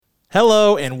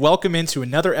Hello and welcome into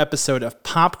another episode of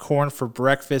Popcorn for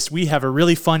Breakfast. We have a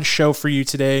really fun show for you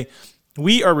today.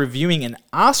 We are reviewing an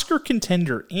Oscar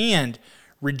contender and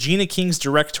Regina King's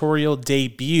directorial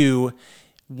debut,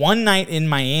 One Night in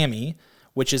Miami,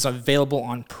 which is available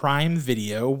on Prime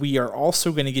Video. We are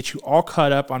also going to get you all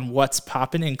caught up on what's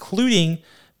popping, including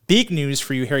big news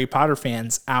for you Harry Potter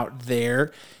fans out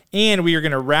there. And we are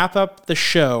going to wrap up the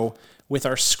show with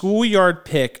our Schoolyard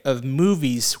pick of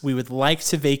movies we would like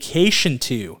to vacation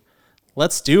to.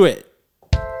 Let's do it.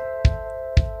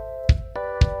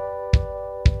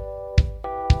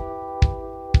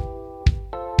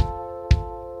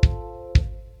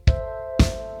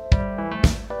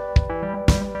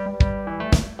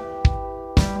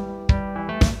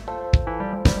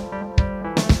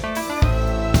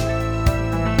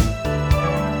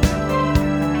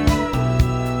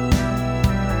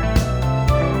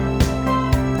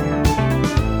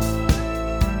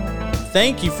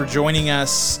 Thank you for joining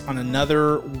us on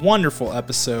another wonderful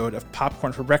episode of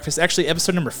Popcorn for Breakfast. Actually,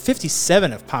 episode number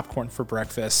 57 of Popcorn for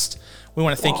Breakfast. We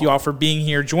want to thank you all for being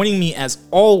here. Joining me, as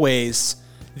always,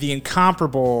 the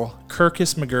incomparable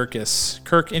Kirkus McGurkus.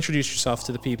 Kirk, introduce yourself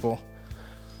to the people.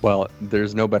 Well,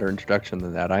 there's no better introduction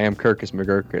than that. I am Kirkus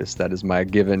McGurkus. That is my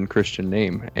given Christian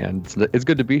name, and it's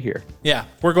good to be here. Yeah,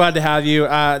 we're glad to have you.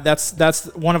 That's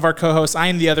one of our co-hosts. I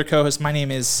am the other co-host. My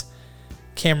name is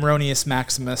Camronius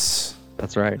Maximus.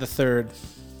 That's right. The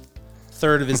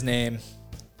third of his name.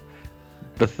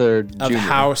 The third of junior.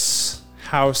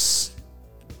 House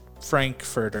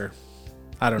Frankfurter.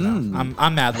 I don't know.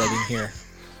 I'm mad-libbing here.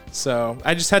 So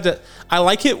I just had to. I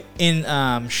like it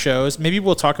in shows. Maybe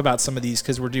we'll talk about some of these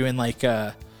because we're doing like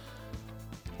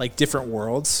different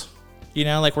worlds. You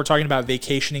know, like we're talking about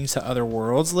vacationing to other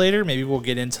worlds later. Maybe we'll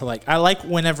get into I like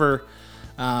whenever.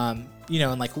 You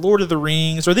know, in like Lord of the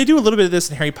Rings, or they do a little bit of this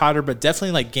in Harry Potter, but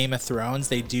definitely like Game of Thrones,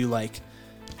 they do like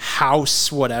house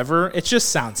whatever. It just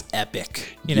sounds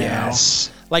epic, you know?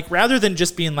 Yes. Like rather than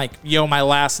just being like, yo, my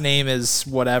last name is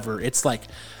whatever. It's like,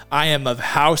 I am of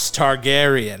House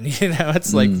Targaryen, you know?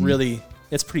 It's like really,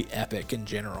 it's pretty epic in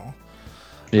general.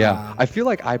 Yeah, I feel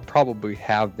like I probably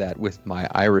have that with my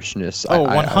Irishness. 100%.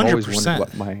 I always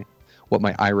wondered what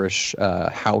my Irish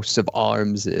house of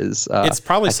arms is. It's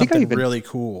probably something really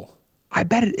cool. I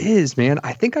bet it is, man.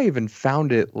 I think I even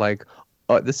found it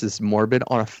this is morbid,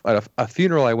 on a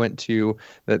funeral I went to,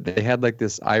 that they had like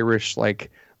this Irish like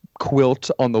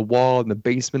quilt on the wall in the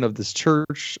basement of this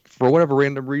church for whatever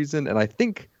random reason, and I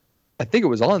think it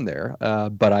was on there,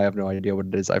 but I have no idea what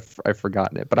it is. I've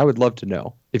forgotten it, but I would love to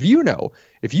know. If you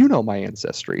know my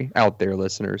ancestry out there,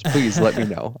 listeners, please let me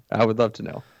know. I would love to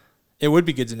know. It would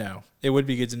be good to know. It would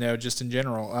be good to know just in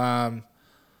general.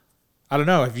 I don't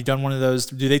know. Have you done one of those?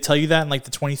 Do they tell you that in like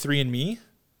the 23andMe?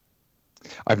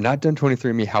 I've not done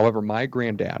 23andMe. However, my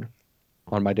granddad,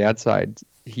 on my dad's side,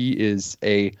 he is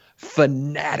a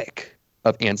fanatic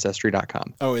of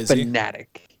Ancestry.com. Oh, is he?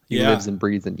 Fanatic. He lives and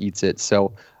breathes and eats it.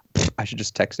 So I should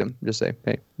just text him. Just say,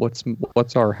 hey, what's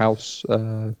our House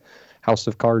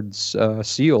of Cards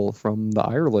seal from the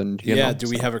Ireland? You know? Do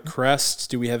we have a crest?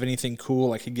 Do we have anything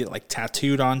cool I could get like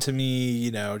tattooed onto me?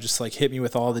 You know, just like hit me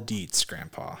with all the deets,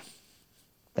 Grandpa.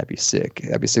 That'd be sick.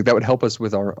 That would help us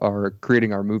with our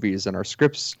creating our movies and our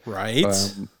scripts.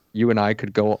 Right. You and I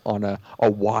could go on a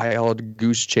wild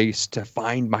goose chase to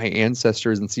find my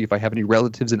ancestors and see if I have any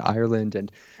relatives in Ireland, and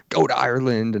go to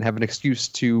Ireland and have an excuse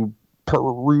to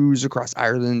peruse across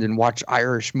Ireland and watch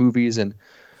Irish movies. And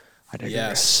I digress.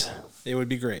 Yes, it would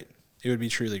be great. It would be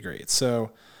truly great. So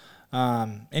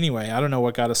anyway, I don't know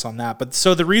what got us on that. But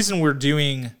so the reason we're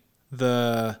doing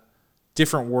the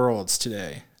different worlds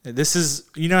today, this is,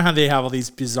 you know how they have all these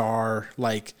bizarre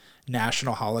like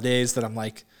national holidays that I'm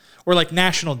like, or like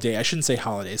National Day. I shouldn't say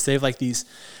holidays. They have like these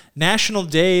National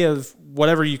Day of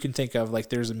whatever you can think of. Like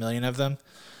there's a million of them.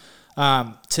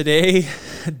 Today,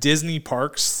 Disney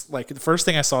Parks, like the first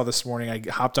thing I saw this morning, I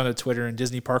hopped onto Twitter and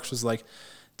Disney Parks was like,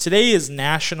 today is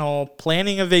National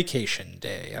Planning a Vacation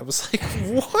Day. I was like,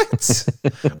 what?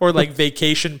 Or like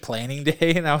Vacation Planning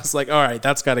Day. And I was like, all right,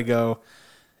 that's got to go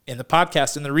in the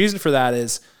podcast. And the reason for that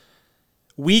is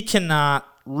we cannot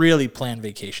really plan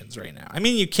vacations right now. I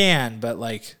mean, you can, but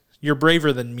like you're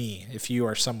braver than me if you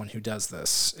are someone who does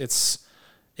this. It's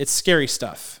scary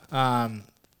stuff.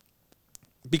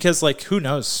 Because like, who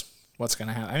knows what's going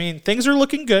to happen? I mean, things are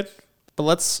looking good,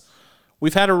 but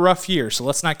we've had a rough year, so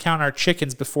let's not count our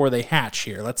chickens before they hatch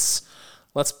here. Let's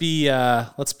be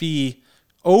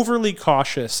overly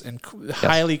cautious and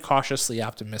highly cautiously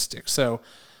optimistic. So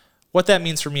what that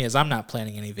means for me is I'm not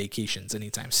planning any vacations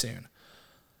anytime soon.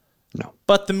 No.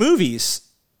 But the movies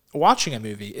watching a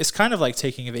movie is kind of like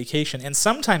taking a vacation. And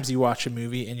sometimes you watch a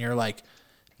movie and you're like,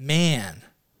 man,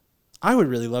 I would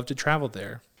really love to travel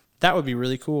there. That would be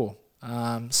really cool.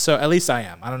 So at least I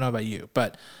am. I don't know about you,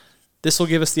 but this will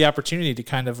give us the opportunity to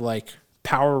kind of like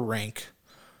power rank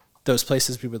those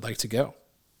places we would like to go.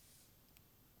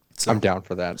 So, I'm down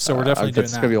for that. So we're definitely doing that.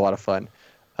 It's going to be a lot of fun.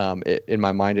 In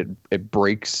my mind, it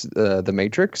breaks the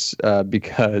Matrix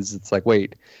because it's like,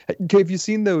 wait, have you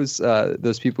seen those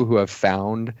people who have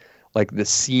found like the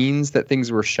scenes that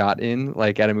things were shot in,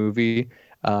 like at a movie?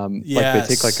 Yes. Like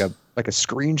they take like a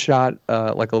screenshot,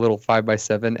 like a little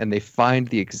 5x7, and they find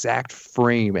the exact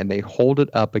frame and they hold it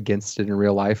up against it in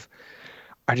real life.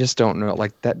 I just don't know,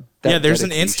 like that yeah, there's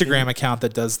dedication. an Instagram account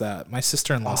that does that. My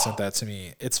sister-in-law sent that to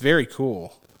me. It's very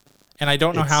cool. And I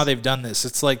don't know how they've done this.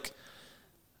 It's like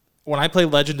when I play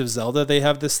Legend of Zelda, they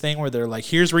have this thing where they're like,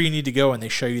 here's where you need to go, and they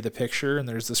show you the picture, and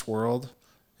there's this world.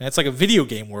 And it's like a video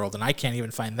game world, and I can't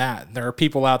even find that. And there are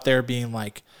people out there being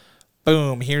like,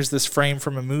 boom, here's this frame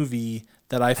from a movie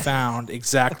that I found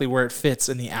exactly where it fits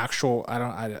in the actual,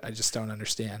 I just don't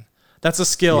understand. That's a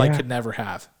skill I could never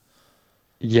have.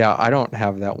 Yeah, I don't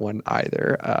have that one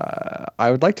either. I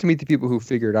would like to meet the people who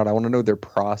figure it out. I want to know their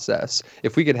process.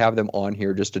 If we could have them on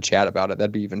here just to chat about it,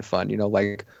 that'd be even fun. You know,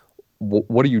 like,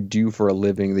 what do you do for a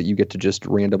living that you get to just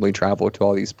randomly travel to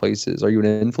all these places? Are you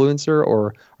an influencer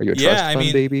or are you a trust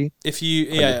fund baby? If you,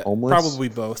 probably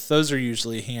both. Those are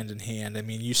usually hand in hand. I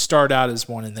mean, you start out as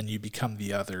one and then you become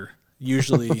the other.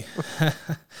 Usually,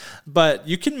 but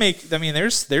you can make. I mean,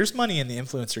 there's money in the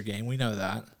influencer game. We know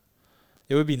that.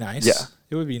 It would be nice. Yeah.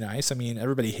 It would be nice. I mean,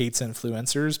 everybody hates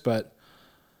influencers, but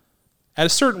at a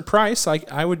certain price,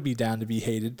 I would be down to be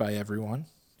hated by everyone,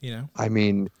 you know? I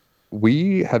mean,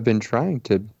 we have been trying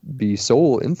to be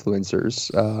sole influencers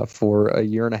for a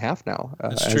year and a half now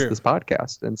as this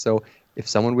podcast. And so if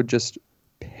someone would just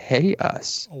pay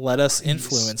us. Let us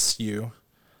influence you.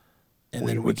 And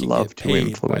then we can get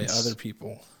paid by other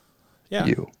people. Yeah.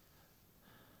 You.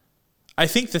 I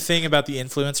think the thing about the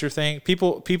influencer thing,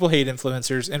 people hate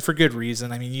influencers, and for good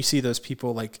reason. I mean, you see those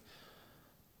people like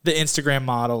the Instagram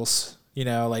models, you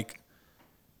know, like,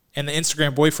 and the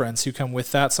Instagram boyfriends who come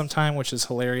with that sometime, which is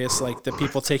hilarious. Like the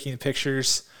people taking the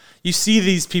pictures. You see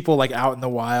these people like out in the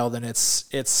wild, and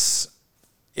it's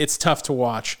tough to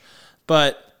watch.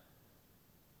 But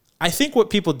I think what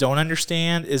people don't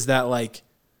understand is that like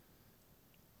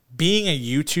being a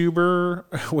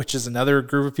YouTuber, which is another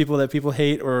group of people that people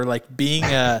hate, or like being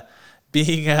a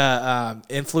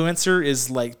influencer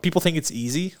is like, people think it's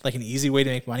easy, like an easy way to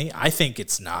make money. I think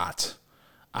it's not.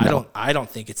 I don't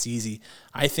think it's easy.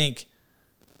 I think,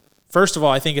 first of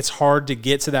all, I think it's hard to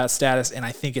get to that status, and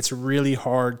I think it's really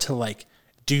hard to like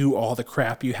do all the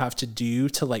crap you have to do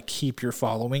to like keep your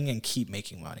following and keep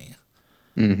making money.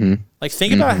 Mm-hmm. Like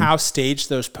think about how staged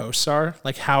those posts are,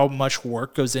 like how much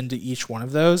work goes into each one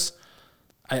of those.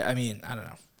 I mean, I don't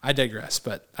know. I digress,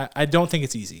 but I don't think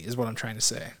it's easy is what I'm trying to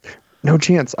say. No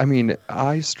chance. I mean,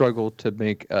 I struggle to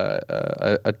make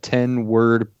a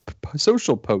 10-word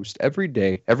social post every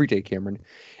day, Cameron.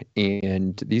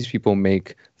 And these people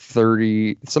make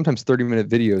 30, sometimes 30-minute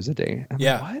videos a day. I'm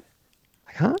like, what?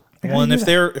 Like, huh? Well, and if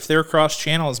they're cross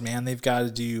channels, man, they've got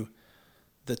to do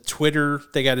the Twitter,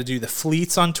 they got to do the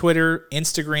fleets on Twitter,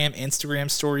 Instagram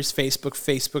stories,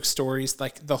 Facebook stories,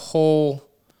 like the whole,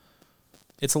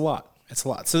 it's a lot.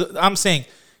 So I'm saying,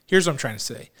 here's what I'm trying to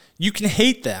say. You can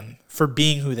hate them for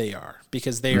being who they are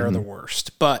because they are the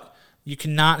worst, but you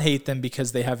cannot hate them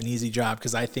because they have an easy job,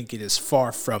 because I think it is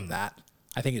far from that.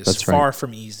 I think it is far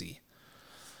from easy.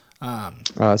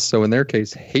 So in their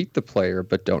case, hate the player,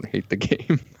 but don't hate the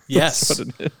game. Yes, that's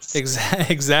what it is.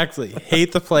 Exactly.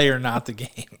 Hate the player, not the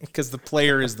game, because the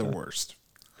player is the worst.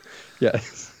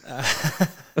 Yes.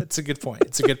 It's a good point.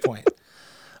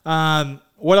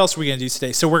 What else are we gonna do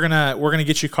today? So we're gonna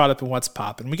get you caught up in what's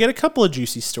popping. We get a couple of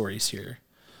juicy stories here.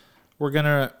 We're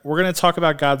gonna talk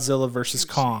about Godzilla versus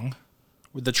Kong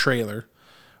with the trailer.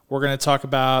 We're gonna talk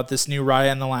about this new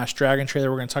Raya and the Last Dragon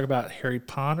trailer. We're gonna talk about Harry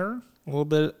Potter a little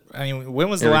bit. I mean, when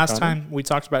was the last time we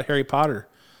talked about Harry Potter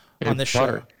on this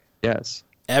show? Yes.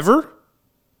 Ever?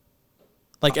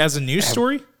 Like as a news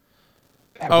story?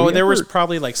 There was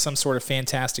probably like some sort of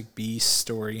Fantastic Beasts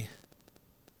story.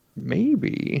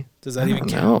 Maybe. Does that even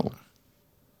count?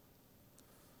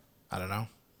 I don't know.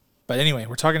 But anyway,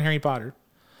 we're talking Harry Potter.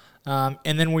 And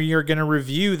then we are going to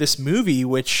review this movie,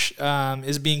 which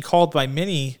is being called by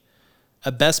many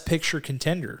a Best Picture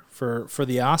contender for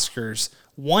the Oscars.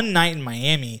 One Night in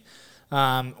Miami,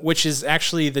 which is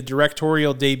actually the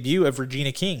directorial debut of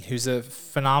Regina King, who's a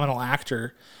phenomenal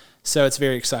actor. So it's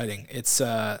very exciting. It's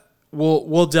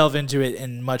we'll delve into it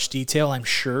in much detail, I'm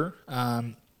sure.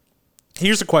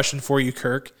 Here's a question for you,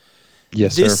 Kirk.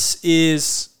 Yes, sir. This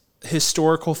is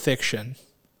historical fiction.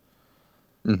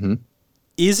 Mm-hmm.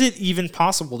 Is it even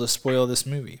possible to spoil this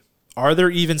movie? Are there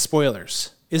even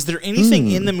spoilers? Is there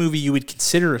anything in the movie you would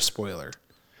consider a spoiler?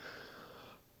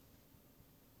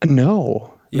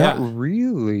 No, Yeah. not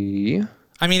really.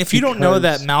 I mean, if you don't know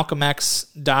that Malcolm X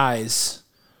dies,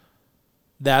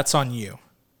 that's on you.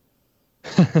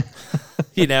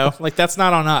 You know, like that's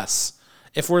not on us.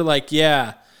 If we're like,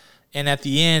 yeah, and at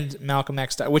the end Malcolm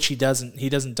X died, which he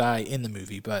doesn't die in the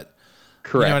movie, but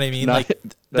Correct. you know what I mean? Not, like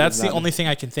that's the only thing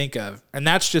I can think of. And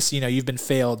that's just, you know, you've been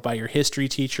failed by your history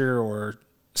teacher or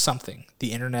something.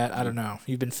 The internet, I don't know.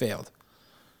 You've been failed.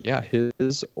 Yeah,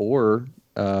 his or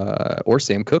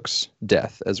Sam Cooke's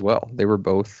death as well. They were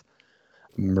both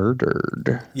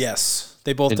murdered. Yes.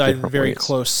 They both died in very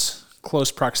close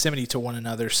proximity to one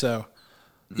another. So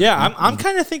yeah, I'm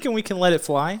kind of thinking we can let it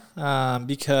fly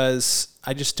because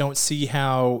I just don't see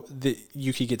how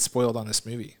you could get spoiled on this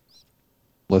movie.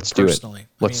 Let's do it.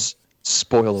 Let's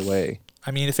spoil away.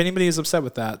 I mean, if anybody is upset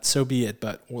with that, so be it.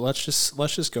 But let's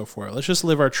just go for it. Let's just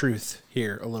live our truth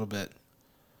here a little bit.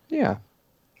 Yeah,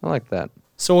 I like that.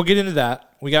 So we'll get into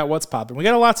that. We got what's popping. We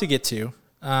got a lot to get to.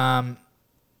 We got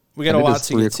a lot to get to. It's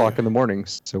 3 o'clock in the morning,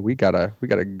 so we gotta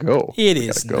go. It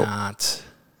is not.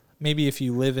 Maybe if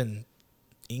you live in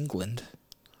England.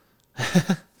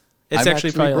 It's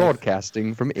actually probably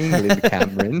broadcasting from England,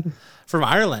 Cameron. From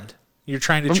Ireland. You're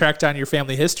trying to track down your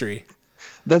family history.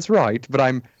 That's right, but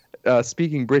I'm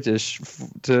speaking British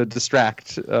to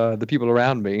distract the people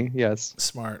around me. Yes.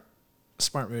 Smart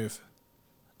move.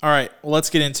 All right, well, let's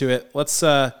get into it. Let's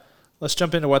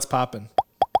jump into what's popping.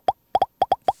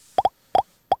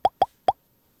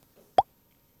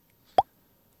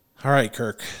 All right,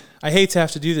 Kirk. I hate to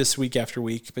have to do this week after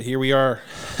week, but here we are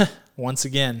once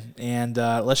again, and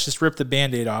let's just rip the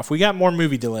Band-Aid off. We got more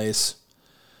movie delays.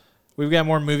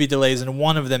 And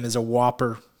one of them is a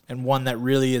whopper, and one that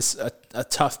really is a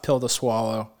tough pill to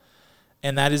swallow,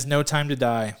 and that is No Time to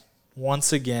Die.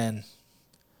 Once again,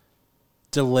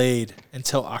 delayed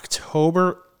until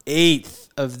October 8th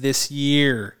of this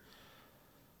year.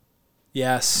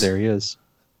 Yes. There he is.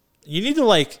 You need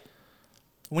to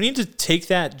we need to take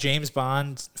that James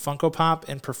Bond Funko Pop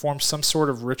and perform some sort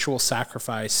of ritual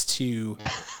sacrifice to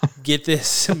get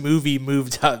this movie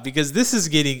moved up, because this is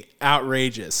getting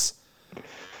outrageous.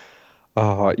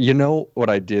 You know what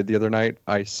I did the other night?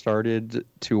 I started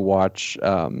to watch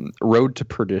Road to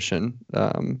Perdition.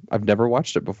 I've never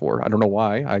watched it before. I don't know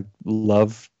why. I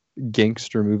love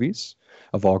gangster movies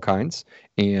of all kinds,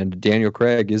 and Daniel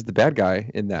Craig is the bad guy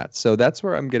in that. So that's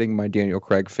where I'm getting my Daniel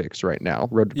Craig fix right now.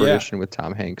 Road to Perdition with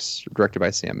Tom Hanks, directed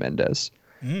by Sam Mendes.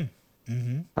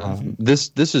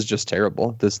 This is just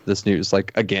terrible. This news,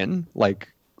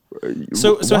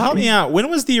 So help me out. When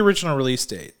was the original release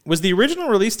date? Was the original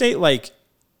release date like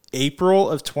April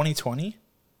of 2020?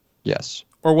 Yes.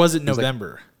 Or was it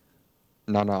November?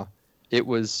 No. It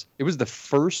was the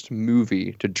first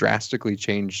movie to drastically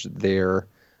change their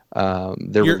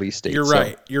release date.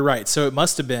 You're right. So it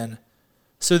must have been.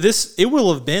 So it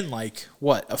will have been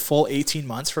a full 18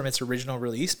 months from its original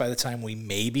release by the time we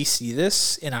maybe see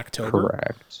this in October.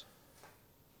 Correct.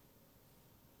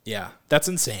 Yeah, that's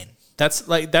insane.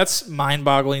 That's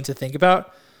mind-boggling to think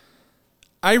about.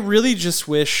 I really just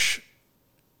wish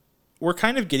we're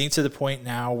kind of getting to the point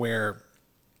now where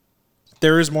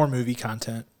there is more movie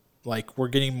content. Like, we're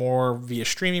getting more via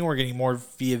streaming, we're getting more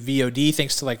via VOD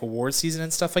thanks to award season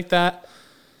and stuff like that.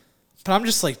 But I'm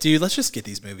just dude, let's just get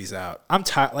these movies out. I'm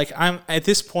tired. I'm at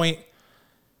this point,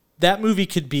 that movie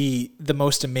could be the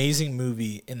most amazing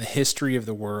movie in the history of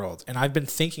the world. And I've been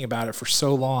thinking about it for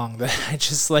so long that I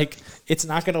just it's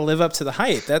not going to live up to the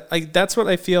hype. That's what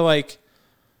I feel like.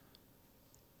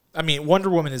 I mean, Wonder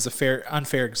Woman is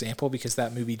unfair example because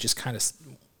that movie just kind of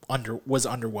was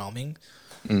underwhelming.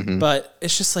 Mm-hmm. But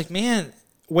it's just man,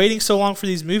 waiting so long for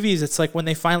these movies, it's when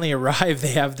they finally arrive,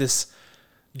 they have this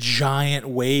giant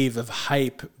wave of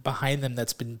hype behind them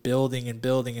that's been building and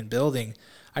building and building.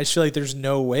 I just feel like there's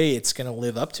no way it's going to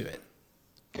live up to it.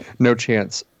 No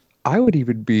chance. I would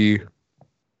even be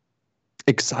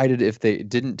excited if they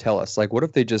didn't tell us. What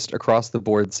if they just across the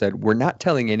board said, we're not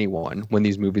telling anyone when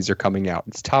these movies are coming out.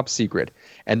 It's top secret.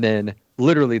 And then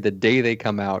literally the day they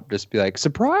come out, just be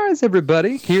surprise,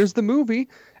 everybody, here's the movie.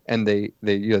 And they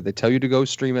tell you to go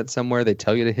stream it somewhere. They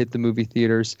tell you to hit the movie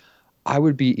theaters. I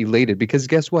would be elated because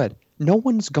guess what? No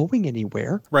one's going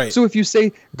anywhere. Right. So if you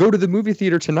say, go to the movie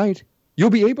theater tonight, you'll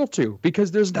be able to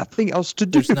because there's nothing else to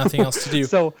do. There's nothing else to do.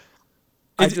 So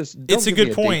it's a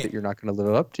good point that you're not going to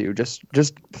live up to. Just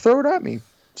throw it at me.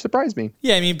 Surprise me.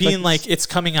 Yeah, I mean, being it's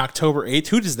coming October 8th,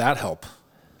 who does that help?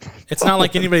 It's not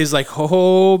like anybody's like,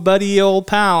 oh, buddy, old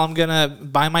pal, I'm going to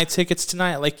buy my tickets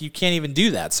tonight. Like, you can't even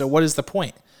do that. So what is the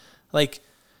point? Like,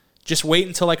 just wait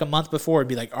until like a month before and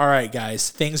be like, all right, guys,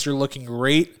 things are looking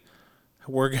great.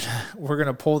 We're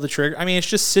gonna pull the trigger. I mean, it's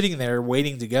just sitting there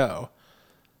waiting to go.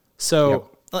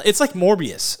 So It's like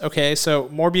Morbius. Okay, so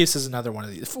Morbius is another one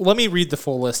of these. Let me read the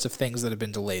full list of things that have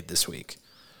been delayed this week.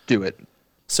 Do it.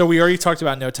 So we already talked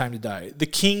about No Time to Die. The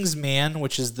King's Man,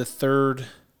 which is the third.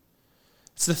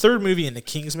 It's the third movie in the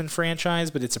Kingsman franchise,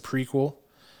 but it's a prequel.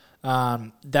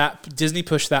 That Disney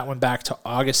pushed that one back to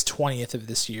August 20th of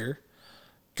this year.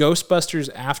 Ghostbusters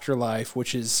Afterlife,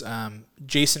 which is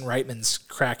Jason Reitman's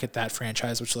crack at that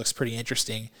franchise, which looks pretty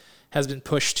interesting, has been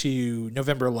pushed to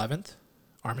November 11th,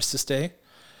 Armistice Day.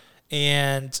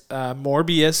 And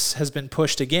Morbius has been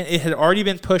pushed again. It had already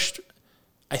been pushed,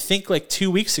 I think, like 2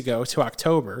 weeks ago to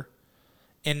October.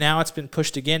 And now it's been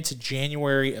pushed again to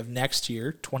January of next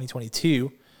year,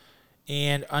 2022.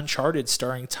 And Uncharted,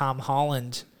 starring Tom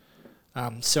Holland,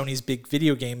 Sony's big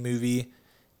video game movie,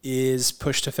 is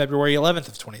pushed to February 11th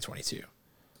of 2022.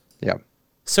 Yeah.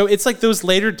 So it's like those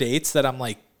later dates that I'm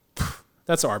like,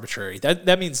 that's arbitrary.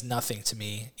 That means nothing to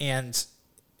me. And,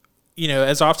 you know,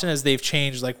 as often as they've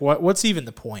changed, like what's even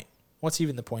the point? What's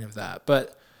even the point of that?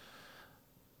 But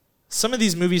some of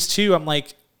these movies too, I'm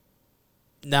like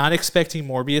not expecting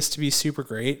Morbius to be super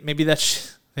great. Maybe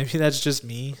that's just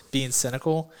me being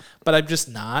cynical, but I'm just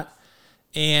not.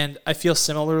 And I feel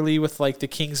similarly with like The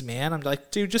King's Man. I'm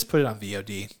like, dude, just put it on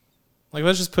VOD. Like,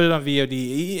 let's just put it on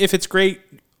VOD. If it's great,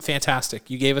 fantastic.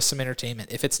 You gave us some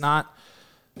entertainment. If it's not,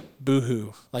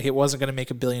 boo-hoo. Like, it wasn't going to make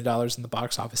 $1 billion in the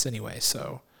box office anyway,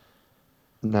 so.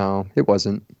 No, it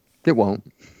wasn't. It won't.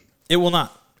 It will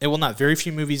not. It will not. Very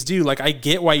few movies do. Like, I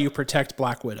get why you protect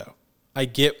Black Widow. I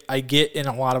get in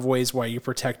a lot of ways why you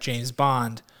protect James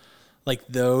Bond. Like,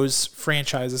 those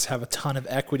franchises have a ton of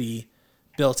equity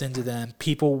built into them.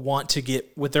 People want to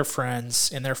get with their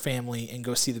friends and their family and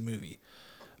go see the movie.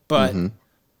 But,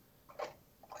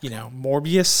 you know,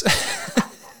 Morbius,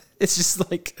 it's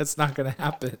just like, it's not going to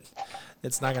happen.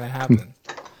 It's not going to happen.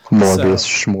 Morbius,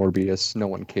 Schmorbius. No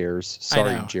one cares.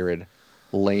 Sorry, Jared.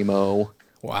 Lame-o.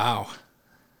 Wow.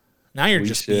 Now you're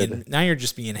just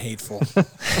being hateful.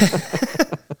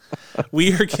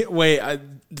 We are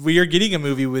getting a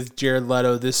movie with Jared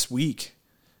Leto this week.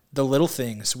 The Little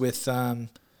Things with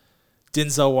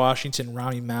Denzel Washington,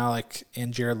 Rami Malek,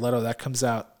 and Jared Leto. That comes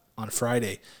out on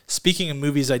Friday. Speaking of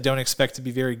movies I don't expect to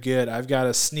be very good, I've got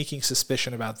a sneaking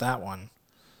suspicion about that one.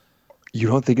 You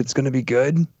don't think it's going to be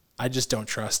good? I just don't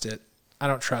trust it. I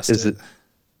don't trust it.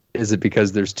 Is it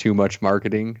because there's too much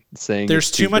marketing saying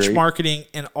there's too much marketing,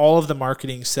 and all of the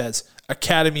marketing says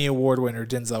Academy Award winner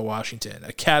Denzel Washington,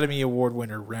 Academy Award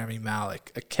winner Rami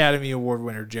Malek, Academy Award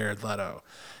winner Jared Leto.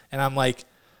 And I'm like,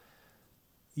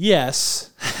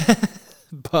 yes,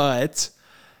 but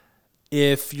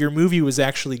if your movie was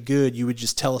actually good, you would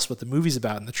just tell us what the movie's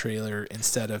about in the trailer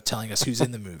instead of telling us who's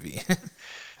in the movie.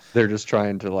 They're just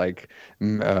trying to like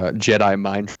Jedi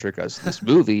mind trick us. This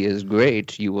movie is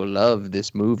great. You will love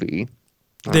this movie.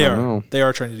 They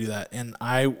are trying to do that, and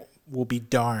I will be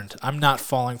darned. I'm not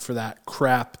falling for that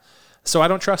crap, so I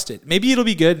don't trust it. Maybe it'll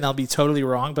be good, and I'll be totally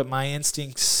wrong. But my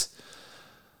instincts,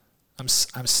 I'm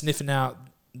sniffing out.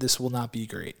 This will not be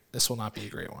great. This will not be a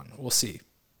great one. We'll see.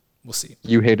 We'll see.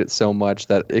 You hate it so much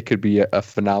that it could be a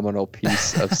phenomenal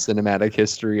piece of cinematic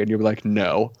history, and you'll be like,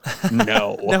 no.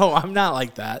 No, I'm not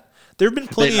like that. There have been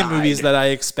plenty of movies that I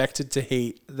expected to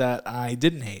hate that I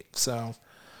didn't hate. So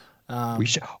we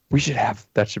should have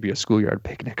that should be a Schoolyard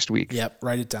pick next week. Yep,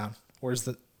 write it down.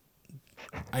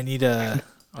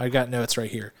 I got notes right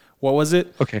here. What was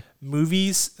it? Okay.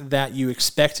 Movies that you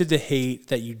expected to hate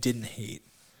that you didn't hate.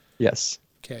 Yes.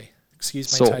 Okay.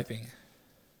 Excuse my typing.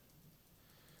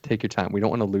 Take your time. We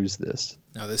don't want to lose this.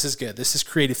 No, this is good. This is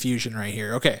creative fusion right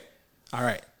here. Okay. All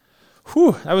right.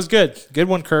 Whew, that was good. Good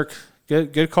one, Kirk.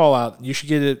 Good call out. You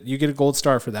get a gold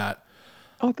star for that.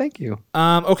 Oh, thank you.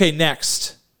 Okay,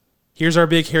 next. Here's our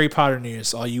big Harry Potter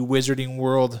news. All you Wizarding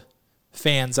World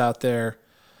fans out there.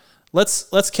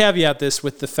 Let's caveat this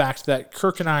with the fact that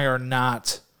Kirk and I are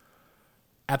not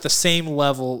at the same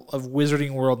level of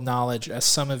Wizarding World knowledge as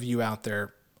some of you out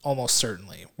there. Almost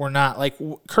certainly. We're not like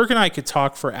Kirk and I could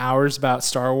talk for hours about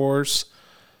Star Wars.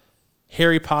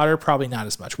 Harry Potter, probably not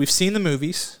as much. We've seen the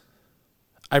movies.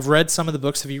 I've read some of the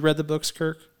books. Have you read the books,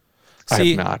 Kirk? I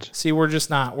have not. See, we're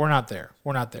not there.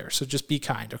 We're not there. So just be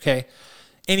kind, okay?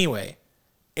 Anyway,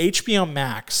 HBO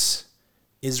Max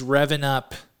is revving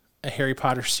up a Harry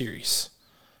Potter series.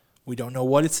 We don't know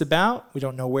what it's about. We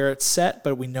don't know where it's set,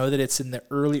 but we know that it's in the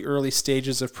early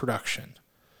stages of production.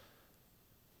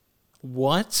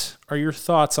 What are your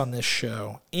thoughts on this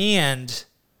show? And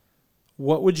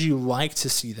what would you like to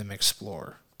see them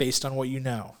explore based on what you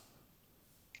know?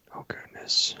 Oh,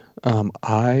 goodness.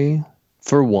 I,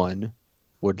 for one,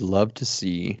 would love to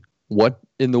see what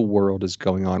in the world is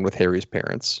going on with Harry's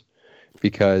parents,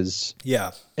 because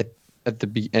Yeah. at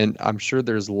the and I'm sure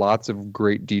there's lots of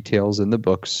great details in the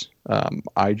books.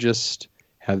 I just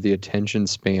have the attention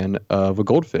span of a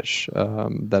goldfish,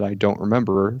 that I don't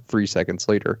remember 3 seconds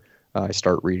later. I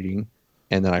start reading,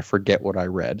 and then I forget what I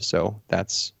read. So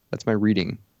that's my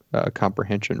reading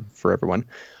comprehension for everyone.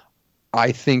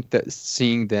 I think that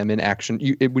seeing them in action,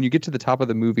 when you get to the top of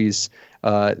the movies,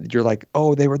 you're like,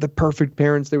 oh, they were the perfect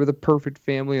parents, they were the perfect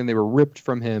family, and they were ripped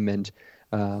from him, and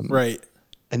Right.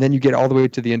 and then you get all the way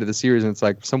to the end of the series, and it's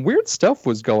like some weird stuff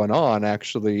was going on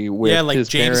actually with Like his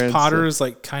James parents. Potter is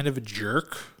like kind of a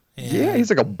jerk. Yeah, he's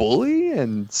like a bully,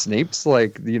 and Snape's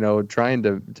like, trying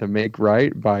to make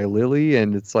right by Lily,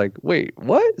 and it's like, wait,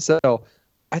 what? So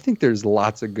I think there's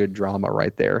lots of good drama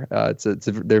right there.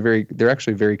 They're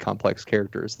actually very complex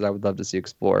characters that I would love to see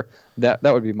explore. That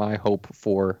would be my hope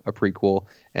for a prequel.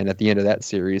 And at the end of that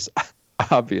series,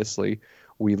 obviously,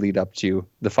 we lead up to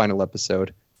the final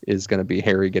episode is going to be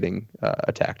Harry getting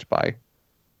attacked by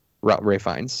Ralph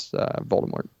Fiennes'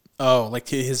 Voldemort. Oh, like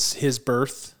his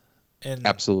birth. And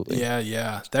Absolutely.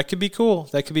 Yeah. That could be cool.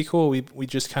 We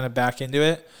just kind of back into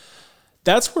it.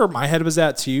 That's where my head was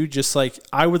at too. Just like,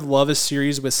 I would love a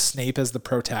series with Snape as the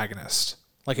protagonist,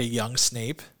 like a young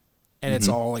Snape, and it's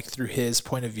all like through his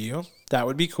point of view. That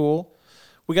would be cool.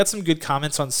 We got some good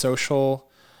comments on social.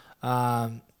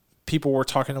 People were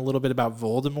talking a little bit about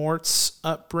Voldemort's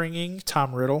upbringing.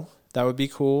 Tom Riddle. That would be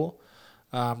cool.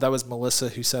 That was Melissa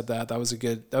who said that. That was a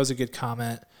good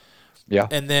comment. Yeah.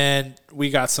 And then we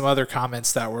got some other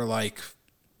comments that were like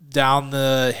down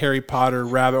the Harry Potter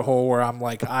rabbit hole, where I'm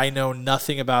like, I know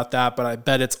nothing about that, but I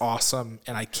bet it's awesome,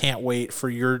 and I can't wait for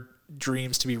your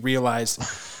dreams to be realized.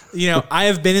 I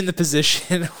have been in the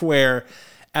position where,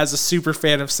 as a super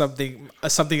fan of something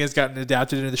has gotten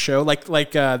adapted into the show, like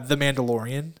The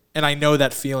Mandalorian, and I know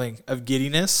that feeling of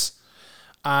giddiness.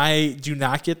 I do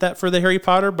not get that for the Harry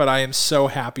Potter, but I am so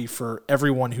happy for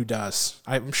everyone who does.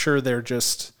 I'm sure they're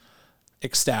just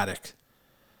ecstatic,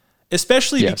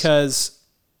 especially because,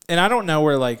 and I don't know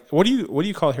where, like, what do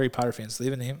you call Harry Potter fans? Do they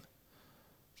have a name?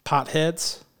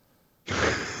 Potheads?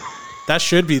 That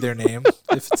should be their name.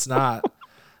 If it's not,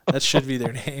 that should be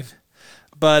their name.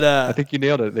 But I think you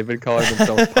nailed it. They've been calling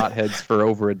themselves potheads for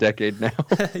over a decade now.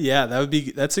 Yeah,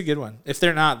 that's a good one. If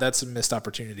they're not, that's a missed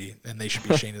opportunity, and they should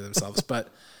be ashamed of themselves. But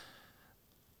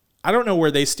I don't know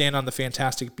where they stand on the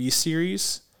Fantastic Beasts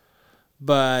series,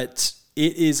 but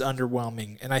it is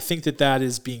underwhelming, and I think that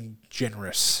is being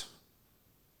generous,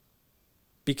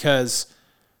 because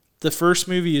the first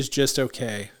movie is just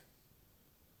okay,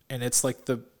 and it's like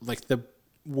the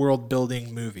world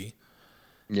building movie.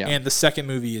 Yeah. And the second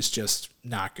movie is just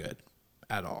not good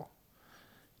at all.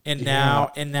 And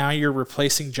now you're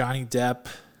replacing Johnny Depp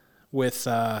with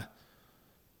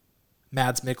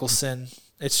Mads Mikkelsen.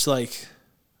 It's like,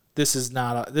 this is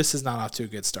not off to a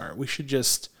good start. We should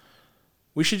just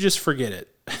forget it.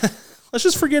 Let's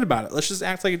just forget about it. Let's just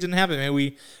act like it didn't happen. Maybe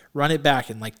we run it back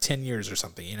in like 10 years or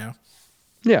something,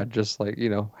 Yeah, just like,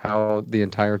 how the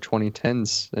entire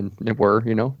 2010s were,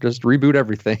 just reboot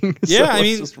everything. Yeah, so I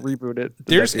mean, just reboot it.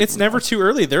 It's never too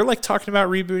early. They're like talking about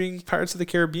rebooting Pirates of the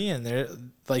Caribbean. They're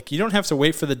like, you don't have to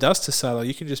wait for the dust to settle.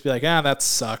 You can just be like, that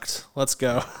sucked. Let's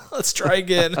go. Let's try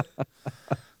again.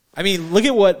 I mean, look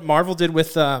at what Marvel did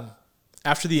with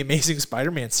after the Amazing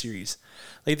Spider-Man series.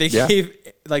 Like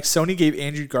Sony gave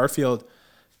Andrew Garfield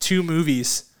 2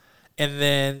 movies. And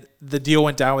then the deal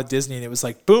went down with Disney, and it was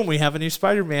like, boom, we have a new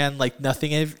Spider-Man. Like,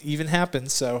 nothing even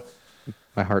happened. So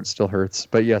my heart still hurts.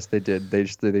 But yes, they did. They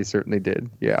certainly did.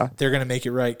 Yeah. They're going to make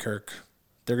it right, Kirk.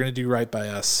 They're going to do right by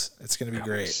us. It's going to be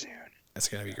great. Soon. It's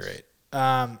going to be great.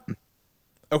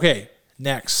 Okay,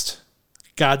 next.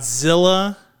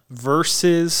 Godzilla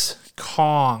versus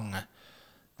Kong.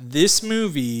 This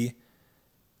movie,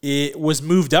 it was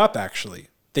moved up, actually.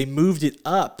 They moved it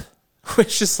up,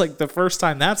 which is like the first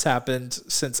time that's happened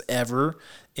since ever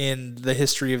in the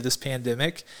history of this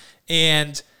pandemic.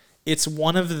 And it's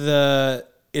one of the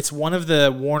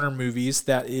Warner movies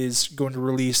that is going to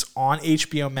release on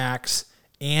HBO Max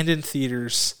and in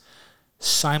theaters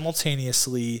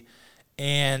simultaneously.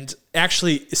 And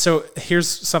actually, so here's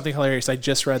something hilarious. I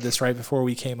just read this right before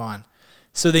we came on.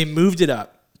 So they moved it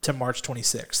up to March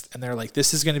 26th. And they're like,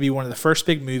 this is going to be one of the first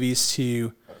big movies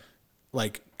to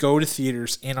like go to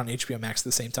theaters and on HBO Max at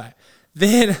the same time.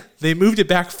 Then they moved it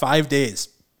back 5 days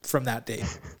from that date.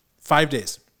 5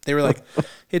 days. They were like,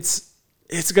 it's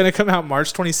it's going to come out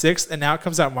March 26th, and now it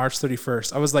comes out March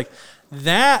 31st. I was like,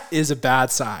 that is a bad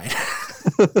sign.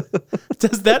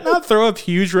 Does that not throw up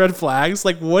huge red flags?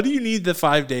 Like, what do you need the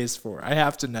 5 days for? I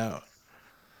have to know.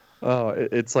 Oh,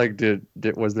 it's like,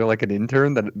 was there like an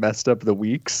intern that messed up the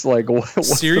weeks? Like,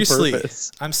 what's Seriously, the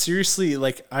purpose? I'm seriously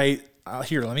like,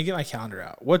 here, let me get my calendar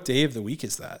out. What day of the week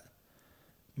is that?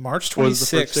 March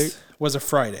 26th was a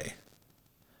Friday.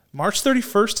 March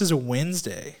 31st is a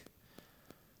Wednesday.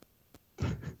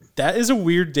 That is a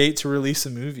weird date to release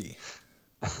a movie.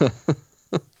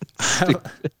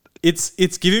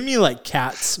 It's giving me like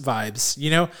Cats vibes.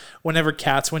 You know, whenever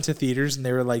Cats went to theaters and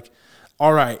they were like,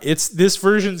 all right, this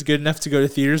version's good enough to go to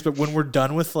theaters, but when we're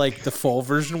done with like the full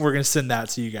version, we're going to send that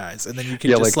to you guys. And then you can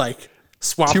just like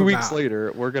swap 2 them weeks out.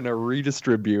 later, we're going to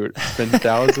redistribute, spend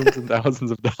thousands and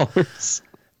thousands of dollars.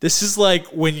 This is like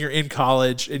when you're in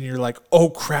college and you're like,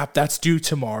 oh crap, that's due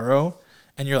tomorrow.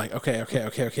 And you're like, okay. What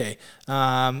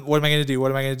am I going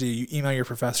to do? You email your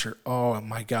professor. Oh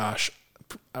my gosh,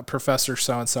 Professor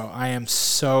so-and-so, I am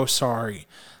so sorry.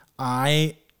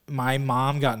 My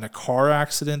mom got in a car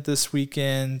accident this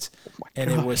weekend,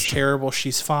 and it was terrible.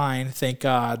 She's fine, thank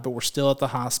God, but we're still at the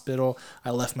hospital.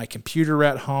 I left my computer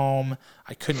at home.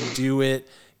 I couldn't do it.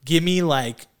 Give me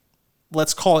like,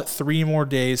 let's call it 3 more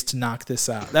days to knock this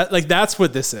out. That's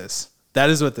what this is. That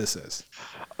is what this is.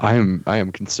 I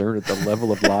am concerned at the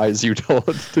level of lies you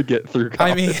told to get through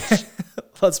college. I mean,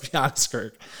 let's be honest,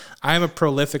 Kirk. I am a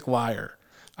prolific liar.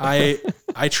 I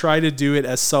try to do it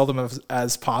as seldom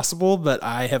as possible, but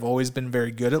I have always been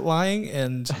very good at lying.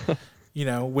 And, you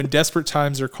know, when desperate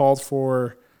times are called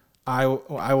for, I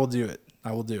will do it.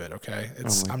 I will do it. Okay.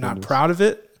 I'm not proud of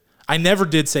it. I never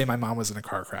did say my mom was in a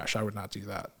car crash. I would not do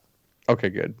that. Okay,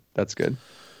 good. That's good.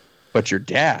 But your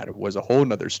dad was a whole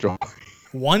nother story.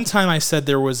 One time I said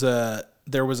there was a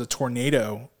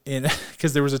tornado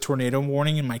because there was a tornado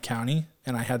warning in my county,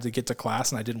 and I had to get to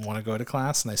class, and I didn't want to go to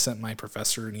class, and I sent my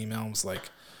professor an email and was like,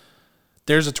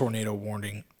 there's a tornado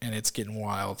warning and it's getting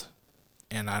wild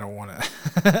and I don't want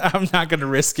to, I'm not going to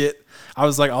risk it. I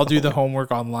was like, I'll do the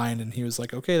homework online. And he was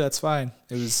like, okay, that's fine.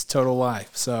 It was total lie.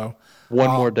 So one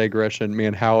more digression,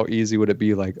 man. How easy would it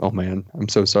be? Like, oh man, I'm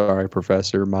so sorry,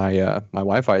 professor. My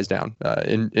Wi-Fi is down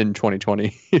in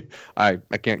 2020. I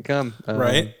can't come.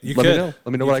 Right. You let could. me know.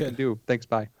 Let me know what I can do. Thanks.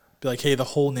 Bye. Be like, hey, the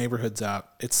whole neighborhood's out.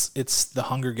 It's the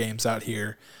Hunger Games out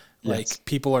here. Like yes.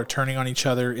 People are turning on each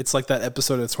other. It's like that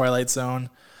episode of Twilight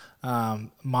Zone,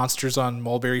 monsters on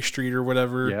Mulberry Street or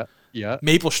whatever. Yeah. Yeah.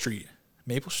 Maple Street.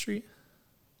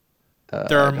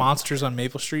 There are monsters on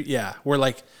Maple Street. Yeah. Where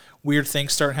like weird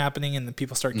things start happening and the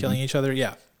people start killing each other.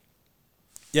 Yeah.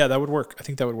 Yeah, that would work. I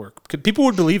think that would work. People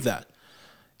would believe that.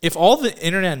 If all the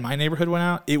internet in my neighborhood went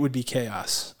out, it would be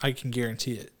chaos. I can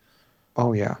guarantee it.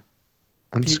 Oh yeah.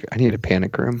 I need a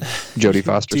panic room. Jodie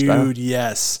Foster style. Dude,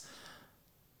 yes.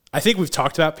 I think we've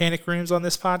talked about panic rooms on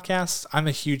this podcast. I'm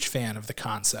a huge fan of the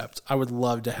concept. I would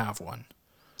love to have one.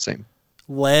 Same.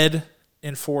 Lead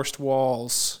enforced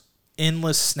walls,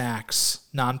 endless snacks,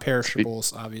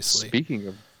 non-perishables, obviously. Speaking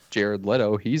of Jared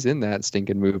Leto, he's in that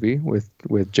stinking movie with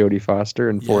Jodie Foster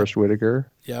and Forrest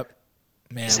Whitaker. Yep.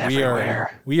 Man, he's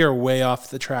we are way off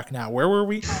the track now. Where were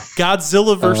we?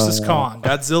 Godzilla versus Kong.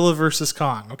 Godzilla versus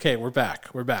Kong. Okay, we're back.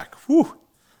 Whew.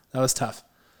 That was tough.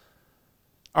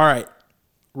 All right.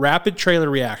 Rapid trailer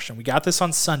reaction. We got this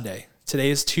on Sunday. Today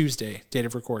is Tuesday, date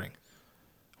of recording.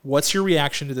 What's your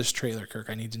reaction to this trailer, Kirk?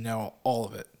 I need to know all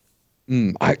of it.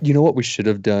 You know what we should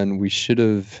have done? We should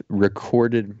have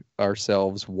recorded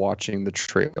ourselves watching the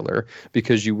trailer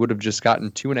because you would have just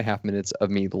gotten 2.5 minutes of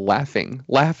me laughing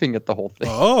at the whole thing.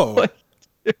 Oh, like,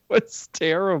 it was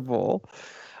terrible.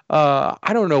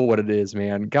 I don't know what it is,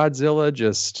 man. Godzilla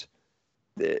just...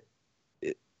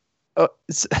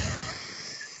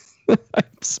 I'm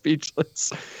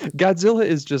speechless. Godzilla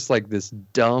is just like this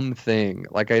dumb thing.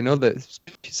 Like I know that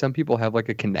some people have like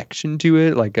a connection to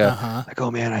it. Like, like,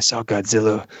 oh man, I saw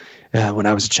Godzilla when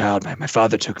I was a child. My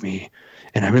father took me,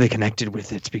 and I really connected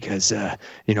with it because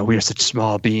we are such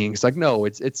small beings. Like, no,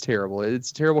 it's terrible.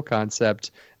 It's a terrible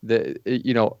concept.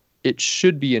 It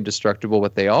should be indestructible,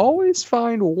 but they always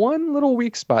find one little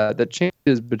weak spot that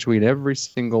changes between every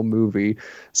single movie.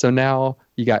 So now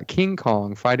you got King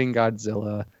Kong fighting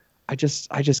Godzilla. I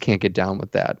just can't get down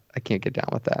with that. I can't get down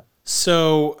with that.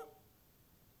 So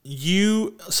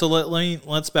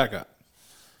let's back up.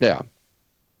 Yeah.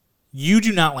 You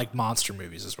do not like monster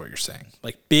movies, is what you're saying.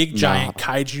 Like big giant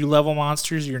kaiju level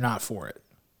monsters, you're not for it.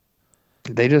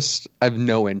 I have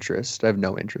no interest. I have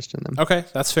no interest in them. Okay,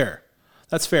 that's fair.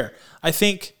 I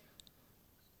think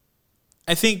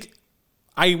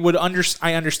I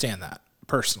understand that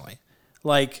personally.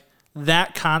 Like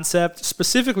that concept,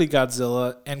 specifically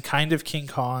Godzilla and kind of King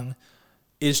Kong,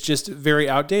 is just very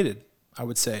outdated, I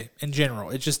would say, in general.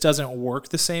 It just doesn't work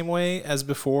the same way as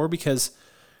before because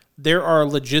there are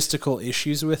logistical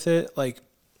issues with it. Like,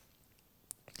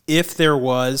 if there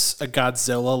was a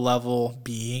Godzilla level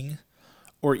being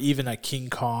or even a King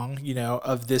Kong,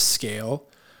 of this scale,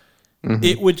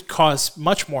 it would cause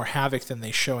much more havoc than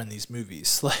they show in these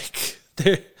movies.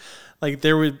 The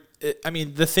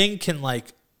thing can like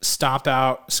stomp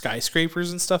out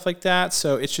skyscrapers and stuff like that.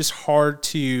 So it's just hard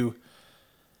to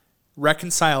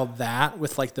reconcile that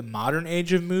with like the modern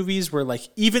age of movies where like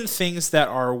even things that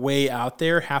are way out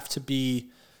there have to be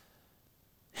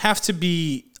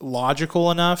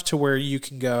logical enough to where you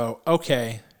can go,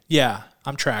 okay, yeah,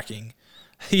 I'm tracking.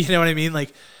 You know what I mean?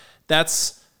 Like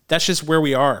that's just where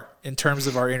we are in terms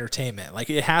of our entertainment. Like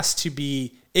it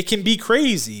can be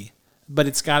crazy, but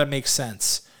it's got to make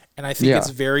sense. And I think it's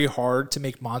very hard to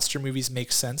make monster movies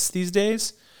make sense these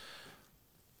days.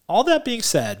 All that being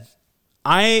said,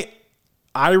 I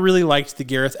really liked the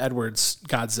Gareth Edwards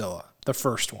Godzilla, the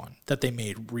first one that they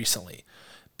made recently,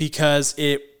 because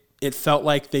it felt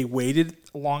like they waited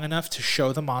long enough to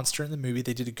show the monster in the movie.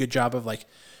 They did a good job of like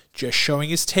just showing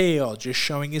his tail, just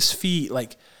showing his feet.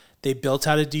 Like they built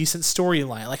out a decent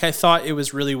storyline. Like I thought it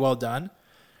was really well done.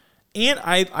 And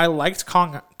I liked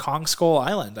Kong Skull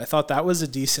Island. I thought that was a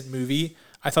decent movie.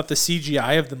 I thought the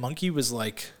CGI of the monkey was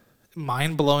like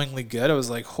mind-blowingly good. I was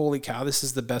like, holy cow, this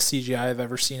is the best CGI I've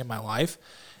ever seen in my life.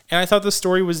 And I thought the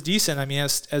story was decent. I mean,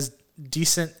 as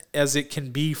decent as it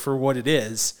can be for what it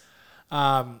is.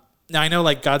 Now, I know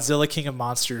like Godzilla King of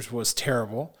Monsters was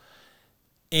terrible.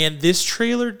 And this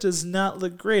trailer does not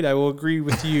look great. I will agree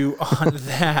with you on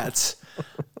that.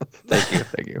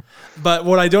 Thank you. But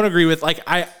what I don't agree with, like,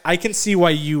 I can see why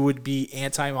you would be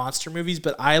anti-monster movies,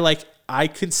 but I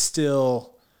can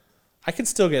still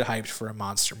get hyped for a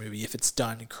monster movie if it's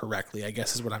done correctly, I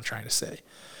guess is what I'm trying to say.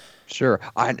 Sure.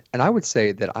 And I would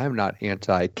say that I'm not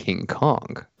anti-King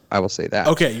Kong. I will say that.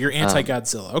 Okay, you're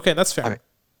anti-Godzilla. Okay, that's fair.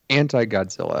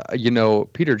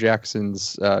 Anti-Godzilla. Peter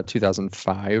Jackson's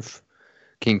 2005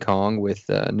 King Kong with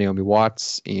Naomi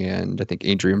Watts and I think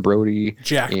Adrian Brody.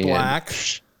 Jack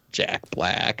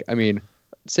Black. I mean,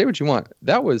 say what you want.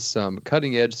 That was some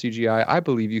cutting edge CGI. I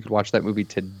believe you could watch that movie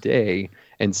today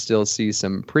and still see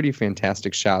some pretty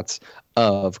fantastic shots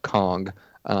of Kong.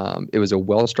 It was a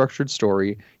well-structured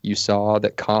story. You saw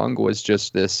that Kong was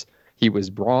just this, he was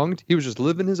wronged. He was just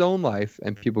living his own life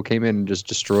and people came in and just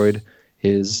destroyed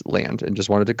his land and just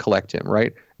wanted to collect him,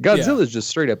 right? Godzilla is just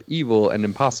straight up evil and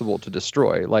impossible to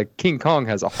destroy. Like King Kong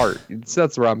has a heart.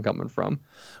 That's where I'm coming from.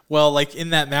 Well, like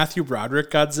in that Matthew Broderick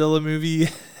Godzilla movie.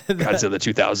 Godzilla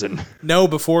 2000. No,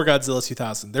 before Godzilla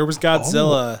 2000. There was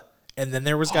Godzilla, and then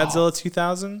there was Godzilla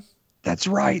 2000. That's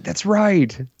right.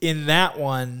 In that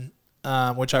one,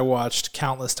 which I watched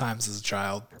countless times as a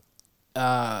child,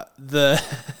 the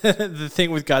thing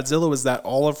with Godzilla was that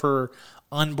all of her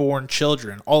unborn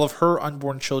children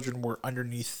were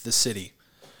underneath the city.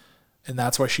 And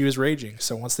that's why she was raging.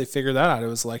 So once they figured that out, it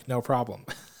was like, no problem.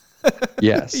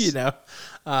 Yes. They're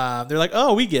like,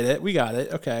 oh, we get it. We got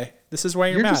it. Okay. This is why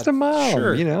you're mad. You're just a mom.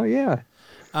 Sure. Yeah.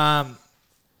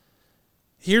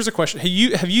 Here's a question.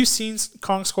 Have you seen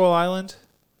Kong Skull Island?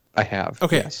 I have.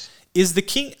 Okay. Yes. Is the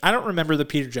King, I don't remember the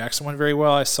Peter Jackson one very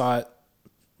well. I saw it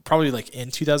probably like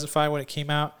in 2005 when it came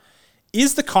out.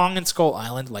 Is the Kong in Skull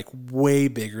Island like way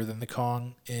bigger than the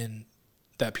Kong in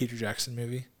that Peter Jackson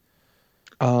movie?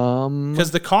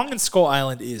 Because the Kong in Skull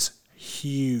Island is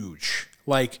huge.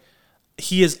 Like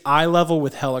he is eye level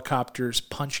with helicopters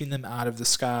punching them out of the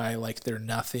sky like they're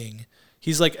nothing.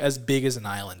 He's like as big as an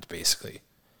island, basically.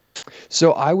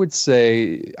 So I would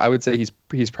say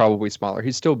he's probably smaller.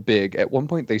 He's still big. At one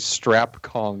point, they strap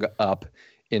Kong up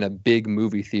in a big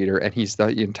movie theater, and he's the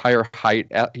entire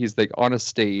height. He's like on a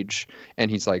stage,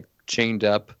 and he's like chained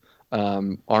up,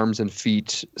 arms and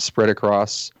feet spread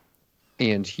across,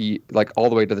 and he like all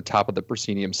the way to the top of the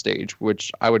proscenium stage,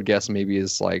 which I would guess maybe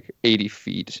is like 80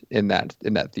 feet in that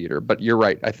theater. But you're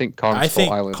right. I think Kong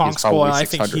Skull Island is probably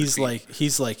 600 feet.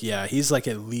 He's like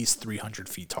at least 300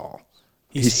 feet tall.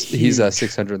 He's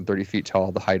 630 feet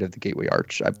tall, the height of the Gateway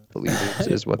Arch, I believe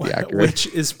is what the accurate. Which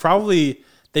is probably,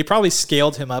 they probably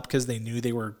scaled him up because they knew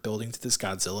they were building to this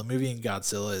Godzilla movie, and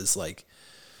Godzilla is like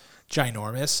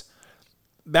ginormous.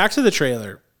 Back to the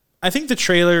trailer. I think the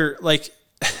trailer, like,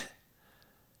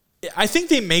 I think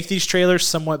they make these trailers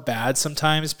somewhat bad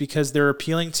sometimes because they're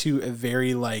appealing to a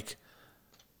very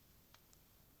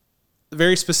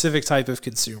specific type of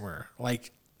consumer.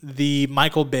 Like, the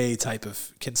Michael Bay type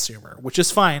of consumer, which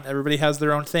is fine. Everybody has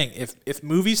their own thing. If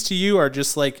movies to you are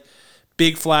just like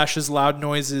big flashes, loud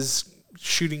noises,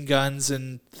 shooting guns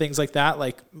and things like that,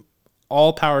 like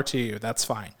all power to you. That's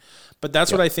fine. But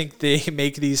that's what I think they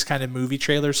make these kind of movie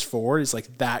trailers for, is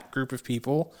like that group of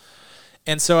people.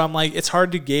 And so I'm like, it's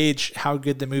hard to gauge how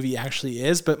good the movie actually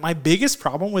is. But my biggest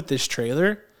problem with this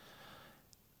trailer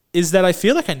is that I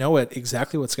feel like I know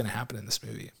exactly what's going to happen in this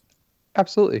movie.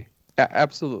 Absolutely.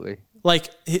 Absolutely. Like,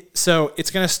 so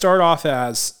it's going to start off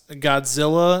as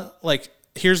Godzilla. Like,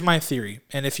 here's my theory.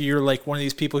 And if you're like one of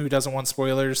these people who doesn't want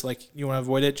spoilers, like you want to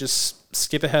avoid it, just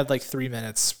skip ahead like 3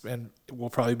 minutes and we'll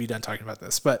probably be done talking about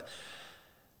this. But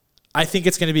I think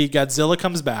it's going to be Godzilla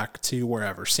comes back to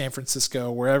wherever, San Francisco,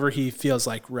 wherever he feels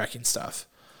like wrecking stuff.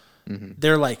 Mm-hmm.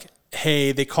 They're like,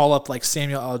 hey, they call up like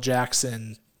Samuel L.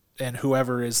 Jackson and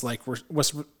whoever is like, or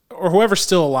whoever's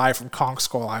still alive from Kong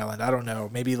Skull Island. I don't know.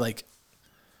 Maybe like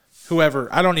whoever,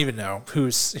 I don't even know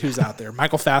who's out there.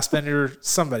 Michael Fassbender,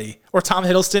 somebody, or Tom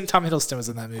Hiddleston. Tom Hiddleston was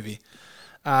in that movie.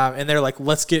 And they're like,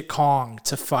 let's get Kong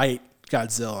to fight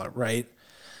Godzilla, right?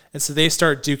 And so they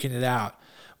start duking it out.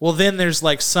 Well, then there's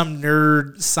like some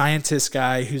nerd scientist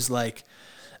guy who's like,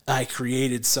 I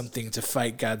created something to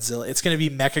fight Godzilla. It's going to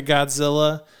be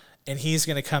Mechagodzilla, and he's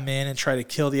going to come in and try to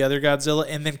kill the other Godzilla.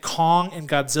 And then Kong and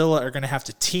Godzilla are going to have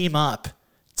to team up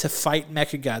to fight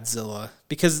Mechagodzilla,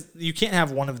 because you can't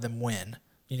have one of them win.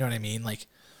 You know what I mean? Like,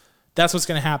 that's what's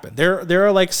going to happen. There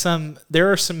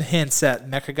are some hints at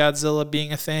Mechagodzilla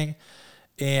being a thing.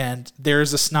 And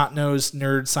there's a snot-nosed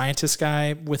nerd scientist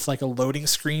guy with like a loading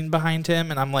screen behind him.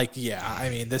 And I'm like, yeah, I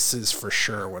mean, this is for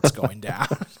sure what's going down.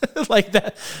 Like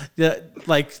that,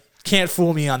 like, can't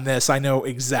fool me on this. I know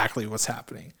exactly what's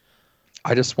happening.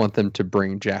 I just want them to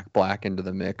bring Jack Black into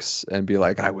the mix and be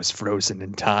like, I was frozen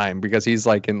in time, because he's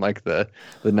like in like the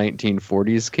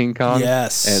 1940s King Kong.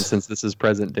 Yes. And since this is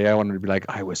present day, I wanted to be like,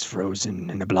 I was frozen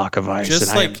in a block of ice, just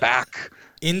and like, I am back.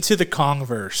 Into the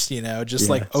Kongverse, you know, just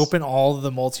like open all of the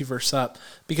multiverse up,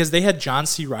 because they had John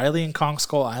C. Reilly in Kong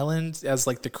Skull Island as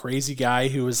like the crazy guy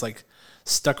who was like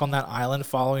stuck on that island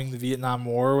following the Vietnam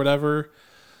War or whatever.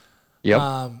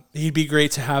 Yep. He'd be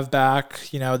great to have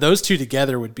back. You know, those two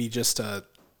together would be just a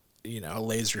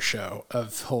laser show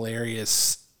of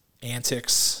hilarious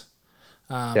antics.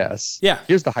 Yes. Yeah.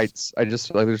 Here's the heights. I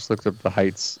just looked up the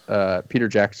heights. Peter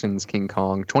Jackson's King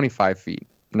Kong, 25 feet,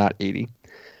 not 80.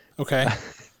 Okay.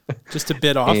 Just a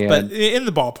bit off, but in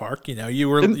the ballpark, you know, you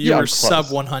were sub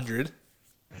 100.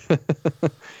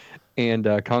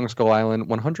 And Kong Skull Island,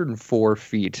 104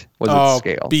 feet was its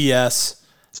scale. BS.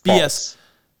 BS.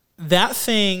 That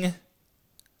thing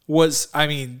was, I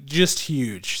mean, just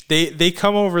huge. They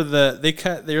come over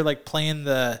they're like playing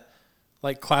the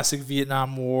like classic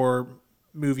Vietnam War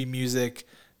movie music.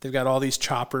 They've got all these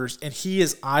choppers, and he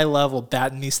is eye level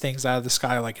batting these things out of the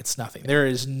sky like it's nothing. There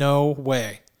is no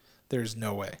way. There's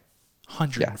no way.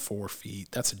 104 feet.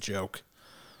 That's a joke.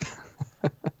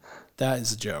 That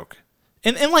is a joke.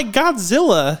 And like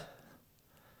Godzilla,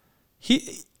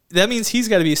 that means he's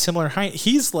got to be a similar height.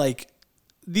 He's like,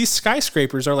 these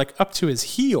skyscrapers are like up to his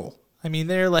heel. I mean,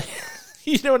 they're like,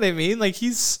 you know what I mean? Like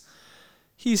he's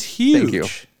huge. Thank you.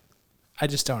 I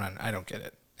don't get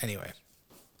it. Anyway.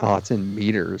 Oh, it's in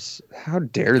meters. How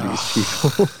dare these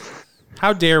people?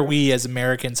 How dare we as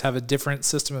Americans have a different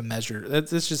system of measure?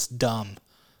 That's just dumb.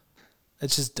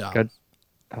 It's just dumb. God.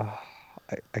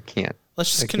 I can't.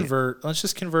 Let's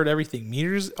just convert everything.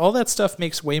 Meters, all that stuff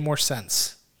makes way more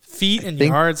sense. Feet and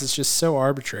yards is just so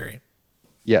arbitrary.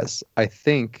 Yes, I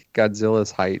think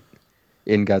Godzilla's height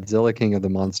in Godzilla King of the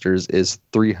Monsters is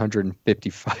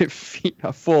 355 feet,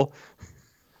 a full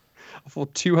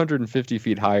 250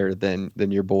 feet higher than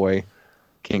your boy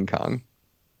King Kong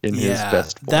in his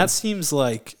best form. That seems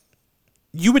like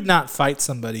you would not fight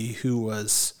somebody who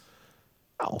was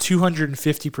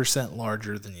 250%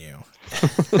 larger than you.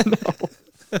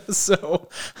 No. So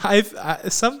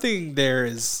something there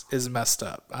is messed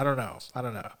up. I don't know.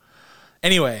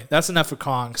 Anyway, that's enough of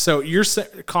Kong. So you're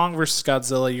Kong versus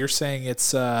Godzilla. You're saying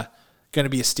it's going to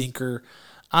be a stinker.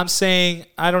 I'm saying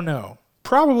I don't know.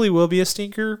 Probably will be a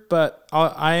stinker, but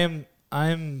I'm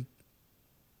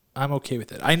okay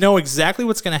with it. I know exactly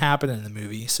what's going to happen in the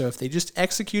movie, so if they just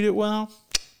execute it well,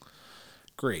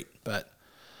 great. But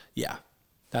yeah,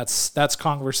 that's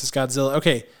Kong versus Godzilla.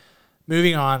 Okay,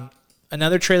 moving on.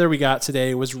 Another trailer we got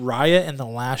today was Raya and the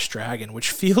Last Dragon,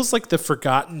 which feels like the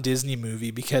forgotten Disney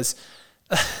movie because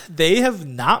they have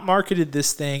not marketed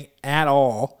this thing at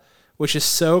all, which is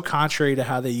so contrary to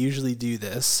how they usually do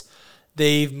this.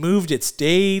 They've moved its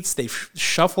dates. They've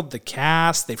shuffled the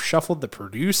cast. They've shuffled the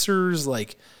producers.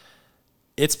 Like,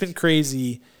 it's been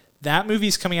crazy. That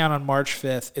movie's coming out on March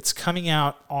 5th. It's coming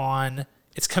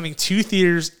to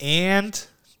theaters and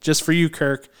just for you,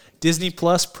 Kirk. Disney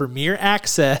Plus Premier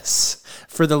Access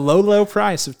for the low, low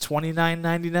price of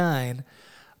 $29.99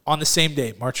 on the same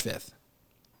day, March 5th.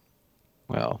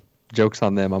 Well, joke's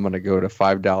on them. I'm going to go to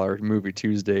 $5 movie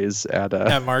Tuesdays at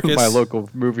Marcus. My local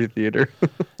movie theater.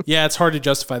 Yeah, it's hard to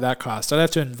justify that cost. I'd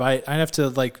have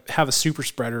to have a super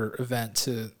spreader event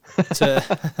to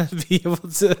be able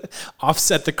to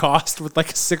offset the cost with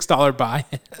like a $6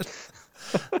 buy-in.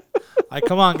 Like,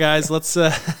 come on, guys, let's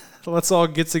all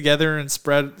get together and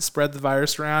spread the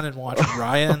virus around and watch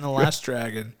Raya and the Last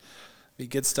Dragon. Be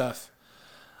good stuff.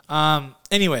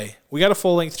 Anyway, we got a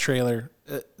full-length trailer.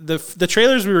 The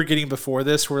trailers we were getting before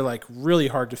this were like really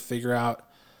hard to figure out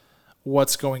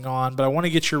what's going on, but I want to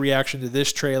get your reaction to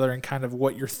this trailer and kind of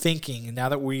what you're thinking now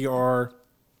that we are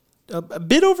a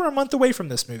bit over a month away from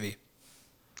this movie.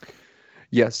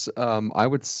 Yes, I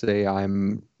would say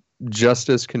I'm just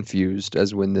as confused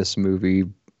as when this movie,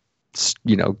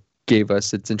 gave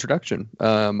us its introduction.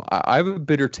 I have a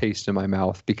bitter taste in my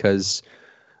mouth because,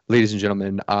 ladies and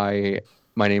gentlemen,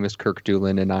 my name is Kirk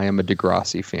Doolin, and I am a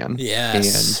Degrassi fan.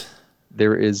 Yes. And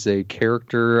there is a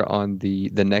character on the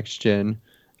next gen,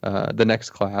 the next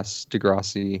class,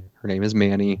 Degrassi. Her name is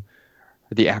Manny.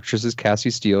 The actress is Cassie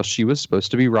Steele. She was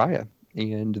supposed to be Raya,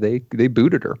 and they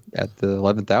booted her at the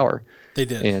 11th hour. They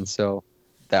did. And so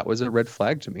that was a red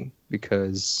flag to me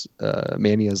because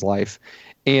Manny is life.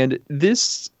 And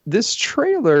this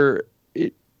trailer,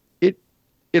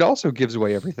 it also gives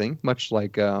away everything, much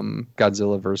like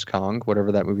Godzilla vs. Kong,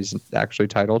 whatever that movie's actually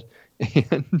titled.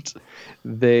 And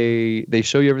they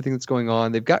show you everything that's going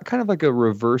on. They've got kind of like a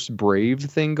reverse Brave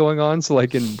thing going on. So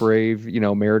like in Brave,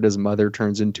 Merida's mother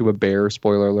turns into a bear,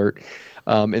 spoiler alert.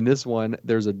 In this one,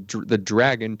 the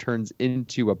dragon turns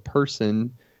into a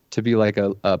person to be like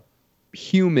a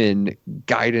human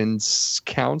guidance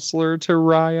counselor to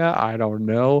Raya. I don't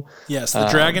know. Yes, the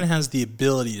dragon has the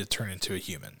ability to turn into a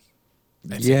human.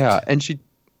 Yeah, and she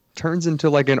turns into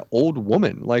like an old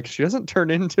woman. Like she doesn't turn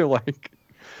into like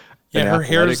her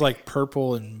hair is like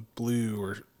purple and blue,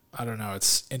 or I don't know.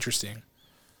 It's interesting.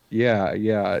 Yeah.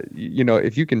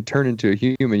 If you can turn into a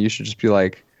human, you should just be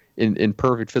like in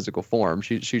perfect physical form.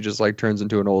 She just like turns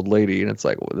into an old lady, and it's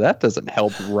like, well, that doesn't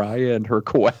help Raya and her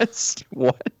quest.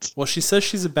 What? Well, she says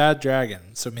she's a bad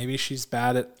dragon, so maybe she's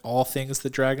bad at all things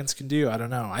that dragons can do. I don't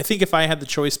know. I think if I had the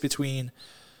choice between,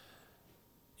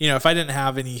 if I didn't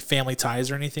have any family ties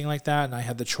or anything like that, and I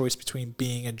had the choice between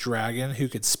being a dragon who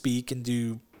could speak and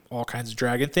do all kinds of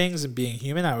dragon things and being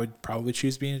human, I would probably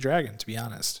choose being a dragon, to be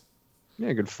honest. Yeah,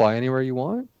 you could fly anywhere you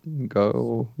want. You can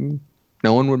go.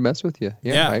 No one would mess with you.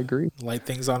 Yeah, I agree. Light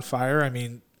things on fire. I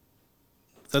mean,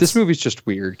 this movie's just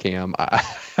weird, Cam. I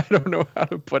don't know how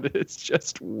to put it. It's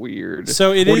just weird. So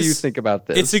what do you think about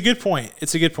this? It's a good point.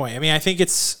 I mean, I think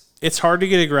it's hard to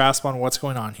get a grasp on what's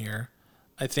going on here.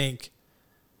 I think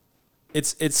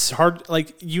it's hard,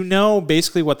 like,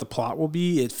 basically what the plot will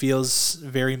be. It feels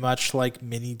very much like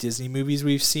many Disney movies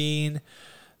we've seen.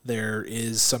 There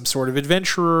is some sort of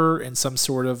adventurer and some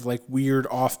sort of like weird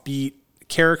offbeat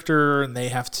character, and they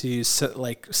have to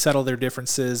settle their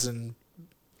differences and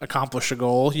accomplish a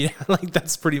goal. Like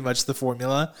that's pretty much the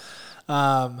formula.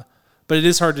 But it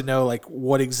is hard to know like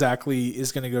what exactly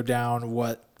is going to go down,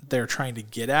 what they're trying to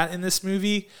get at in this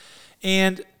movie.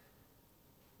 And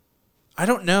I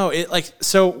don't know.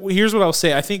 So here's what I'll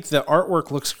say. I think the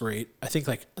artwork looks great. I think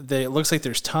it looks like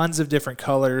there's tons of different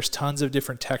colors, tons of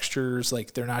different textures.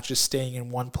 Like they're not just staying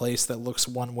in one place that looks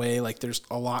one way. Like there's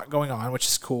a lot going on, which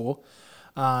is cool.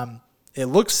 It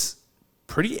looks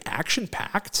pretty action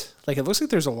packed. Like it looks like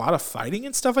there's a lot of fighting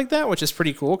and stuff like that, which is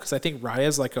pretty cool because I think Raya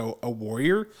is like a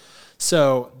warrior.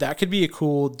 So that could be a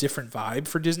cool, different vibe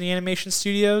for Disney Animation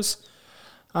Studios.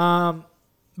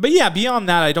 But yeah, beyond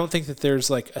that, I don't think that there's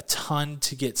like a ton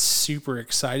to get super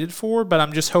excited for, but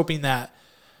I'm just hoping that,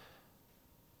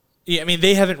 I mean,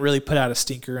 they haven't really put out a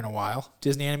stinker in a while.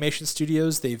 Disney Animation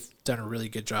Studios, they've done a really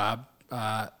good job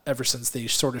ever since they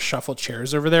sort of shuffled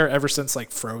chairs over there, ever since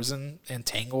like Frozen and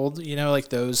Tangled, like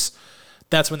those,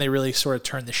 that's when they really sort of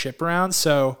turned the ship around.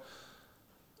 So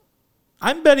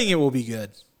I'm betting it will be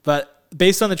good, but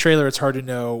based on the trailer, it's hard to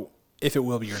know if it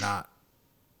will be or not.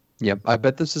 Yep, I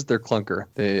bet this is their clunker.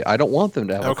 I don't want them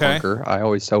to have a clunker. I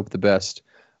always hope the best.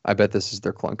 I bet this is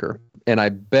their clunker. And I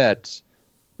bet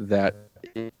that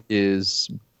it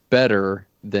is better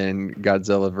than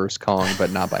Godzilla vs. Kong, but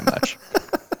not by much.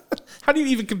 How do you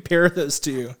even compare those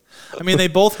two? I mean, they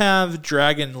both have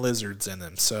dragon lizards in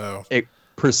them, so...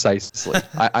 Precisely.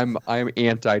 I'm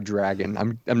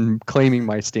anti-dragon. I'm claiming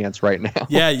my stance right now.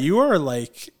 Yeah, you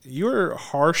are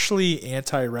harshly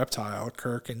anti-reptile,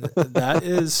 Kirk, and that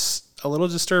is a little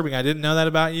disturbing. I didn't know that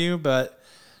about you, but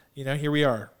here we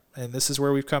are, and this is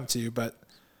where we've come to. But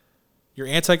you're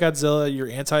anti-Godzilla. You're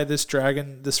anti this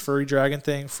furry dragon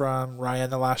thing from Raya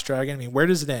and the Last Dragon. I mean, where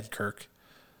does it end, Kirk?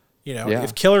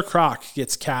 If Killer Croc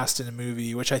gets cast in a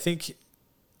movie, which I think,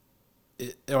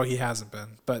 he hasn't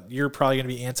been, but you're probably going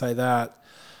to be anti that.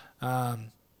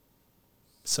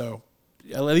 So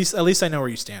at least I know where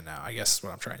you stand now, I guess is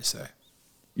what I'm trying to say.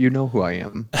 You know who I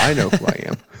am. I know who I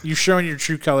am. You're showing your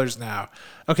true colors now.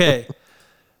 Okay.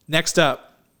 Next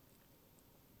up,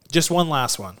 just one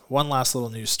last little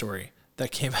news story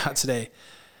that came out today.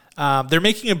 They're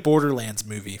making a Borderlands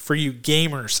movie for you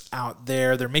gamers out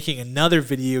there. They're making another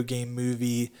video game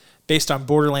movie based on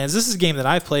Borderlands. This is a game that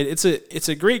I've played. It's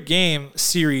a great game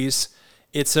series.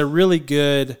 It's a really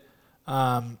good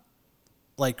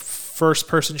first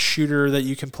person shooter that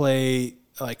you can play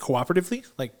like cooperatively,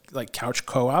 like couch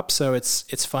co-op. So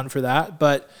it's fun for that.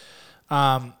 But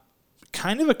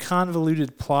kind of a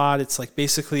convoluted plot. It's like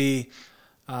basically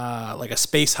like a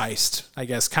space heist, I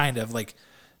guess, kind of like.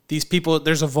 These people,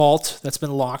 there's a vault that's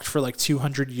been locked for like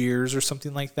 200 years or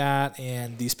something like that,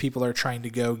 and these people are trying to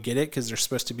go get it because they're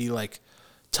supposed to be like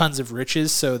tons of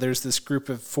riches. So there's this group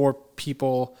of 4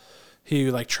 people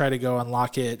who like try to go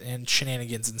unlock it, and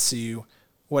shenanigans ensue,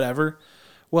 whatever.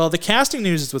 Well, the casting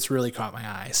news is what's really caught my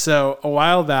eye. So a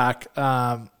while back,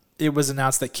 it was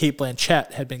announced that Cate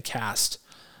Blanchett had been cast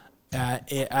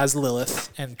as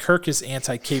Lilith, and Kirk is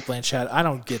anti-Cate Blanchett. I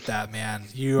don't get that, man.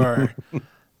 You are...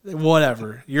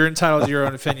 Whatever. You're entitled to your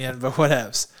own opinion, but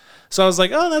whatevs. So I was like,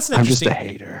 oh, that's an interesting. I'm just a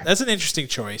hater. That's an interesting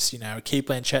choice, Cate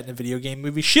Blanchett in a video game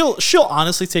movie. She'll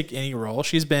honestly take any role.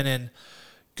 She's been in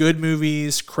good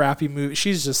movies, crappy movies.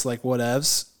 She's just like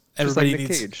whatevs. Everybody like Nick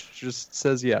Cage. She just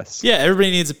says yes. Yeah,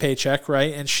 everybody needs a paycheck,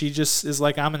 right? And she just is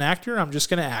like, I'm an actor. I'm just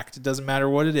gonna act. It doesn't matter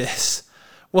what it is.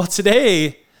 Well,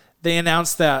 today they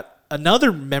announced that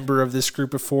another member of this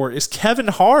group of 4 is Kevin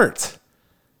Hart.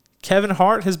 Kevin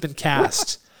Hart has been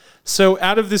cast. So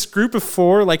out of this group of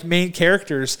 4 like main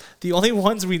characters, the only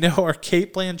ones we know are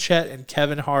Cate Blanchett and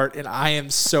Kevin Hart, and I am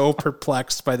so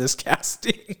perplexed by this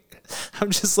casting.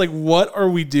 I'm just like, what are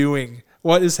we doing?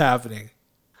 What is happening?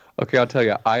 Okay, I'll tell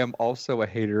you. I am also a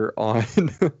hater on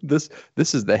this.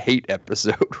 This is the hate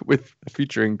episode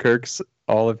featuring Kirk's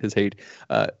all of his hate.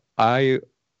 I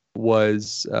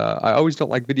always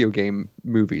don't like video game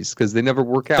movies because they never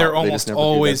work out. They're almost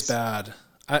always bad.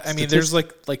 I mean, there's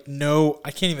like no,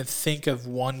 I can't even think of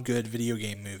one good video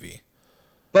game movie.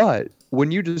 But when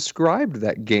you described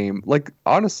that game, like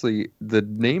honestly, the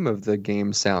name of the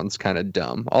game sounds kind of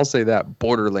dumb. I'll say that,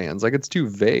 Borderlands, like it's too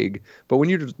vague. But when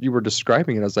you were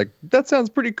describing it, I was like, that sounds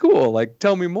pretty cool. Like,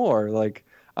 tell me more. Like,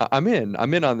 I'm in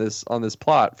on this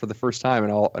plot for the first time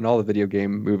in all the video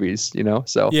game movies.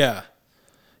 So Yeah,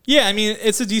 I mean,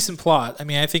 it's a decent plot. I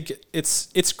mean, I think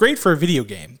it's great for a video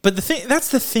game. But that's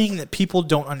the thing that people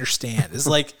don't understand is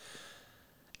like,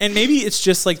 and maybe it's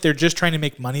just like they're just trying to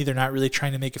make money. They're not really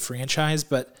trying to make a franchise.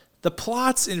 But the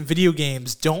plots in video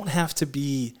games don't have to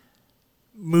be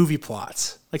movie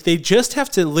plots. Like they just have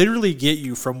to literally get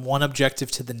you from one objective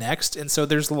to the next. And so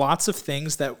there's lots of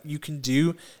things that you can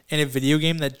do in a video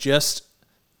game that just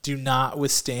do not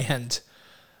withstand.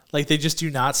 Like, they just do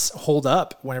not hold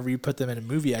up whenever you put them in a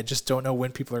movie. I just don't know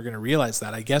when people are going to realize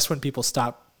that. I guess when people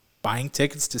stop buying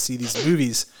tickets to see these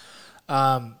movies.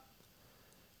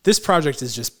 This project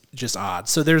is just odd.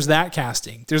 So there's that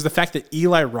casting. There's the fact that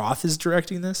Eli Roth is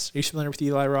directing this. Are you familiar with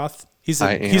Eli Roth? He's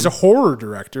a horror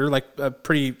director, like a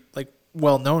pretty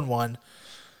well-known one.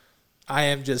 I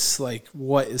am just like,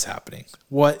 what is happening?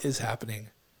 What is happening?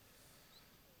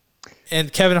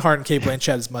 And Kevin Hart and Cate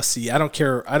Blanchett is must see. I don't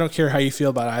care how you feel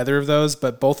about either of those,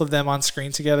 but both of them on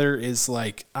screen together is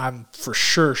like, I'm for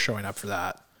sure showing up for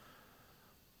that.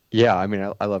 Yeah, I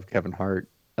mean, I love Kevin Hart.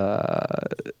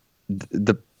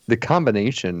 The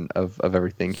combination of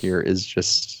everything here is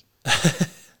just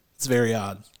it's very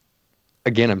odd.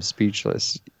 Again, I'm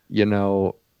speechless.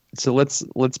 So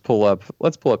let's pull up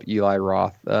Eli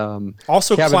Roth.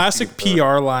 Also, classic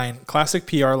PR line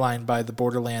by the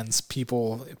Borderlands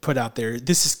people put out there.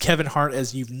 This is Kevin Hart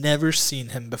as you've never seen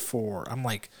him before. I'm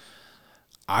like,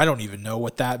 I don't even know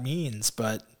what that means,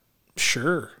 but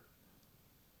sure.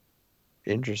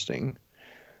 Interesting.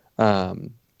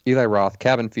 Eli Roth,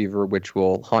 Cabin Fever, which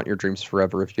will haunt your dreams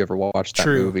forever if you ever watch that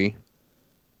movie.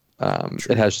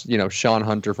 It has, Sean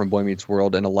Hunter from Boy Meets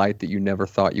World and a light that you never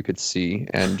thought you could see,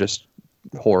 and just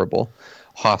horrible.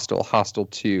 Hostel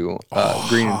 2,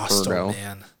 Green Inferno,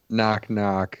 man. Knock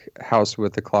Knock, House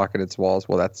with a Clock in its Walls.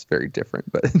 Well, that's very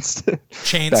different, but it's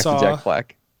Chainsaw. Back to Jack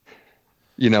Black.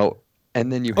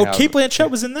 And then you have... Cate Blanchett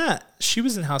was in that. She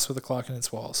was in House with a Clock in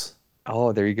its Walls.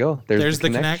 Oh, there you go. There's the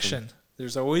connection.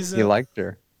 There's always He liked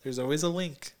her. There's always a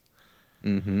link.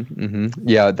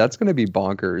 Yeah, that's going to be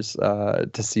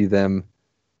bonkers to see them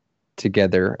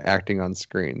together acting on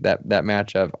screen. That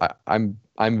matchup, I'm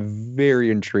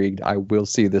very intrigued. I will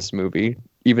see this movie,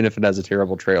 even if it has a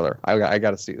terrible trailer. I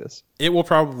got to see this. It will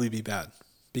probably be bad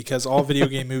because all video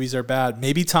game movies are bad.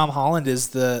 Maybe Tom Holland is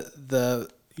the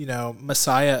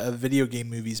messiah of video game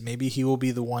movies. Maybe he will be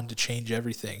the one to change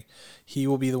everything. He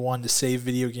will be the one to save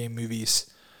video game movies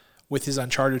with his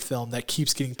Uncharted film that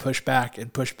keeps getting pushed back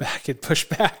and pushed back and pushed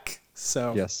back.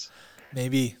 So yes,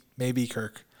 maybe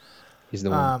Kirk. He's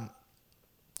the one.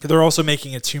 They're also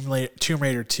making a Tomb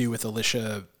Raider 2 with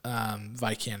Alicia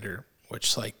Vikander,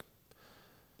 which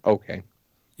okay.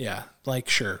 Yeah,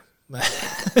 sure.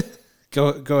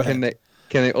 Go ahead.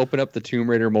 Can they open up the Tomb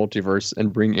Raider multiverse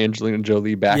and bring Angelina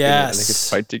Jolie back in it and they can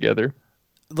fight together?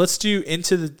 Let's do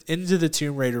into the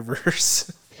Tomb Raider verse.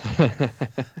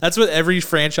 That's what every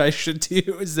franchise should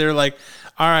do. Is they're like,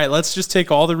 all right, let's just take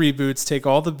all the reboots, take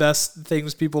all the best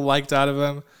things people liked out of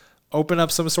them, open up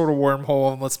some sort of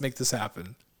wormhole, and let's make this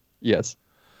happen. Yes.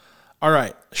 All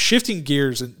right, shifting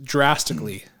gears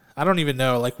drastically. I don't even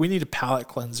know. We need a palate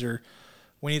cleanser.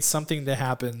 We need something to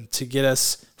happen to get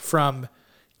us from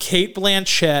Cate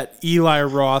Blanchett, Eli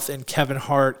Roth, and Kevin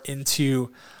Hart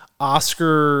into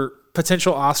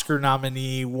potential Oscar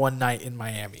nominee One Night in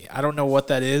Miami. I don't know what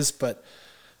that is, but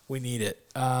we need it.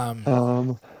 We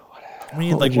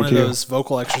need one of those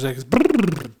vocal exercises.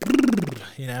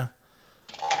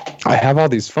 I have all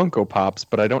these Funko Pops,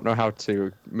 but I don't know how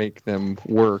to make them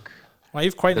work. Well,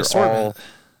 you've quite an assortment.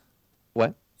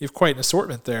 What? You have quite an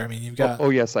assortment there. I mean, you've got. Oh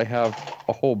yes, I have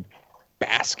a whole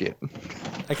basket.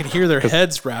 I can hear their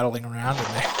heads rattling around in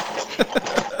there.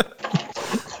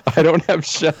 I don't have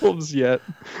shelves yet,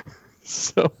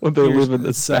 so they live in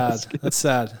this basket. That's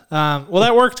sad. Well,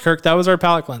 that worked, Kirk. That was our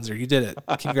palate cleanser. You did it.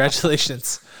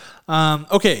 Congratulations.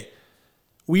 Okay.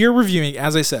 We are reviewing,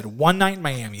 as I said, One Night in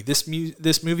Miami. This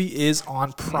movie is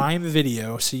on Prime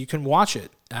Video, so you can watch it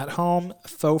at home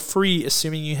for free,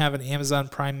 assuming you have an Amazon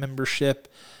Prime membership.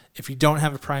 If you don't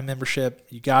have a Prime membership,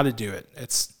 you got to do it.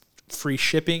 It's free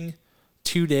shipping,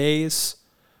 2 days.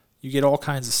 You get all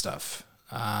kinds of stuff.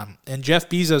 And Jeff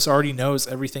Bezos already knows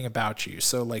everything about you,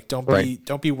 so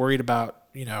don't be worried about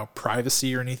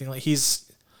privacy or anything.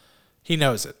 He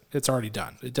knows it. It's already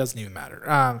done. It doesn't even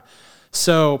matter.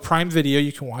 So Prime Video,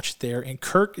 you can watch it there. And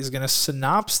Kirk is going to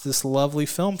synopsis this lovely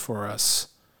film for us.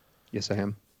 Yes, I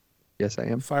am.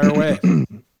 Fire away.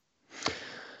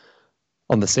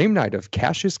 On the same night of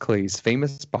Cassius Clay's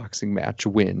famous boxing match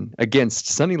win against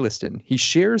Sonny Liston, he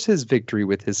shares his victory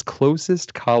with his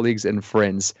closest colleagues and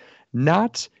friends,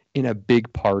 not in a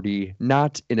big party,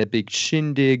 not in a big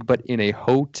shindig, but in a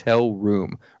hotel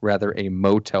room, rather a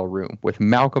motel room, with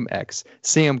Malcolm X,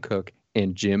 Sam Cooke,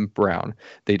 and Jim Brown.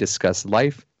 They discuss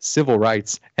life, civil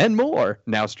rights, and more,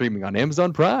 now streaming on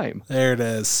Amazon Prime. There it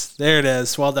is.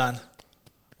 Well done,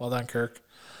 Kirk.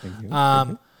 Thank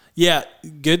you. Yeah,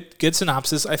 good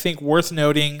synopsis. I think worth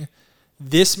noting,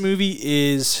 this movie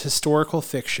is historical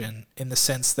fiction in the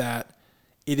sense that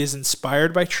it is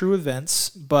inspired by true events,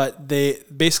 but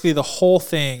the whole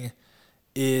thing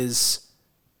is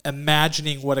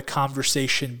imagining what a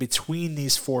conversation between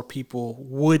these four people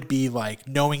would be like,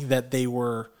 knowing that they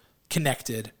were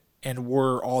connected and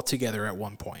were all together at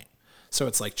one point. So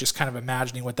it's just kind of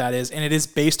imagining what that is. And it is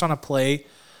based on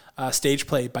a stage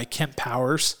play by Kemp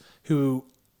Powers, who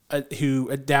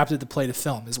adapted the play to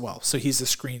film as well. So he's the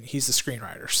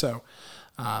screenwriter. So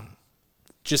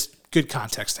just good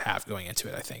context to have going into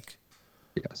it, I think.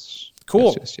 Yes.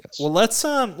 Cool. Yes. Well, let's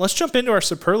jump into our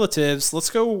superlatives. Let's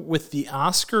go with the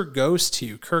Oscar goes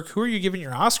to. Kirk, who are you giving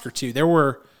your Oscar to?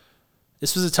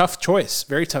 This was a tough choice,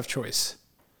 very tough choice.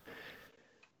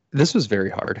 This was very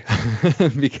hard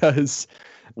because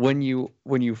when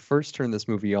you first turn this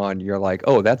movie on, you're like,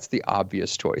 oh, that's the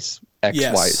obvious choice.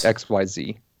 X, Y,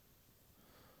 Z.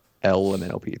 L and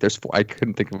L P. There's four. I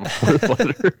couldn't think of a fourth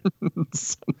letter.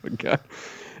 Son of a gun.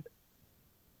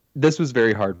 This was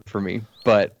very hard for me,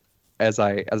 but as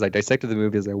I dissected the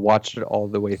movie, as I watched it all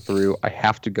the way through, I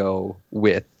have to go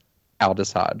with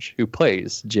Aldous Hodge, who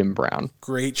plays Jim Brown.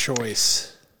 Great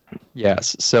choice.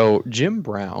 Yes. So Jim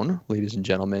Brown, ladies and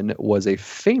gentlemen, was a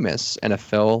famous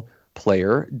NFL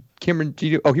player. Cameron,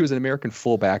 he was an American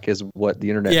fullback, is what the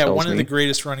internet tells me. Yeah, one of the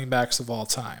greatest running backs of all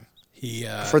time.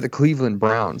 For the Cleveland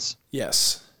Browns.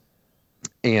 Yes.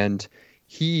 And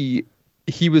he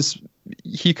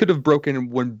could have broken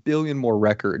 1 billion more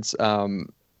records.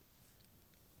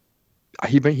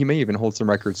 He may even hold some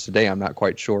records today. I'm not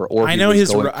quite sure. I know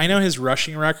his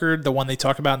rushing record, the one they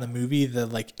talk about in the movie, the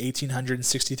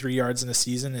 1,863 yards in a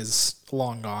season, is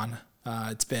long gone.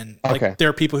 It's been Okay. there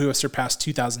are people who have surpassed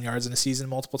 2,000 yards in a season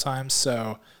multiple times,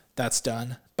 so that's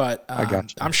done. But I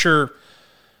got you. I'm sure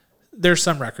there's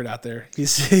some record out there.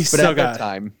 He's But still at that got.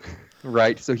 time,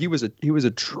 right? So he was a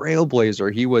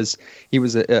trailblazer. He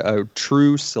was a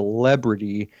true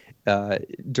celebrity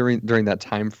during that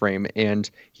time frame, and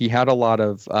he had a lot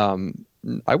of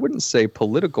I wouldn't say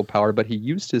political power, but he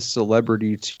used his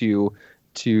celebrity to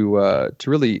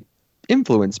really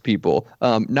influence people,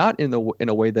 not in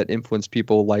a way that influenced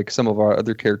people like some of our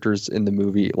other characters in the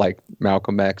movie, like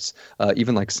Malcolm X,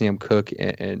 even like Sam Cooke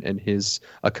and his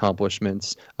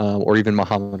accomplishments, or even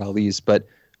Muhammad Ali's. But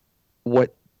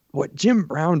what what Jim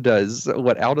Brown does,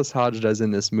 what Aldous Hodge does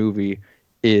in this movie,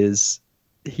 is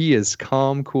he is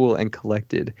calm, cool, and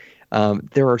collected.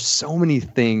 There are so many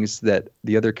things that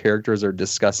the other characters are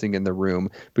discussing in the room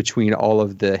between all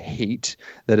of the hate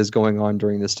that is going on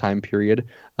during this time period,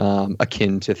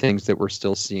 akin to things that we're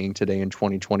still seeing today in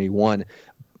 2021.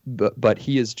 But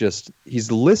he's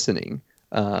listening.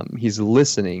 He's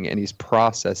listening and he's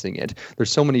processing it.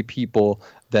 There's so many people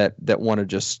that want to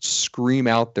just scream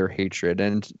out their hatred,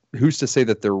 and who's to say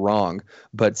that they're wrong?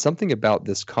 But something about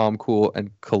this calm, cool,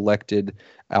 and collected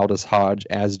Aldous Hodge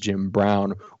as Jim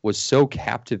Brown was so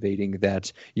captivating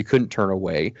that you couldn't turn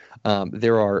away.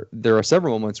 There are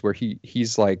several moments where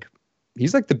he's like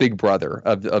the big brother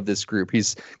of this group.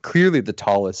 He's clearly the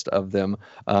tallest of them,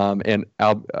 and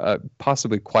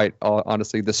possibly quite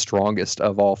honestly the strongest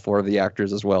of all four of the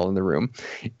actors as well in the room.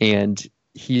 And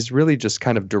he's really just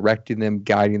kind of directing them,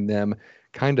 guiding them,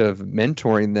 kind of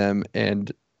mentoring them. And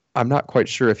I'm not quite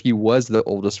sure if he was the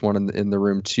oldest one in the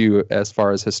room too, as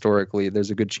far as historically.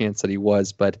 There's a good chance that he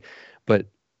was, but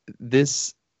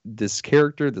this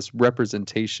character, this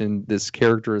representation, this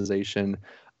characterization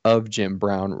of Jim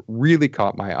Brown really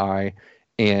caught my eye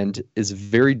and is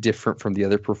very different from the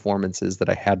other performances that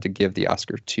I had to give the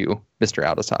Oscar to Mr.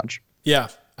 Aldous Hodge. Yeah,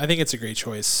 I think it's a great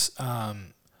choice.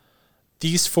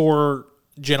 These four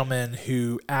gentlemen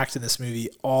who act in this movie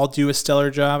all do a stellar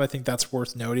job. I think that's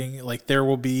worth noting. Like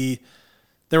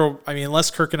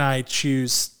unless Kirk and I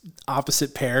choose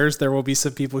opposite pairs, there will be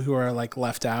some people who are like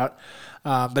left out.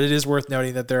 But it is worth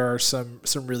noting that there are some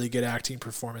really good acting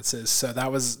performances. So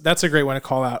that's a great one to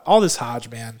call out. Aldous Hodge,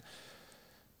 man,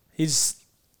 he's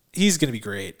gonna be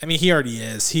great. I mean, he already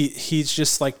is. He's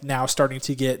just like now starting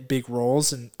to get big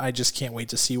roles, and I just can't wait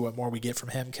to see what more we get from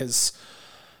him because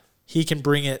he can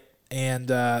bring it.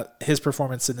 And his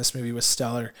performance in this movie was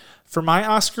stellar. For my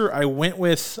Oscar, I went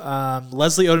with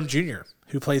Leslie Odom Jr.,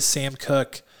 who plays Sam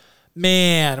Cooke.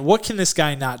 Man, what can this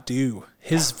guy not do?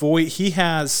 His voice, he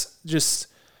has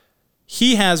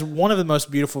one of the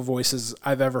most beautiful voices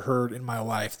I've ever heard in my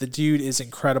life. The dude is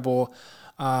incredible.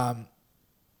 Got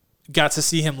to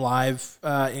see him live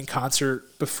in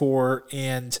concert before,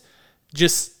 and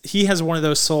just he has one of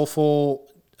those soulful,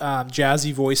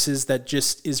 jazzy voices that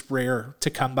just is rare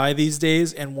to come by these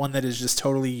days, and one that is just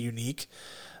totally unique,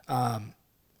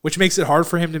 which makes it hard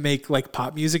for him to make like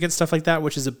pop music and stuff like that,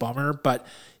 which is a bummer. But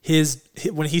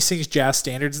when he sings jazz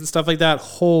standards and stuff like that,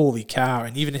 holy cow.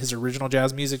 And even his original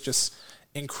jazz music, just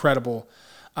incredible.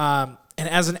 And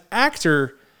as an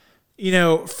actor,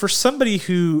 for somebody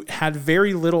who had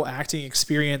very little acting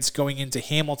experience going into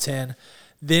Hamilton,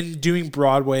 then doing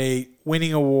Broadway,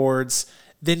 winning awards,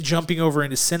 then jumping over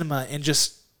into cinema and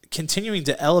just continuing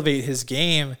to elevate his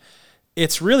game,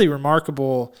 it's really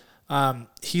remarkable.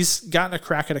 He's gotten a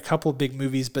crack at a couple of big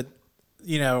movies, but,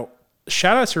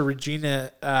 shout out to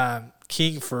Regina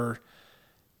King for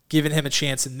giving him a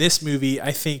chance in this movie.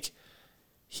 I think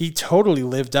he totally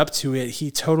lived up to it. He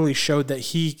totally showed that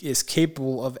he is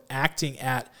capable of acting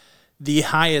at the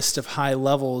highest of high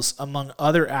levels among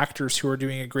other actors who are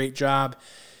doing a great job.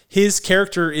 His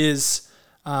character is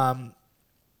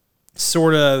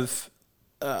sort of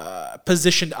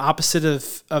positioned opposite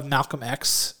of Malcolm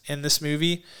X in this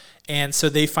movie. And so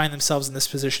they find themselves in this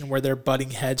position where they're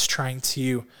butting heads trying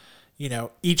to,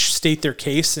 each state their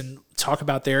case and talk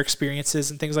about their experiences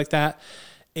and things like that.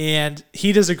 And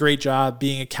he does a great job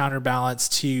being a counterbalance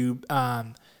to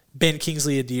Ben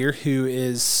Kingsley Adir, who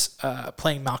is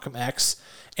playing Malcolm X.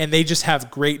 And they just have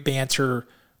great banter,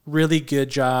 really good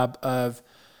job of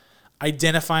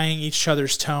identifying each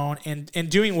other's tone and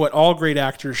doing what all great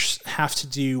actors have to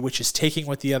do, which is taking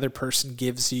what the other person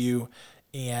gives you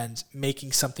and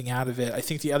making something out of it. I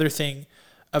think the other thing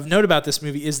of note about this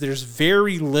movie is there's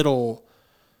very little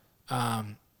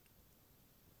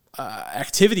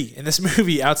activity in this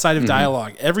movie outside of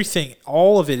dialogue. Everything,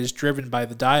 all of it is driven by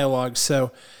the dialogue.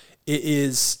 So it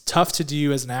is tough to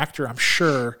do as an actor, I'm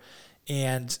sure,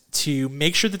 and to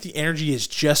make sure that the energy is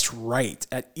just right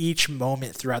at each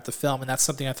moment throughout the film. And that's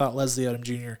something I thought Leslie Odom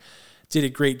Jr. did a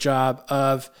great job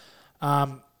of.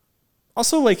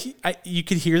 Also, like you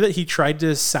could hear that he tried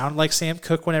to sound like Sam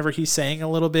Cooke whenever he sang a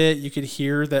little bit. You could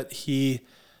hear that he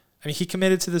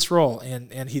committed to this role,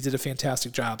 and he did a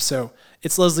fantastic job. So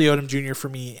it's Leslie Odom Jr. for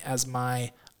me as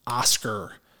my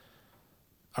Oscar.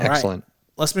 All Excellent. right,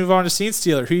 let's move on to Scene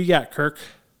Stealer. Who you got, Kirk?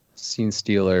 Scene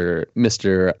Stealer,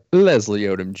 Mr. Leslie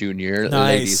Odom Jr., Nice.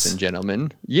 Ladies and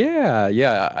gentlemen.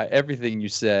 Yeah, everything you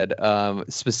said.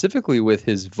 Specifically with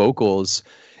his vocals,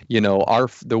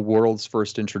 the world's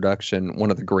first introduction, one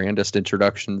of the grandest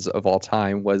introductions of all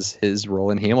time, was his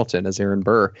role in Hamilton as Aaron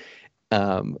Burr.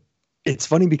 It's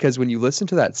funny because when you listen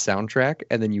to that soundtrack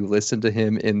and then you listen to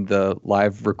him in the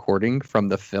live recording from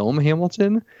the film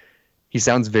Hamilton, he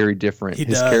sounds very different.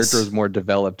 His character is more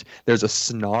developed. There's a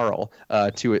snarl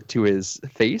to his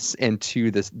face and to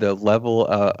the level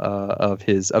of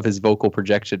his vocal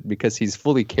projection, because he's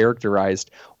fully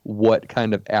characterized what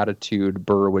kind of attitude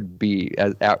Burr would be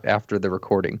after the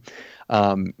recording.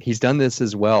 He's done this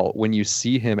as well. When you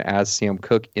see him as Sam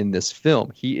Cooke in this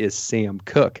film, he is Sam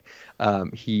Cooke.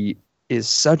 He is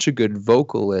such a good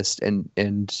vocalist,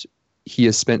 and he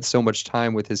has spent so much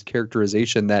time with his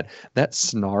characterization that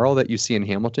snarl that you see in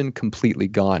Hamilton completely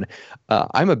gone.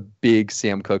 I'm a big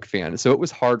Sam Cooke fan, so it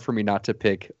was hard for me not to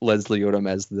pick Leslie Odom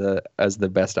as the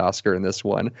best Oscar in this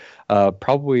one.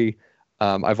 Probably,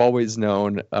 I've always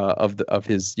known of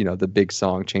his the big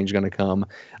song "Change Gonna Come."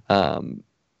 When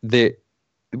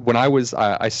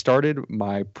I started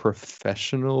my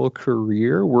professional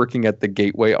career working at the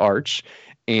Gateway Arch.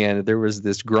 And there was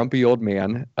this grumpy old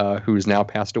man who's now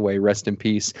passed away, rest in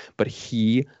peace, but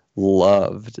he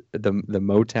loved the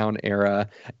Motown era,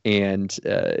 and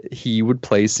he would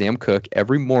play Sam Cooke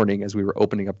every morning as we were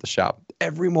opening up the shop.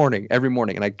 Every morning,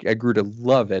 and I grew to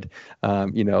love it.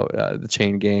 The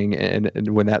Chain Gang,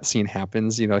 and when that scene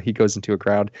happens, he goes into a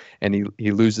crowd and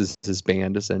he loses his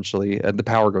band essentially. The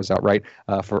power goes out, right,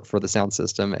 for the sound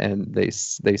system, and they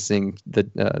sing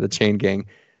the Chain Gang.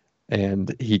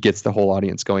 And he gets the whole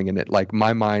audience going in it. Like,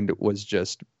 my mind was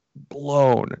just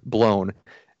blown.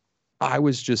 I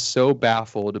was just so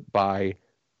baffled by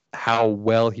how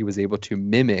well he was able to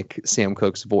mimic Sam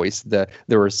Cooke's voice. There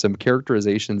were some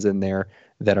characterizations in there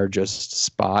that are just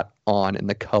spot on in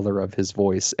the color of his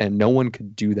voice, and no one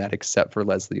could do that except for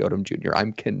Leslie Odom Jr.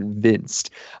 I'm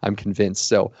convinced.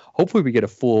 So hopefully we get a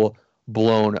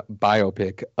full-blown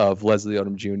biopic of Leslie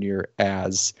Odom Jr.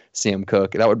 as Sam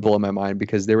Cooke. That would blow my mind,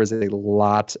 because there was a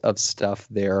lot of stuff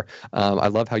there. I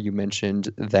love how you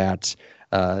mentioned that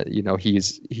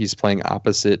he's playing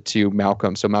opposite to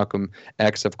Malcolm. So Malcolm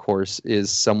X, of course,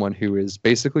 is someone who is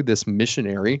basically this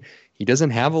missionary. He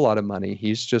doesn't have a lot of money.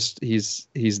 He's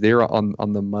there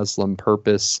on the Muslim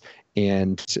purpose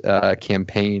and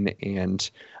campaign and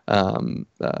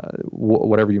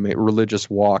whatever you may, religious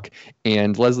walk.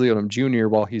 And Leslie Odom Jr.,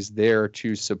 while he's there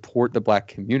to support the black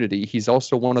community, he's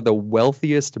also one of the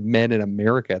wealthiest men in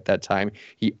America at that time.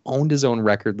 He owned his own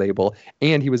record label,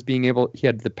 and he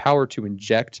had the power to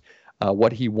inject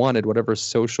what he wanted, whatever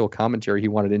social commentary he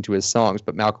wanted into his songs.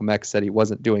 But Malcolm X said he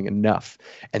wasn't doing enough.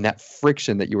 And that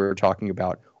friction that you were talking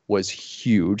about was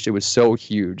huge. It was so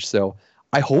huge. So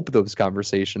I hope those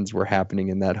conversations were happening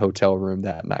in that hotel room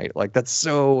that night. Like, that's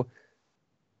so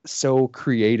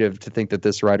creative to think that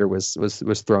this writer was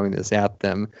throwing this at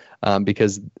them,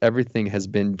 because everything has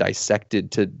been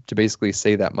dissected to basically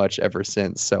say that much ever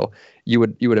since. So you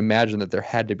would imagine that there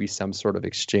had to be some sort of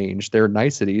exchange. There are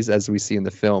niceties, as we see in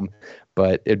the film,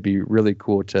 but it'd be really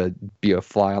cool to be a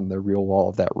fly on the real wall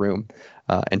of that room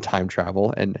and time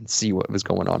travel and see what was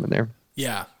going on in there.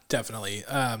 Yeah, definitely.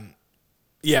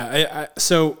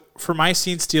 So for my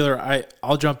Scene Stealer,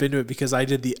 I'll jump into it because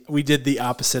we did the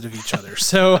opposite of each other.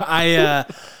 So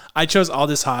I chose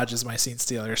Aldous Hodge as my Scene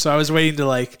Stealer. So I was waiting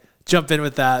to jump in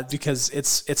with that, because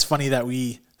it's funny that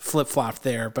we flip-flopped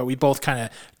there, but we both kind of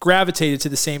gravitated to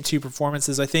the same two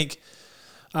performances. I think,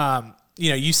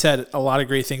 you said a lot of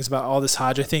great things about Aldous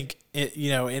Hodge. I think,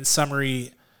 in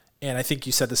summary, and I think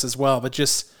you said this as well, but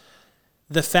just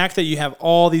the fact that you have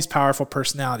all these powerful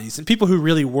personalities and people who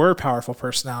really were powerful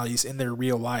personalities in their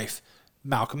real life,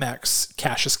 Malcolm X,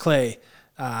 Cassius Clay,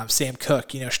 Sam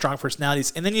Cooke, strong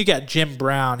personalities. And then you got Jim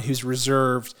Brown, who's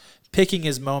reserved, picking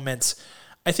his moments.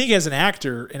 I think as an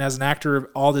actor, and as an actor of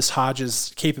Aldous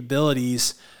Hodge's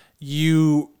capabilities,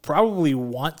 you probably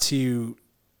want to,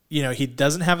 he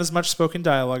doesn't have as much spoken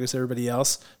dialogue as everybody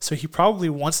else, so he probably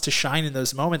wants to shine in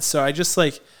those moments. So I just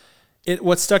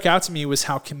what stuck out to me was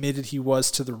how committed he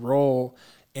was to the role,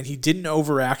 and he didn't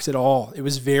overact at all. It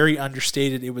was very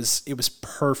understated. It was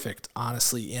perfect,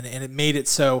 honestly, and it made it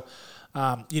so,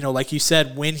 like you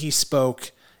said, when he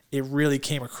spoke, it really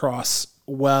came across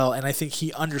well. And I think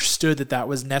he understood that that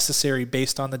was necessary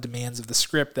based on the demands of the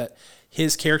script, that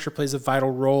his character plays a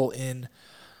vital role in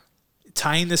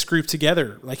tying this group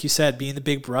together, like you said, being the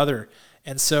big brother.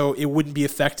 And so it wouldn't be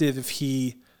effective if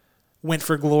he went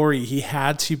for glory. He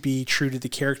had to be true to the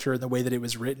character and the way that it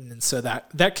was written. And so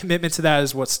that commitment to that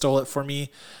is what stole it for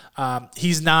me.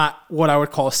 He's not what I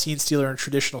would call a scene stealer in a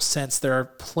traditional sense. There are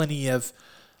plenty of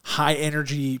high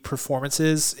energy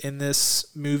performances in this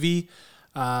movie.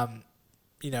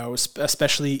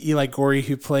 Especially Eli Gorey,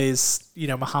 who plays,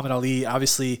 Muhammad Ali,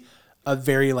 obviously a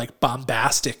very like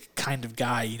bombastic kind of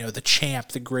guy, the champ,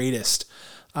 the greatest.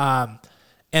 And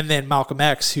then Malcolm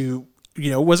X, who,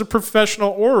 was a professional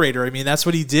orator. I mean, that's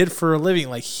what he did for a living.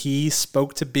 Like, he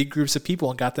spoke to big groups of people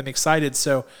and got them excited.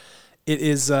 So it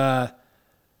is,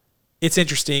 it's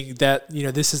interesting that,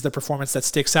 this is the performance that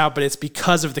sticks out, but it's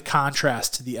because of the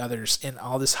contrast to the others and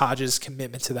Aldous Hodge's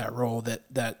commitment to that role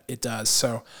that it does.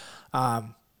 So,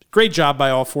 great job by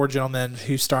all four gentlemen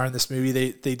who star in this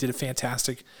movie. They did a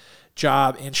fantastic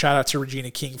job, and shout out to Regina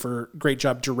King for a great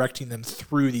job directing them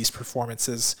through these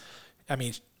performances. I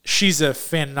mean, she's a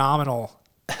phenomenal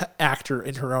actor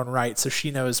in her own right, so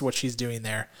she knows what she's doing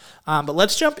there. But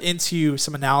let's jump into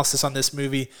some analysis on this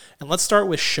movie, and let's start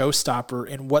with Showstopper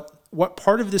and what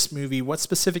part of this movie, what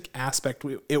specific aspect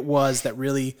it was that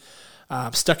really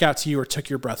stuck out to you or took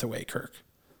your breath away, Kirk.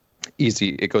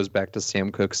 Easy. It goes back to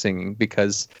Sam Cooke singing,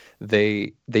 because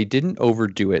they didn't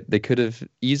overdo it. They could have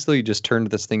easily just turned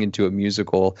this thing into a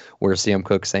musical where Sam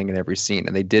Cooke sang in every scene,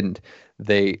 and they didn't.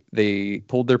 They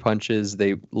pulled their punches.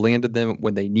 They landed them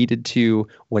when they needed to,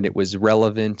 when it was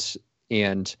relevant.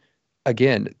 And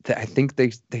again, I think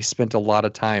they spent a lot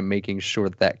of time making sure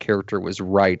that character was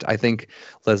right. I think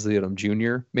Leslie Odom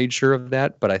Jr. made sure of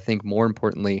that, but I think more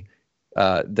importantly,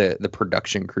 the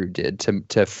production crew did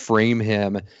to frame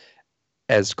him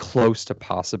as close to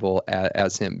possible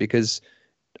as him, because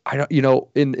I don't,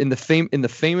 in the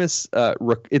famous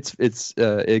it's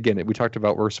again, we talked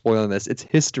about, we're spoiling this, it's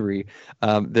history.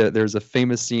 There's a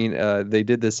famous scene, they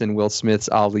did this in Will Smith's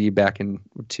Ali back in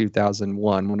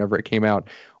 2001, whenever it came out,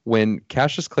 when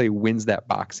Cassius Clay wins that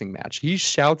boxing match. He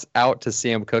shouts out to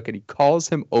Sam Cooke and he calls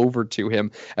him over to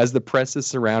him as the press is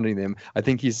surrounding him. I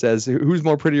think he says, "Who's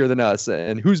more prettier than us?"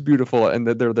 and "Who's beautiful?" And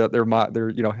they're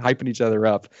hyping each other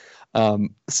up.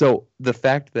 So the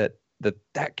fact that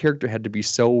character had to be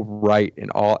so right in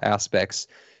all aspects,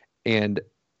 and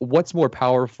what's more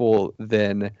powerful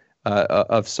than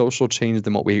of social change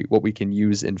than what we can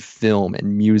use in film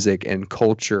and music and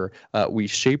culture. We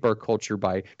shape our culture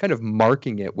by kind of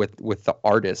marking it with the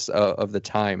artists of the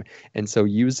time, and so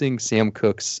using Sam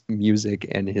Cooke's music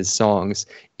and his songs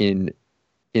in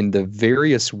the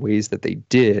various ways that they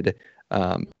did.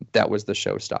 That was the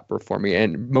showstopper for me,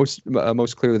 and most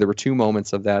clearly there were two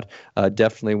moments of that.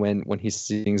 Definitely when he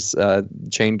sings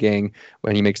 "Chain Gang,"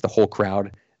 when he makes the whole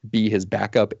crowd be his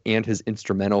backup and his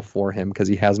instrumental for him, because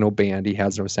he has no band, he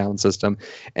has no sound system.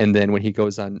 And then when he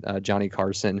goes on Johnny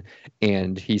Carson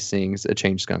and he sings "A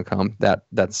Change Is Gonna Come,"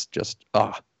 that's just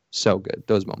so good.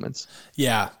 Those moments.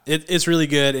 Yeah, it's really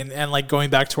good, and like going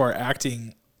back to our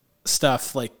acting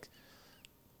stuff, like,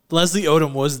 Leslie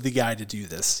Odom was the guy to do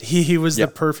this. He was the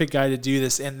perfect guy to do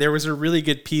this. And there was a really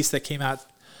good piece that came out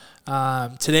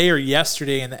today or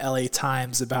yesterday in the LA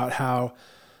Times about how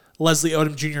Leslie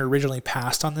Odom Jr. originally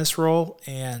passed on this role,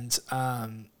 and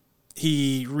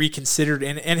he reconsidered.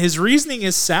 And his reasoning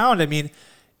is sound. I mean,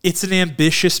 it's an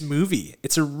ambitious movie.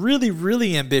 It's a really,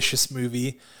 really ambitious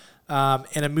movie,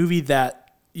 and a movie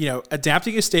that,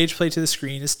 adapting a stage play to the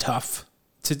screen is tough.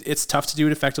 It's tough to do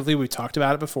it effectively. We've talked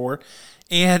about it before.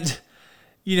 And,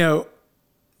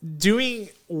 doing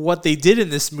what they did in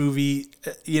this movie,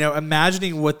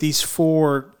 imagining what these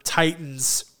four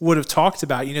titans would have talked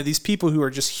about, these people who are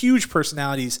just huge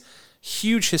personalities,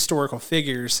 huge historical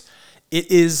figures,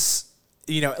 it is,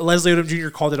 Leslie Odom Jr.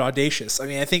 called it audacious. I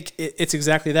mean, I think it's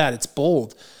exactly that. It's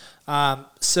bold. When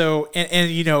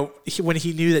he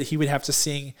knew that he would have to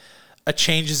sing "A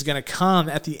Change Is Gonna Come"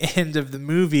 at the end of the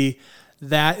movie,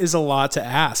 that is a lot to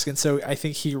ask. And so I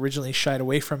think he originally shied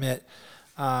away from it.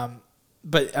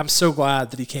 But I'm so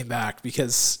glad that he came back,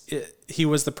 because he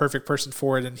was the perfect person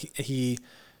for it. And he,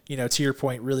 to your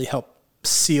point, really helped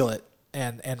seal it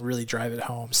and really drive it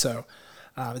home. So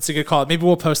it's a good call. Maybe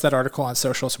we'll post that article on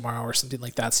social tomorrow or something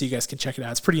like that, so you guys can check it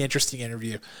out. It's a pretty interesting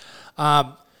interview.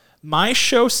 My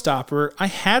showstopper, I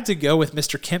had to go with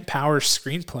Mr. Kent Powers'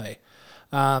 screenplay.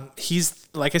 He's,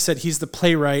 like I said, he's the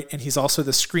playwright and he's also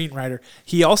the screenwriter.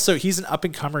 He's an up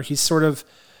and comer. He's sort of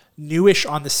newish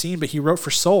on the scene, but he wrote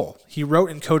for Soul. He wrote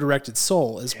and co-directed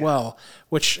Soul as well,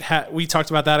 which we talked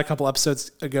about that a couple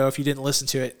episodes ago. If you didn't listen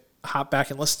to it, hop back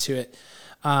and listen to it.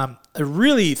 A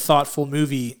really thoughtful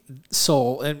movie,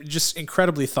 Soul, and just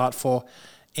incredibly thoughtful.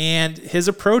 And his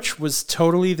approach was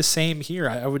totally the same here.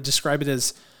 I would describe it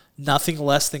as nothing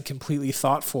less than completely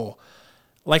thoughtful.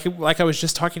 Like I was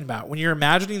just talking about, when you're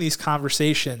imagining these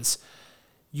conversations,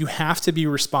 you have to be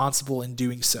responsible in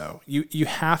doing so. You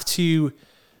have to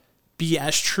be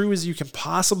as true as you can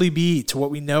possibly be to what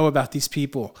we know about these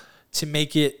people to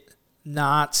make it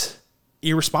not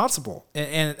irresponsible.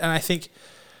 And I think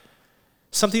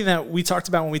something that we talked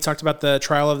about when we talked about the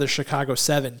trial of the Chicago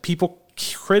 7, people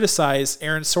criticize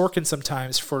Aaron Sorkin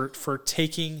sometimes for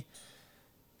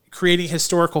creating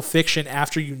historical fiction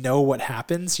after you know what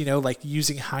happens, like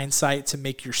using hindsight to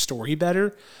make your story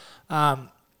better.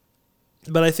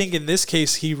 But I think in this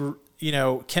case,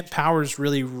 Kent Powers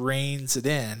really reins it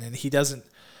in, and he doesn't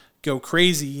go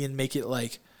crazy and make it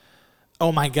like,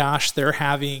 oh my gosh, they're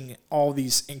having all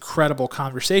these incredible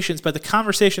conversations. But the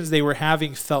conversations they were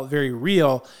having felt very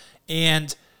real,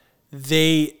 and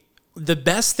the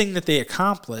best thing that they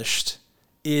accomplished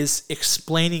is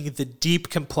explaining the deep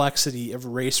complexity of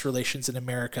race relations in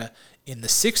America in the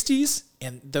 60s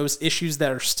and those issues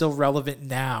that are still relevant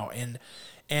now.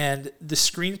 And the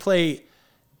screenplay,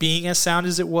 being as sound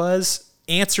as it was,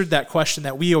 answered that question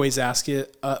that we always ask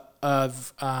it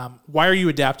of why are you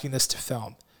adapting this to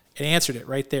film? It answered it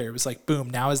right there. It was like, boom,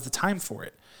 now is the time for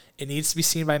it. It needs to be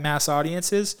seen by mass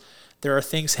audiences. There are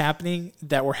things happening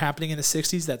that were happening in the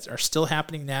 60s that are still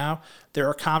happening now. There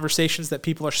are conversations that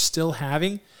people are still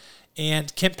having.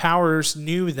 And Kent Powers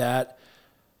knew that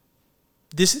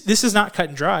this is not cut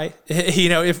and dry.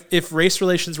 If race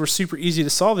relations were super easy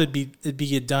to solve, it'd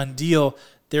be a done deal.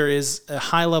 There is a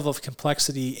high level of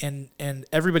complexity, and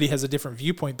everybody has a different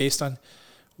viewpoint based on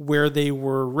where they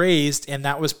were raised, and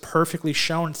that was perfectly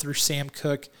shown through Sam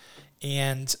Cooke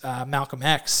and Malcolm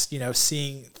X,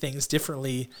 seeing things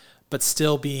differently, but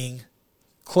still being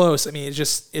close. I mean,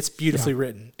 it's beautifully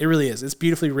written. It really is. It's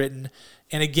beautifully written.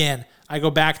 And again, I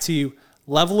go back to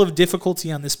level of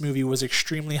difficulty on this movie was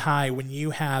extremely high when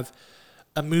you have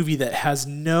a movie that has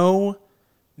no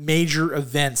major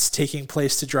events taking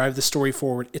place to drive the story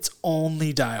forward. It's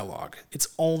only dialogue.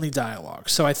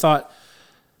 So I thought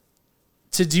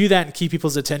to do that and keep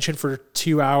people's attention for a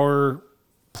 2-hour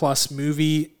plus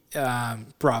movie,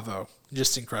 bravo.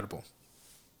 Just incredible.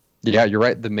 Yeah, you're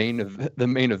right. The main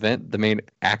event, the main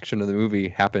action of the movie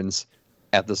happens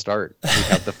at the start. We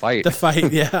have the fight. The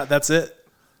fight, yeah, that's it.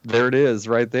 There it is,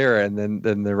 right there, and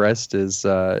then the rest is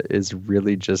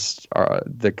really just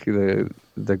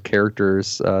the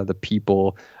characters, the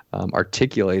people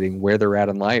articulating where they're at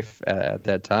in life at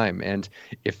that time. And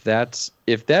if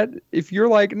you're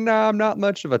like, nah, I'm not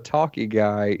much of a talky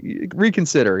guy,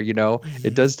 reconsider.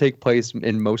 It does take place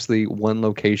in mostly one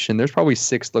location. There's probably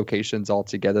 6 locations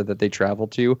altogether that they travel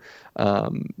to.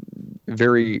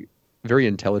 Very, very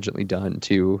intelligently done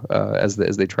too, as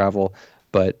they travel.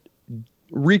 But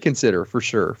reconsider for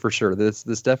sure. This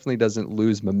definitely doesn't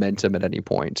lose momentum at any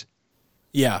point.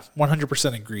 Yeah,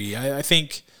 100% agree. I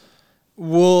think.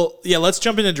 Well, yeah, let's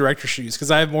jump into director's shoes because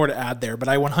I have more to add there, but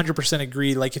I 100%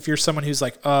 agree. Like, if you're someone who's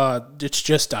like, it's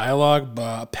just dialogue,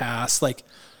 pass. Like,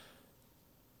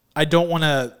 I don't want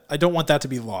that to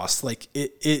be lost. Like,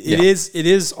 it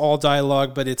is all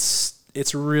dialogue, but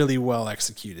it's really well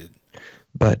executed.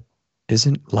 But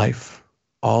isn't life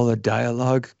all a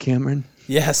dialogue, Cameron?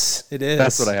 Yes, it is.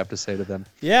 That's what I have to say to them.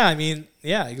 Yeah, I mean,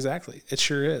 yeah, exactly. It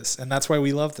sure is, and that's why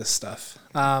we love this stuff.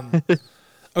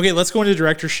 Okay, let's go into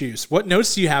director's shoes. What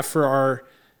notes do you have for our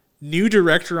new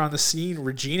director on the scene,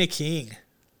 Regina King?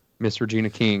 Miss Regina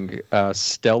King,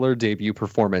 stellar debut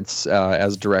performance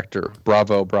as director.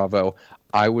 Bravo.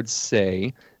 I would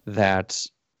say that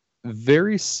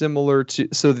very similar to...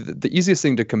 So the easiest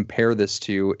thing to compare this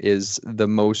to is the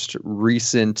most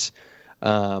recent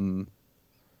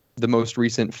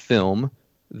film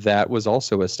that was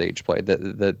also a stage play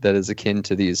that is akin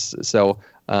to these. So,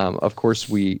 of course,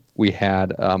 we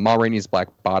had Ma Rainey's Black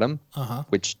Bottom,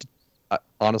 which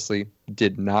honestly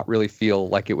did not really feel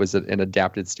like it was an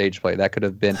adapted stage play. That could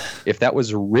have been, if that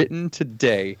was written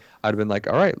today, I'd have been like,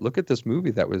 all right, look at this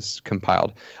movie that was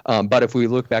compiled. But if we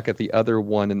look back at the other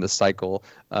one in the cycle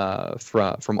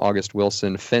from August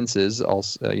Wilson, Fences,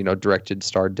 also directed,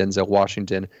 starred Denzel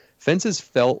Washington. Fences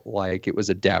felt like it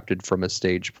was adapted from a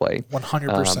stage play.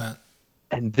 100%.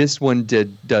 And this one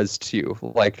does too.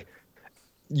 Like,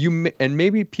 and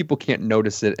maybe people can't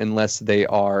notice it unless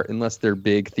they're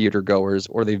big theater goers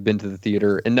or they've been to the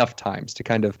theater enough times to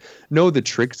kind of know the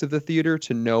tricks of the theater,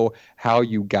 to know how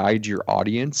you guide your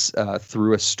audience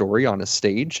through a story on a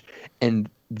stage. And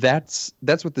that's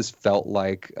what this felt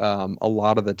like a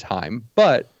lot of the time.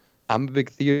 But I'm a big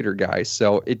theater guy,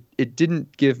 so it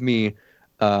didn't give me.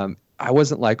 I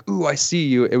wasn't like, "Ooh, I see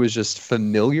you." It was just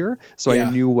familiar, so I Yeah.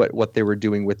 knew what they were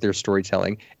doing with their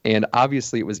storytelling, and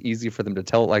obviously it was easy for them to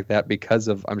tell it like that because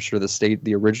of, I'm sure,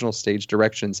 the original stage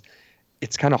directions.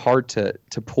 It's kind of hard to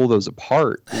pull those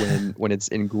apart when it's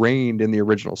ingrained in the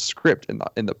original script and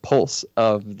in the pulse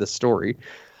of the story.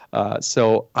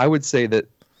 So I would say that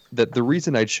the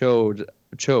reason I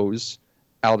chose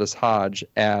Aldous Hodge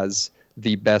as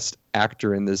the best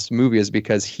actor in this movie is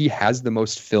because he has the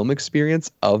most film experience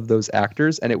of those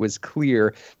actors, and it was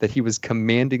clear that he was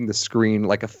commanding the screen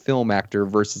like a film actor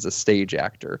versus a stage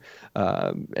actor,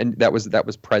 and that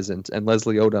was present. And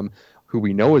Leslie Odom, who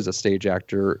we know is a stage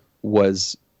actor,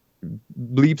 was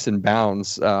leaps and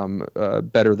bounds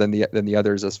better than the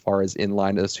others as far as in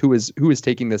line as who is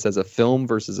taking this as a film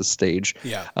versus a stage.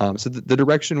 Yeah. So the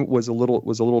direction was a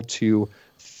little too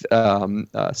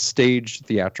stage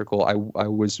theatrical. I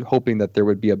was hoping that there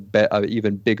would be a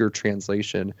even bigger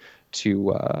translation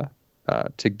to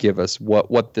give us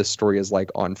what this story is like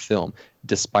on film.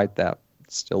 Despite that,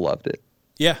 still loved it.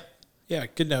 Yeah. Yeah.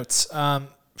 Good notes.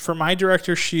 For my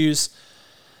director's shoes,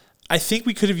 I think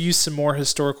we could have used some more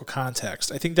historical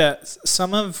context. I think that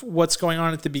some of what's going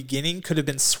on at the beginning could have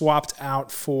been swapped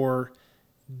out for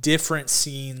different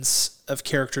scenes of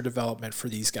character development for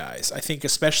these guys. I think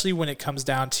especially when it comes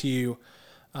down to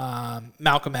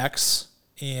Malcolm X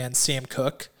and Sam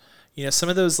Cooke, some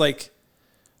of those, like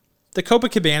the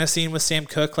Copacabana scene with Sam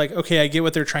Cooke, like, okay, I get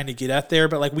what they're trying to get at there,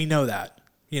 but like we know that.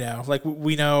 Like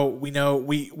we know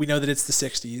that it's the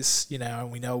 60s,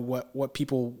 and we know what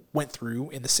people went through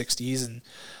in the 60s.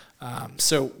 And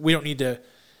so we don't need to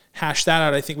hash that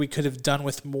out. I think we could have done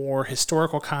with more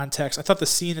historical context. I thought the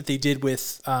scene that they did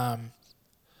with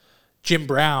Jim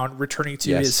Brown returning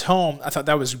to his home, I thought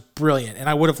that was brilliant. And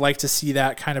I would have liked to see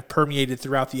that kind of permeated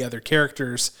throughout the other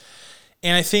characters.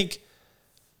 And I think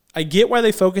I get why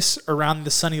they focus around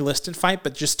the Sonny Liston fight,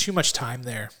 but just too much time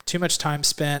there. Too much time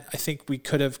spent. I think we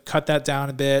could have cut that down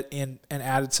a bit and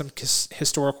added some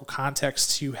historical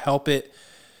context to help it.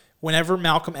 Whenever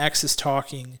Malcolm X is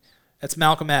talking, that's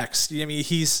Malcolm X. I mean,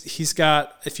 he's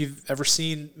got, if you've ever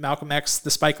seen Malcolm X,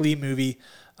 the Spike Lee movie,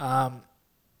 a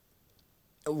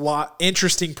lot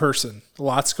interesting person.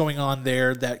 Lots going on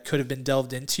there that could have been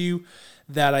delved into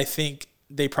that I think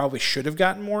they probably should have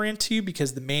gotten more into,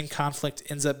 because the main conflict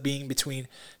ends up being between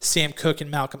Sam Cooke and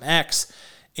Malcolm X.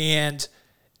 And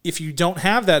if you don't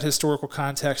have that historical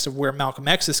context of where Malcolm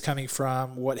X is coming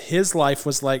from, what his life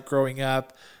was like growing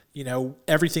up,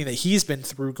 everything that he's been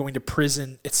through, going to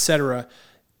prison, etc.,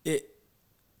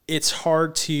 it's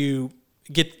hard to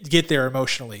get there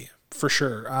emotionally, for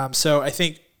sure. So I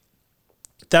think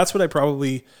that's what I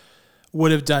probably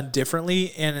would have done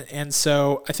differently. And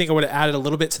so I think I would have added a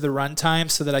little bit to the runtime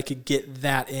so that I could get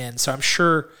that in. So I'm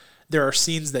sure there are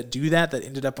scenes that do that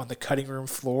ended up on the cutting room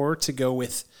floor to go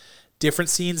with different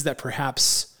scenes that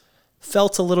perhaps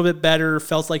felt a little bit better,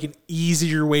 felt like an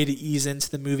easier way to ease into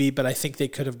the movie, but I think they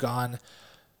could have gone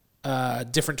a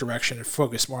different direction and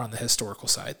focused more on the historical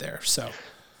side there. So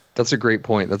That's a great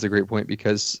point. That's a great point,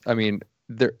 because I mean,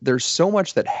 there's so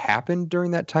much that happened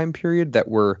during that time period that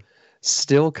we're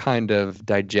still kind of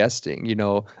digesting.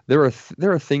 There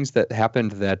are things that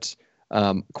happened that,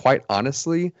 quite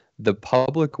honestly, the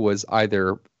public was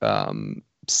either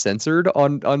censored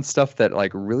on stuff that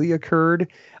like really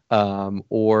occurred,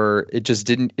 or it just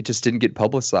didn't get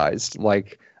publicized.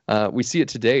 Like we see it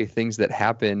today, things that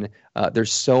happen.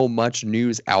 There's so much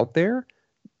news out there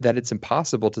that it's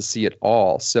impossible to see it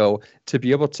all. So to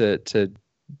be able to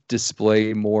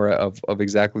display more of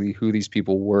exactly who these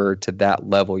people were to that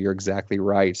level, you're exactly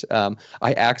right.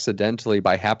 I accidentally,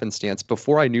 by happenstance,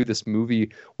 before I knew this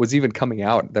movie was even coming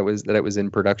out, that it was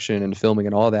in production and filming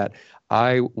and all that,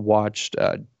 I watched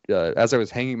as I was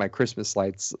hanging my Christmas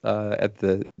lights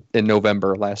in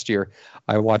November last year,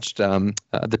 I watched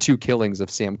The Two Killings of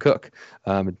Sam Cooke.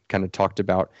 It kind of talked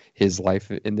about his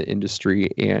life in the industry,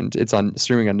 and it's on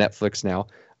streaming on Netflix now.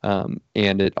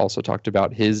 And it also talked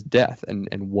about his death and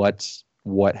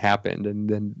what happened and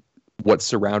then what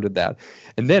surrounded that.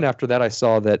 And then after that, I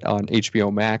saw that on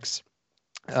HBO Max,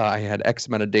 I had X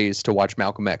amount of days to watch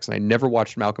Malcolm X, and I never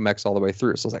watched Malcolm X all the way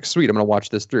through. So I was like, sweet, I'm going to watch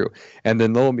this through. And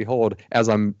then lo and behold, as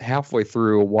I'm halfway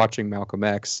through watching Malcolm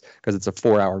X, because it's a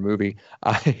 4-hour movie,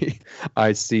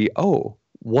 I see, oh,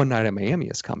 One Night in Miami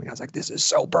is coming. I was like, this is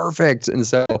so perfect. And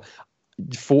so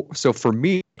for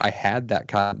me, I had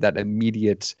that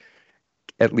immediate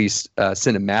at least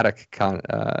cinematic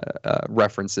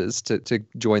references to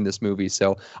join this movie.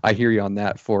 So I hear you on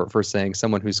that for saying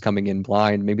someone who's coming in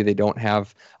blind, maybe they don't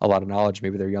have a lot of knowledge,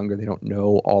 maybe they're younger, they don't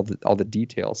know all the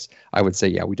details. I would say,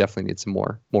 yeah, we definitely need some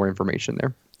more information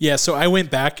there. Yeah, so I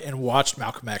went back and watched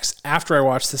Malcolm X after I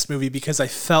watched this movie because I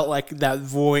felt like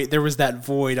there was that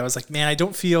void. I was like, man, I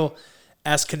don't feel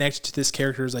as connected to this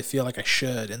character as I feel like I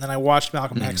should. And then I watched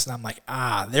Malcolm X and I'm like,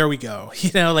 there we go.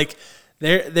 Like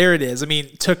there it is. I mean,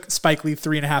 it took Spike Lee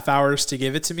 3.5 hours to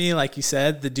give it to me. Like you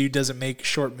said, the dude doesn't make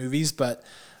short movies, but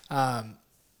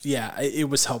it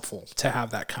was helpful to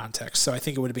have that context. So I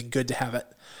think it would have been good to have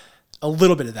a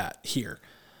little bit of that here.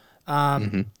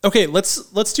 Okay,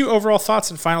 let's do overall thoughts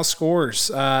and final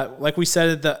scores. Like we said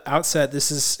at the outset,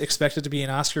 this is expected to be an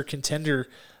Oscar contender.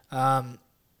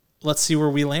 Let's see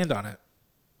where we land on it.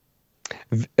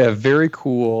 A very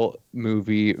cool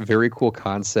movie, very cool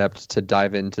concept to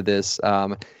dive into this.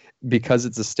 Because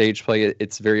it's a stage play,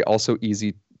 it's very also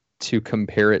easy to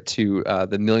compare it to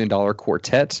the $1 Million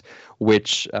Quartet,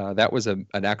 which that was an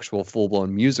actual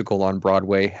full-blown musical on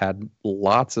Broadway, had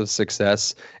lots of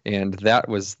success, and there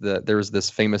was this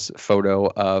famous photo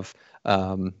of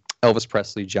Elvis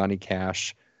Presley, Johnny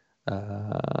Cash,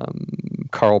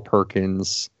 Carl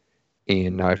Perkins,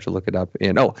 and now I have to look it up.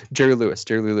 And Jerry Lee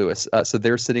Lewis. So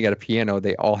they're sitting at a piano.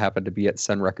 They all happen to be at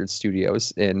Sun Record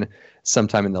Studios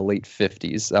sometime in the late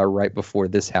 50s, right before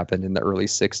this happened in the early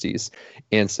 60s.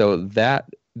 And so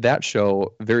that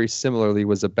show very similarly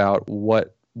was about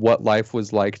what life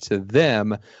was like to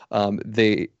them.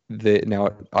 They now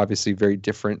obviously very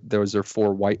different. Those are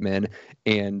 4 white men,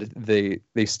 and they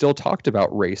still talked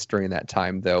about race during that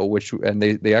time though, and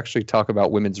they actually talk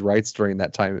about women's rights during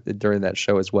that time, during that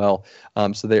show as well.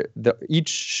 So each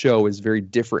show is very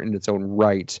different in its own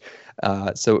right.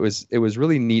 So it was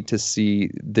really neat to see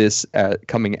this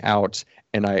coming out,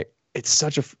 and it's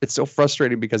so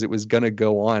frustrating because it was going to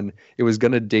go on. It was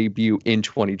going to debut in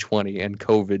 2020 and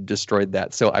COVID destroyed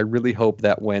that. So I really hope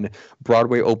that when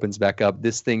Broadway opens back up,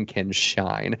 this thing can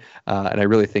shine. And I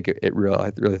really think I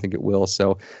really think it will.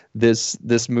 So this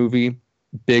movie,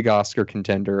 big Oscar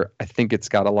contender. I think it's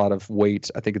got a lot of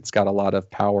weight. I think it's got a lot of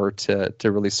power to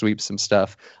really sweep some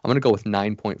stuff. I'm going to go with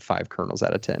 9.5 kernels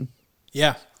out of 10.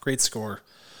 Yeah, great score.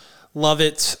 Love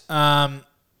it.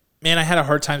 Man, I had a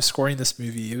hard time scoring this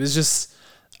movie. It was just,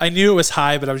 I knew it was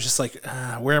high, but I was just like,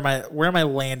 where am I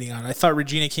landing on? I thought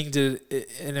Regina King did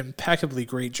an impeccably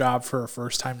great job for a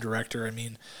first-time director. I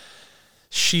mean,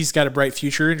 she's got a bright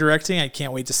future in directing. I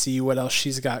can't wait to see what else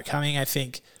she's got coming. I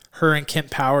think her and Kent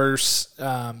Powers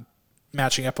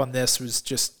matching up on this was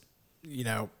just,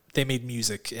 they made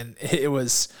music, and it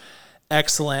was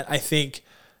excellent. I think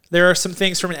there are some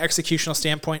things from an executional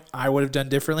standpoint I would have done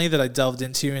differently that I delved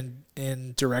into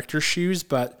in director's shoes,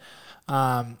 but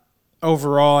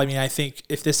overall, I mean, I think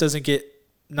if this doesn't get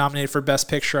nominated for Best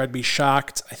Picture, I'd be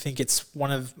shocked. I think it's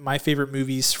one of my favorite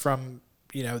movies from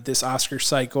this Oscar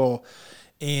cycle,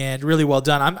 and really well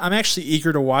done. I'm actually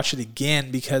eager to watch it again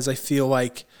because I feel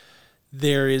like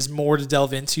there is more to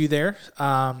delve into there.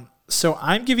 So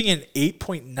I'm giving it an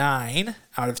 8.9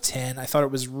 out of 10. I thought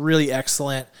it was really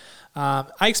excellent.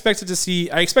 I expect to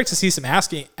see some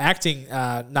acting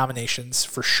nominations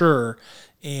for sure,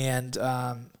 and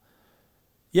I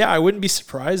wouldn't be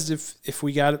surprised if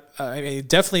we got. I mean,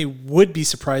 definitely would be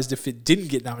surprised if it didn't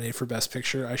get nominated for Best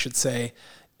Picture, I should say,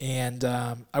 and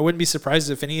I wouldn't be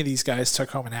surprised if any of these guys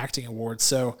took home an acting award.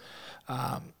 So,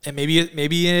 and maybe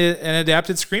an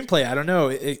adapted screenplay. I don't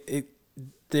know.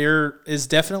 There is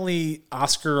definitely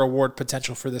Oscar award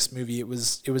potential for this movie. It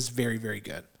was very, very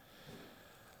good.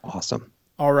 Awesome.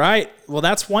 All right. Well,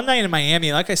 that's One Night in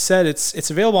Miami. Like I said, it's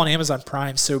available on Amazon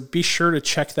Prime, so be sure to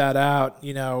check that out.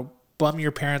 Bum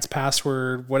your parents'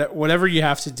 password, whatever you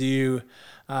have to do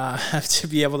to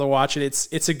be able to watch it.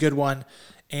 It's a good one,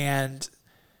 and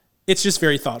it's just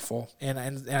very thoughtful. And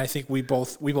I think we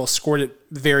both scored it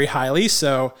very highly.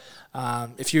 So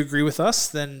if you agree with us,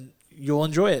 then you'll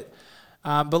enjoy it.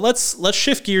 But let's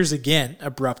shift gears again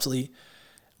abruptly.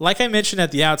 Like I mentioned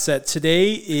at the outset,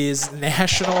 today is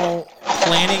National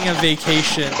Planning a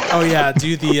Vacation. Oh yeah,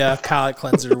 do the palate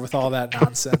cleanser with all that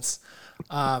nonsense.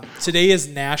 Today is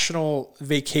National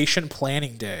Vacation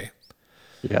Planning Day.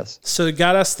 Yes. So it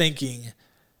got us thinking,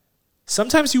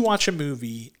 sometimes you watch a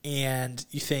movie and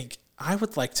you think, I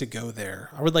would like to go there.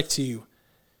 I would like to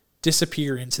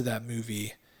disappear into that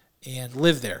movie and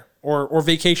live there or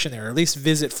vacation there, or at least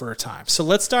visit for a time. So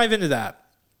let's dive into that.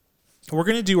 We're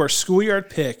going to do our Schoolyard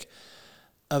pick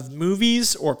of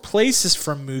movies or places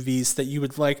from movies that you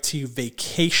would like to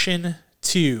vacation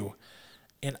to.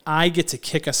 And I get to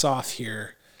kick us off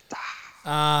here.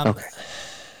 Okay.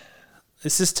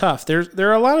 This is tough. There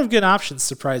are a lot of good options,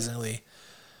 surprisingly.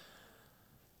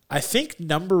 I think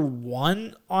number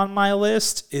one on my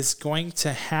list is going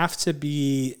to have to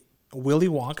be Willy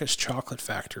Wonka's Chocolate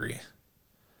Factory.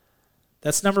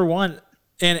 That's number one.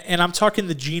 And I'm talking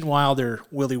the Gene Wilder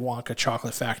Willy Wonka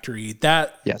Chocolate Factory.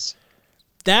 Yes.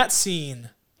 That scene,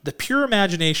 the pure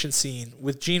imagination scene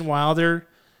with Gene Wilder,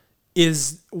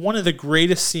 is one of the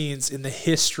greatest scenes in the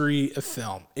history of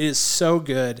film. It is so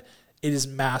good. It is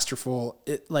masterful.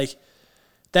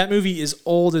 That movie is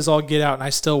old as all get out, and I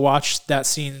still watch that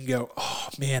scene and go, oh,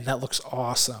 man, that looks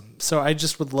awesome. So I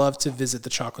just would love to visit the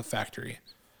Chocolate Factory.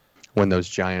 When those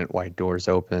giant white doors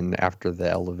open after the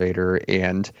elevator,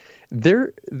 and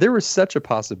there was such a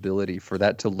possibility for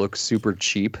that to look super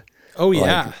cheap. Oh,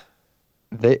 yeah.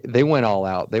 They went all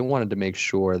out. They wanted to make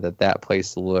sure that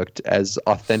place looked as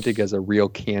authentic as a real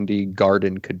candy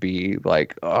garden could be.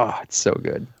 Like, oh, it's so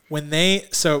good.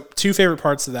 So two favorite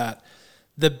parts of that.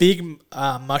 The big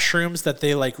mushrooms that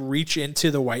they like reach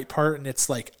into the white part, and it's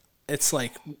like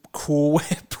Cool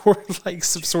Whip or like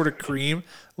some sort of cream.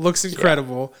 Looks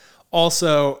incredible. Yeah.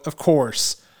 Also, of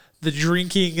course, the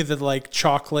drinking the like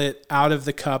chocolate out of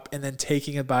the cup and then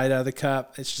taking a bite out of the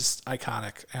cup. It's just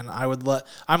iconic. And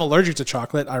I'm allergic to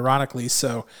chocolate, ironically,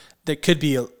 so that could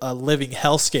be a living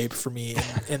hellscape for me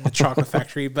in the Chocolate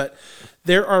Factory. But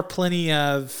there are plenty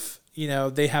of,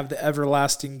 they have the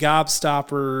everlasting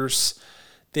gobstoppers.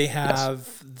 They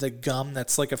have the gum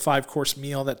that's like a 5-course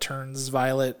meal that turns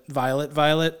violet.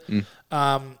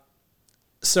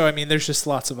 So, I mean, there's just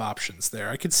lots of options there.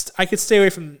 I could stay away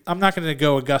from, I'm not going to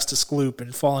go Augustus Gloop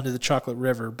and fall into the chocolate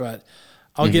river, but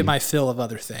I'll get my fill of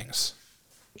other things.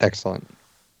 Excellent.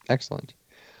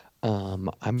 I'm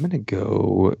going to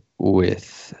go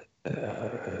with,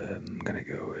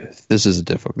 this is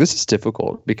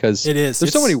difficult because it is.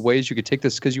 There's so many ways you could take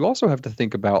this, because you also have to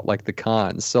think about like the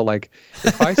cons. So like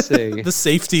if I say the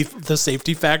safety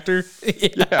factor.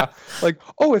 Yeah. Like,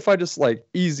 oh, if I just like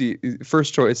easy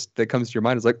first choice that comes to your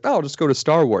mind is like, oh, I'll just go to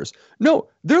Star Wars. No,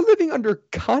 they're living under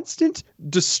constant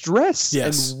distress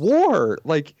and war.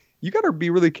 Like, you got to be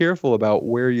really careful about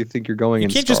where you think you're going. You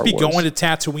can't just be going to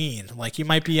Tatooine. Like, you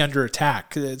might be under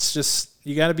attack. It's just,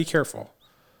 you got to be careful.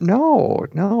 No.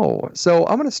 So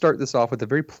I'm going to start this off with a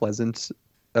very pleasant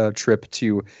trip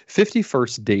to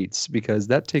 51st Dates, because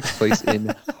that takes place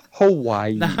in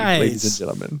Hawaii, nice. Ladies and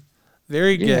gentlemen.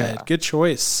 Very good. Yeah. Good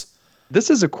choice. This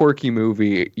is a quirky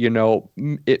movie.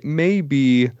 It may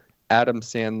be Adam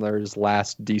Sandler's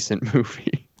last decent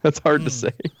movie. That's hard to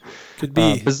say. Could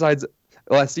be. Besides,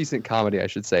 last decent comedy, I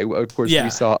should say. Of course, we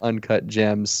saw Uncut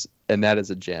Gems, and that is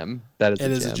a gem. It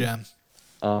is a gem.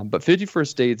 But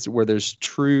 51st Dates, where there's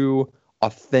true,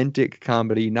 authentic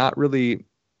comedy, not really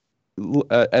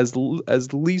as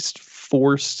least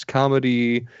forced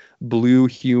comedy, blue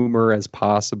humor as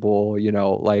possible.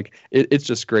 It's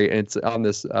just great, and it's on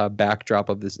this backdrop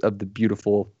of the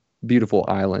beautiful, beautiful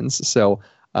islands. So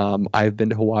I've been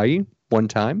to Hawaii one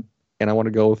time, and I want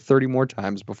to go 30 more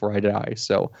times before I die.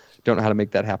 So don't know how to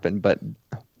make that happen, but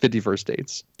 51st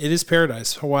Dates. It is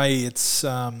paradise, Hawaii. It's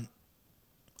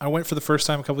I went for the first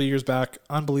time a couple of years back.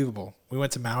 Unbelievable. We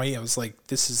went to Maui. I was like,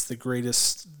 this is the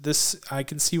greatest. I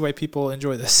can see why people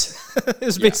enjoy this.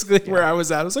 It's basically where I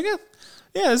was at. I was like,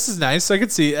 yeah, this is nice. I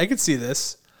could see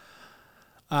this.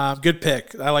 Good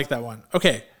pick. I like that one.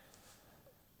 Okay.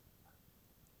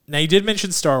 Now, you did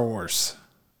mention Star Wars.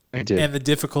 I did. And the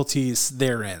difficulties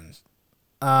therein.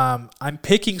 I'm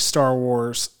picking Star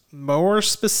Wars. More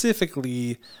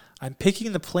specifically, I'm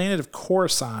picking the planet of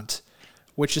Coruscant,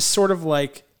 which is sort of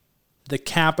like the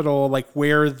capital, like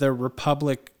where the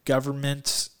Republic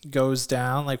government goes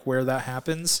down, like where that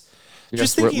happens. Yes,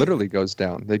 just thinking, where it literally goes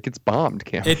down. It gets bombed,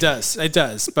 Cam. It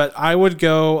does. But I would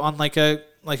go on like a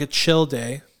chill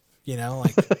day,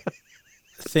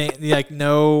 like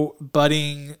no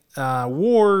budding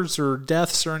wars or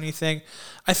deaths or anything.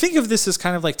 I think of this as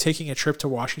kind of like taking a trip to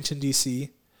Washington,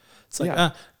 D.C. It's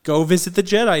like, go visit the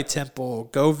Jedi Temple,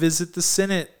 go visit the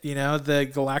Senate, the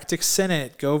Galactic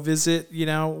Senate, go visit,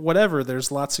 whatever. There's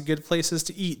lots of good places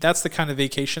to eat. That's the kind of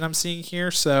vacation I'm seeing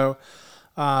here. So,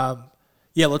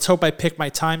 let's hope I pick my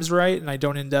times right and I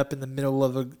don't end up in the middle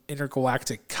of an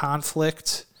intergalactic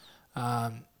conflict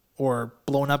or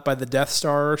blown up by the Death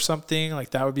Star or something.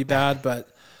 Like, that would be bad. But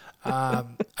I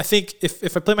think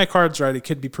if I play my cards right, it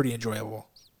could be pretty enjoyable.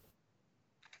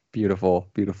 Beautiful.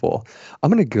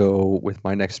 I'm going to go with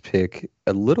my next pick,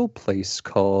 a little place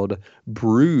called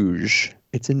Bruges.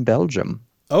 It's in Belgium.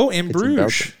 Oh, in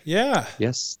Bruges. Yeah.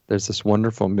 Yes. There's this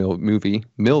wonderful movie,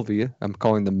 Milvie. I'm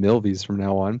calling them Milvies from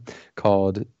now on,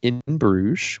 called In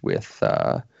Bruges with,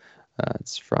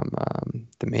 it's from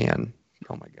the man.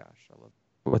 Oh my gosh, I love.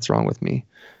 What's wrong with me?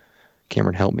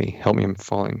 Cameron, help me. Help me. I'm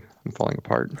falling. I'm falling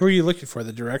apart. Who are you looking for?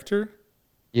 The director?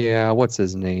 Yeah, what's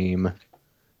his name? Well,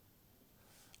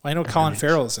 I know Darn Colin it.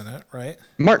 Farrell's in it, right?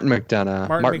 Martin McDonough.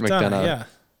 Martin Martin McDonough, McDonough. yeah.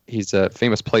 He's a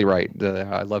famous playwright.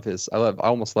 I love his. I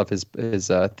almost love his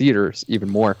theaters even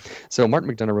more. So Martin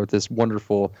McDonough wrote this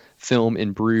wonderful film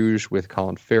in Bruges with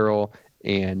Colin Farrell,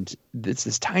 and it's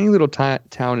this tiny little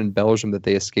town in Belgium that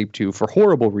they escape to for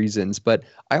horrible reasons. But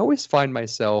I always find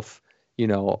myself, you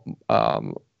know,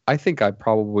 I think I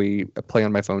probably play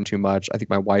on my phone too much. I think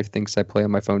my wife thinks I play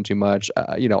on my phone too much.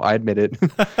 I admit it.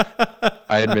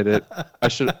 I admit it. I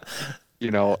should.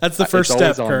 That's the first it's step,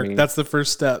 always on Kirk. me. That's the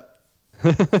first step.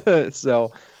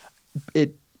 So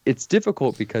it's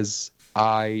difficult because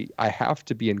I have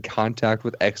to be in contact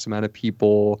with X amount of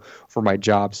people for my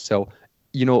job. So,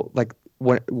 like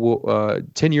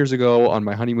 10 years ago on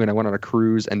my honeymoon, I went on a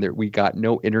cruise and we got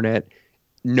no internet,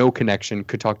 no connection,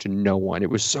 could talk to no one.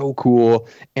 It was so cool.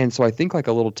 And so I think like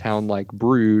a little town like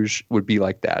Bruges would be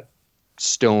like that.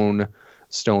 Stone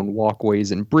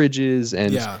walkways and bridges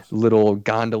and Yeah. little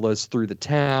gondolas through the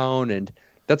town, and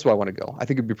that's where I want to go. I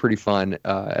think it'd be pretty fun,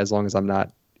 as long as I'm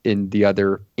not in the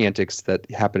other antics that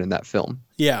happen in that film.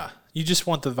 Yeah. You just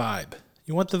want the vibe.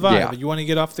 You want the vibe. Yeah. You want to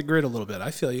get off the grid a little bit. I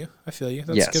feel you. That's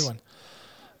Yes. a good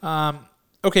one.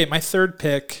 Okay, my third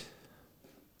pick.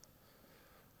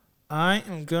 I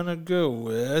am gonna go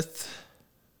with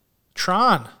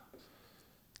Tron.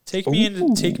 Take me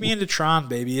into Tron,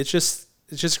 baby. It's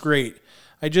just great.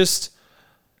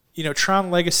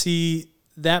 Tron Legacy,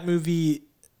 that movie,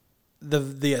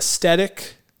 the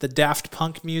aesthetic, the Daft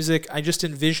Punk music, I just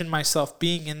envision myself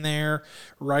being in there,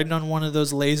 riding on one of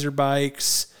those laser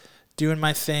bikes, doing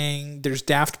my thing. There's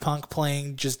Daft Punk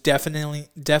playing just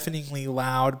deafeningly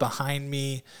loud behind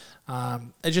me.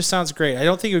 It just sounds great. I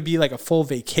don't think it would be like a full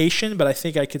vacation, but I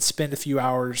think I could spend a few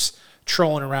hours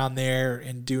trolling around there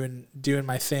and doing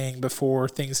my thing before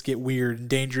things get weird and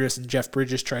dangerous and Jeff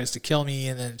Bridges tries to kill me,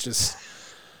 and then just,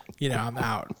 I'm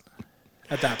out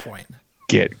at that point.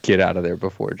 Get out of there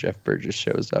before Jeff Bridges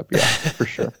shows up. Yeah, for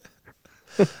sure.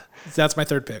 That's my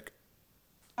third pick.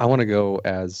 I want to go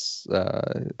as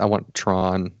I want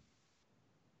Tron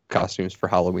costumes for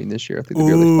Halloween this year. I think it'd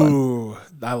be really fun. Ooh,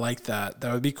 I like that.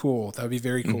 That would be cool. That would be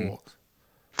very cool.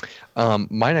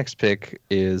 My next pick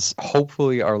is,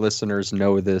 hopefully our listeners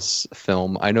know this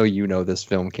film. I know you know this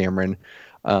film, Cameron.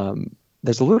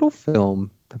 There's a little film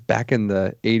back in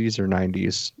the 80s or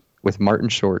 90s with Martin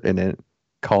Short in it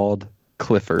called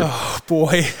Clifford. Oh,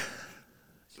 boy.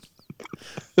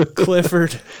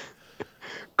 Clifford.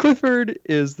 Clifford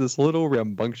is this little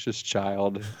rambunctious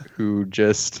child who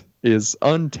just is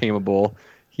untamable.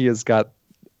 He has got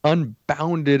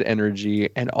unbounded energy,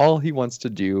 and all he wants to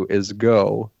do is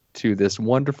go to this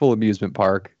wonderful amusement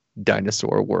park,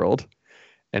 Dinosaur World.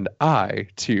 And I,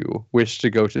 too, wish to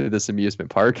go to this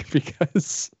amusement park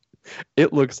because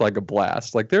it looks like a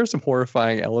blast. Like, there's some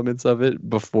horrifying elements of it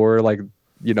before, like,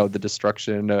 the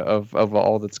destruction of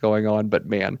all that's going on. But,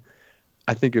 man,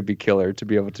 I think it'd be killer to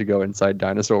be able to go inside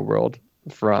Dinosaur World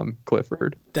from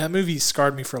Clifford. That movie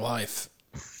scarred me for life.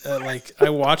 I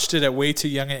watched it at way too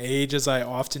young an age, as I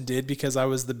often did, because I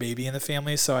was the baby in the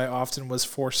family. So I often was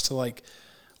forced to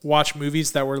watch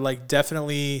movies that were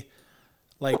definitely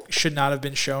should not have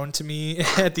been shown to me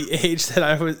at the age that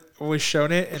I was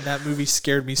shown it. And that movie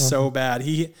scared me so bad.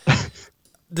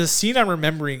 The scene I'm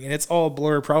remembering, and it's all a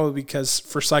blur probably because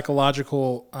for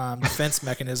psychological defense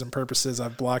mechanism purposes,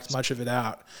 I've blocked much of it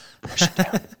out.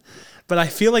 But I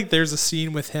feel like there's a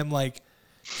scene with him,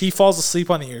 he falls asleep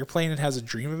on the airplane and has a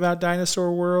dream about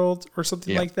Dinosaur World or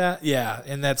something like that. Yeah,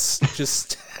 and that's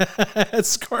just it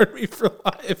scarred me for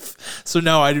life. So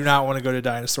no, I do not want to go to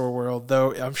Dinosaur World,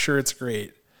 though I'm sure it's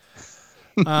great.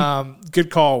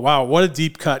 Good call. Wow, what a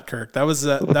deep cut, Kirk. That was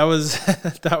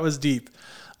that was deep.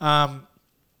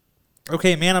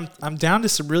 Okay, man, I'm down to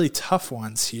some really tough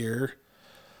ones here.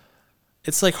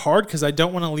 It's hard because I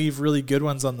don't want to leave really good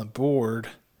ones on the board.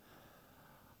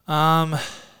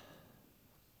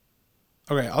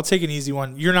 Okay, I'll take an easy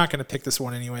one. You're not going to pick this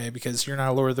one anyway because you're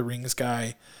not a Lord of the Rings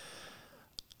guy.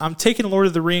 I'm taking Lord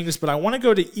of the Rings, but I want to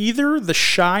go to either the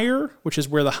Shire, which is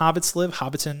where the hobbits live,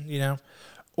 Hobbiton,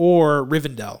 or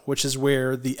Rivendell, which is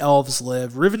where the elves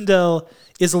live. Rivendell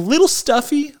is a little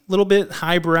stuffy, a little bit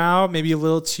highbrow, maybe a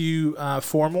little too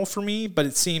formal for me, but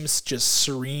it seems just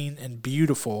serene and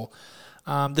beautiful.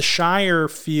 The Shire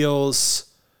feels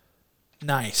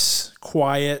nice,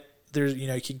 quiet. There's,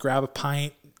 you can grab a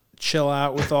pint, chill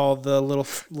out with all the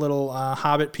little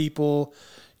hobbit people.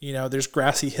 There's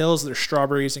grassy hills, there's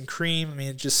strawberries and cream. I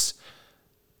mean,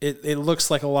 it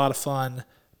looks like a lot of fun.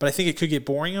 but I think it could get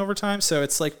boring over time. So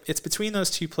it's like it's between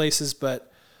those two places,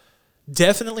 but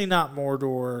definitely not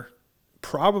Mordor.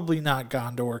 Probably not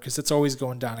Gondor because it's always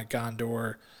going down at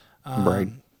Gondor. Right.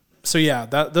 So yeah,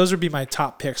 those would be my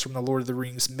top picks from the Lord of the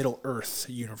Rings Middle Earth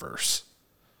universe.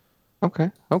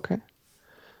 Okay.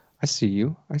 I see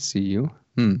you.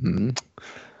 I'm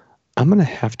gonna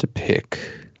have to pick,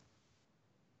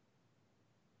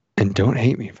 and don't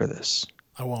hate me for this.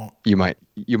 I won't. You might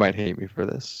hate me for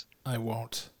this. I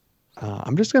won't.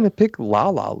 I'm just gonna pick La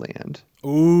La Land.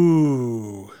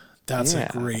 Ooh, that's a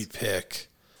great pick.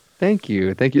 Thank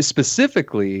you.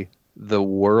 Specifically, the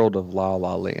world of La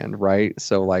La Land, right?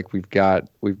 So like we've got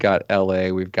LA,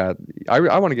 I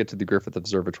want to get to the Griffith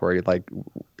Observatory like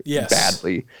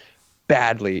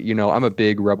badly. You know, I'm a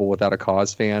big Rebel Without a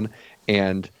Cause fan,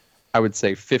 and I would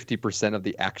say 50% of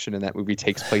the action in that movie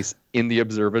takes place in the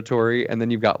observatory, and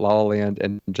then you've got La La Land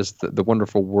and just the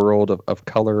wonderful world of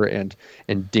color and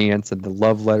dance and the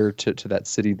love letter to that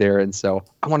city there. And so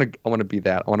I want to be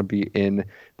that. I want to be in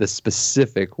the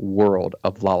specific world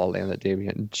of La La Land that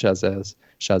Damien Chazelle,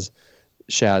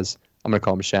 I'm going to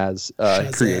call him Shaz,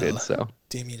 created. So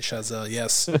Damien Chazelle,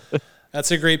 yes. That's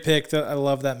a great pick. I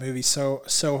love that movie so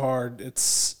hard.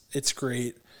 It's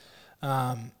great.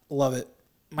 Love it.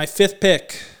 My fifth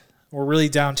pick, we're really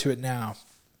down to it now.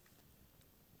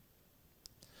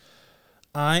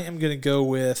 I am going to go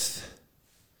with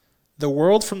the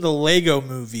world from the Lego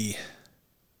movie.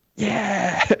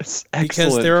 Yes.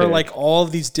 Because there are like all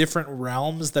of these different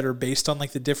realms that are based on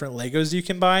like the different Legos you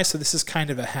can buy. So this is kind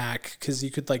of a hack because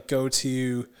you could like go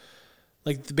to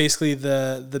like basically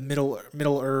the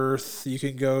Middle Earth. You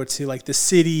can go to like the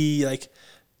city,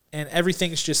 and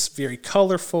everything's just very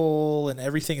colorful and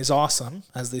everything is awesome,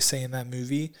 as they say in that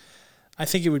movie. I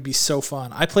think it would be so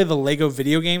fun. I play the Lego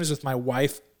video games with my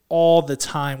wife all the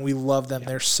time. We love them.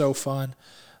 They're so fun.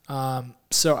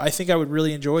 So I think I would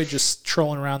really enjoy just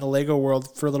trolling around the Lego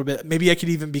world for a little bit. Maybe I could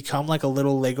even become like a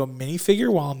little Lego minifigure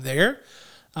while I'm there.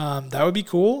 That would be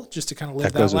cool, just to kind of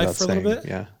live that life for a little bit.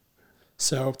 Yeah.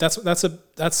 So that's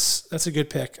a good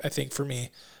pick, I think, for me.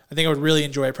 I think I would really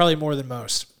enjoy it, probably more than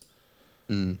most.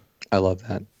 I love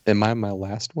that. Am I my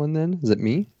last one then? Is it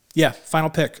me? Yeah, final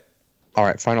pick. All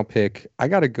right, final pick. I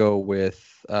got to go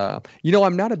with, I'm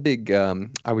not a big,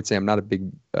 I would say I'm not a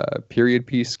big period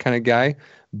piece kind of guy,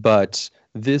 but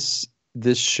this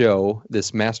show,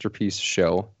 this masterpiece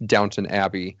show, Downton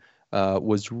Abbey,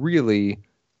 was really,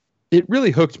 it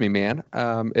really hooked me, man.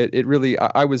 It really,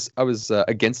 I was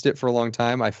against it for a long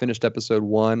time. I finished episode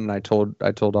 1 and I told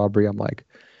Aubrey, I'm like,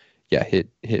 yeah, hit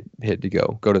to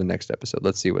go to the next episode.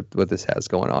 Let's see what this has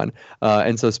going on.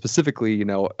 And so specifically,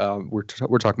 we're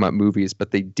talking about movies,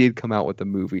 but they did come out with a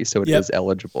movie, so it is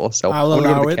eligible. So I want to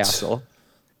go to the castle.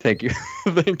 Thank you.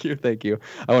 Thank you.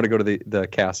 I want to go to the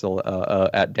castle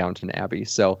at Downton Abbey.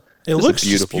 So it looks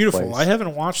beautiful. Place. I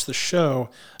haven't watched the show.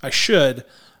 I should.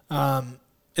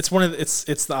 It's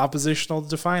it's the oppositional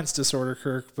defiance disorder,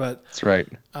 Kirk, but that's right.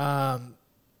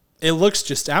 It looks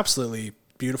just absolutely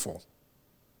beautiful.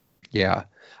 Yeah,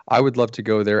 I would love to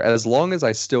go there as long as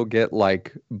I still get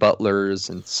like butlers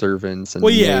and servants and.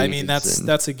 Well, yeah, I mean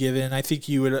that's a given. I think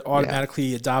you would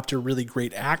automatically adopt a really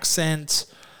great accent.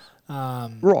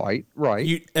 Right.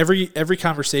 Every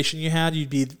conversation you had, you'd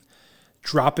be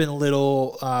dropping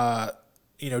little,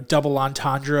 double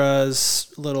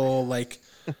entendres, little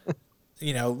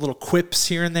little quips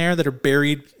here and there that are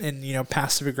buried in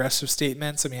passive aggressive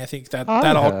statements. I mean, I think that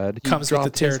all comes with the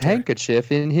territory. His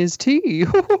handkerchief in his tea.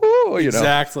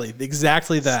 Exactly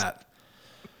that.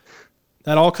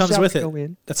 That all comes with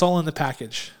it. That's all in the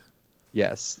package.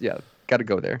 Yes, yeah, got to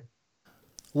go there.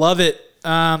 Love it.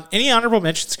 Any honorable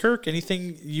mentions, Kirk?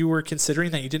 Anything you were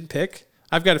considering that you didn't pick?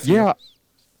 I've got a few. Yeah,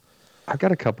 I've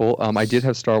got a couple. I did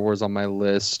have Star Wars on my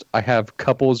list. I have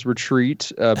Couples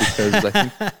Retreat because I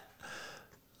think.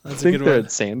 I think they're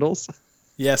at Sandals.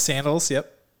 Yeah, Sandals,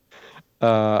 yep.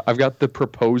 I've got The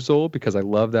Proposal because I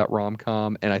love that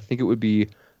rom-com, and I think it would be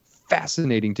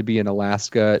fascinating to be in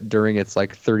Alaska during its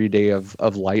 30-day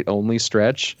of light only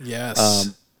stretch. Yes.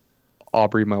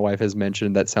 Aubrey, my wife, has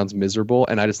mentioned that sounds miserable,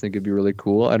 and I just think it'd be really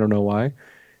cool. I don't know why.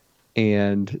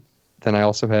 And then I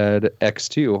also had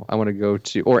X2. I want to go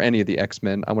to, or any of the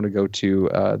X-Men. I want to go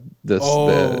to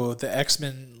the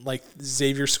X-Men, like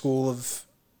Xavier School of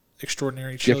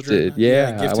Extraordinary Children. Gifted,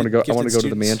 yeah. I want to go. I want to go to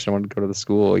the mansion. I want to go to the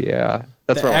school. Yeah,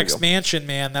 that's the X Mansion,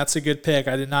 man. That's a good pick.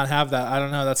 I did not have that. I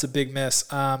don't know. That's a big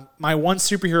miss. My one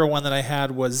superhero one that I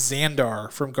had was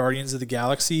Xandar from Guardians of the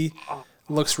Galaxy.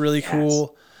 Looks really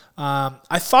cool.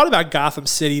 I thought about Gotham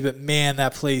City, but man,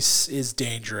 that place is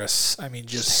dangerous. I mean,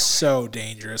 just so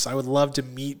dangerous. I would love to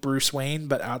meet Bruce Wayne,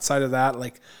 but outside of that,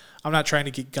 I'm not trying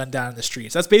to get gunned down in the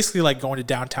streets. That's basically like going to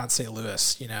downtown St.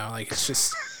 Louis, like it's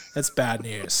just, that's bad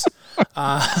news.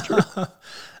 Sad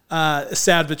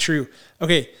but true.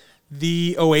 Okay.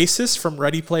 The Oasis from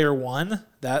Ready Player One,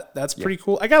 that's pretty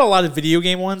cool. I got a lot of video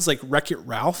game ones like Wreck-It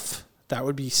Ralph. That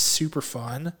would be super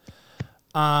fun.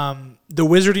 The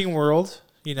Wizarding World,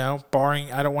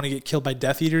 barring I don't want to get killed by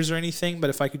Death Eaters or anything, but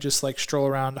if I could just like stroll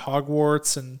around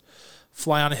Hogwarts and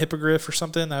fly on a hippogriff or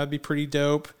something, that would be pretty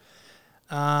dope.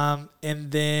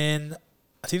 And then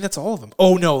I think that's all of them.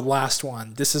 Oh no, last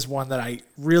one. This is one that I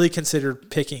really considered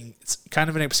picking. It's kind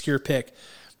of an obscure pick.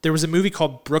 There was a movie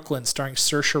called Brooklyn starring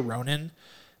Saoirse Ronan.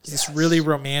 It's this really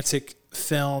romantic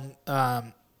film.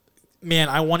 Man,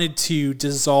 I wanted to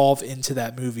dissolve into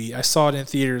that movie. I saw it in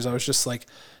theaters. I was just like,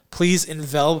 please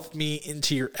envelop me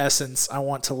into your essence. I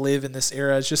want to live in this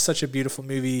era. It's just such a beautiful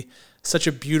movie, such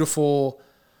a beautiful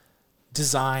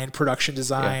production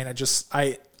design.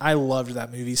 Yeah. I loved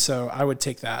that movie, so I would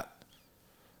take that.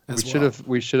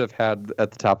 We should have had at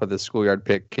the top of the Schoolyard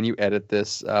pick. Can you edit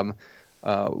this?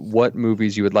 What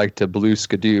movies you would like to blue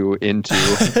skidoo into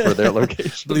for their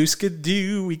location? Blue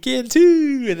skidoo weekend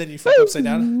too, and then you flip upside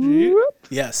down.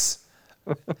 Yes,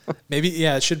 maybe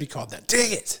it should be called that.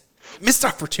 Dang it, missed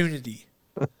opportunity.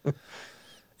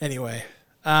 Anyway,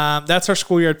 that's our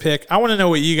Schoolyard pick. I want to know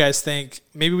what you guys think.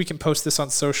 Maybe we can post this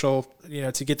on social,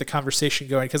 to get the conversation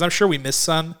going, because I'm sure we missed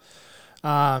some.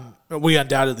 We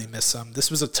undoubtedly missed some.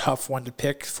 This was a tough one to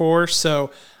pick for,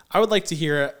 so I would like to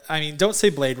hear. I mean, don't say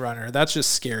Blade Runner. That's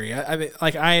just scary.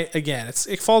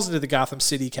 It falls into the Gotham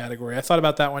City category. I thought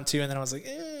about that one too, and then I was like,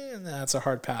 that's a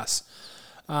hard pass.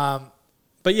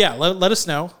 But yeah, let us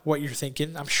know what you're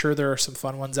thinking. I'm sure there are some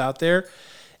fun ones out there.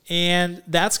 And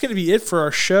that's going to be it for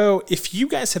our show. If you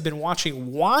guys have been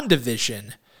watching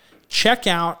WandaVision, check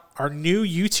out our new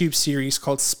YouTube series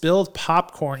called Spilled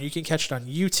Popcorn. You can catch it on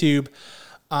YouTube.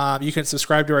 You can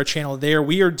subscribe to our channel there.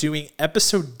 We are doing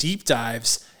episode deep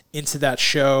dives into that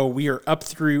show. We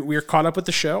are caught up with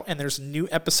the show, and there's a new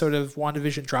episode of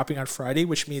WandaVision dropping on Friday,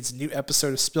 which means a new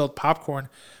episode of Spilled Popcorn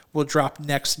will drop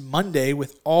next Monday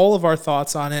with all of our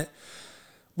thoughts on it.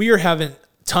 We are having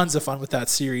tons of fun with that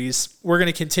series. We're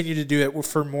going to continue to do it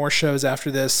for more shows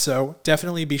after this, so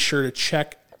definitely be sure to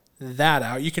check that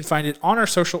out. You can find it on our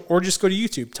social, or just go to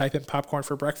YouTube, type in Popcorn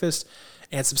for Breakfast,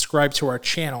 and subscribe to our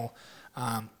channel.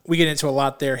 We get into a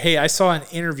lot there. Hey, I saw an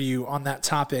interview on that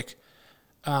topic.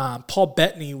 Paul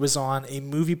Bettany was on a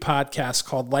movie podcast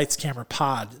called Lights Camera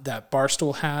Pod that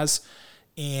Barstool has,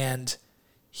 and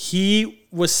he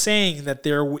was saying that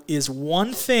there is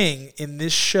one thing in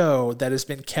this show that has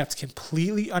been kept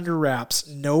completely under wraps.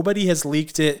 Nobody has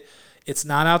leaked it. It's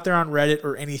not out there on Reddit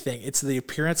or anything. It's the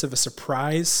appearance of a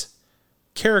surprise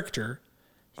character.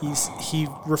 He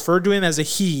referred to him as a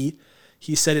he.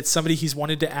 He said it's somebody he's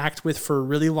wanted to act with for a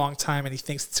really long time, and he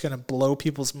thinks it's going to blow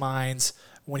people's minds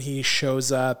when he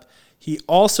shows up. He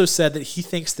also said that he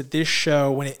thinks that this show,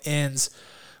 when it ends,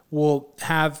 will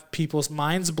have people's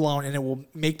minds blown, and it will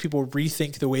make people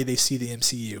rethink the way they see the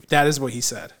MCU. That is what he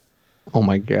said. Oh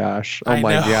my gosh. Oh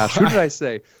my gosh. Who did I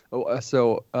say?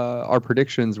 So our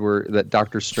predictions were that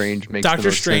Doctor Strange makes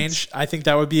Doctor Strange. Sense. I think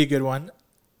that would be a good one.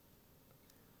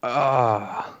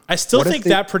 I still think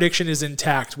that prediction is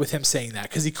intact with him saying that,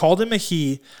 because he called him a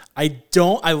he. I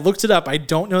looked it up. I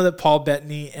don't know that Paul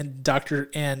Bettany and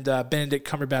Benedict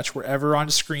Cumberbatch were ever on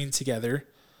screen together.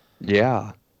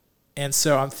 Yeah. And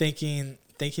so I'm thinking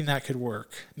that could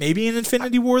work. Maybe in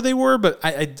Infinity War they were, but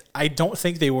I don't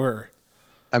think they were.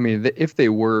 I mean, if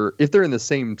they're in the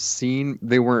same scene,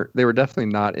 they were definitely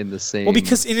not in the same. Well,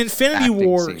 because in Infinity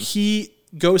War, scene. He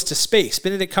goes to space.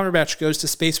 Benedict Cumberbatch goes to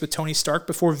space with Tony Stark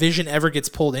before Vision ever gets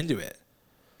pulled into it.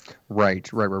 Right.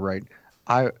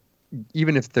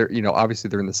 Even if they're, obviously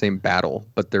they're in the same battle,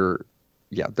 but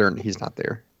he's not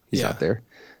there. He's not there.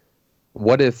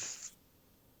 What if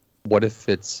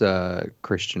it's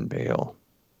Christian Bale?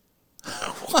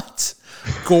 What?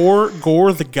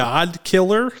 Gore the God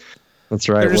Killer? That's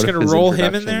right. They're just going to roll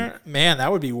him in there? Man, that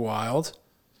would be wild.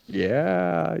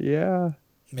 Yeah.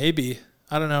 Maybe.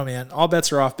 I don't know, man. All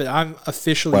bets are off, but I'm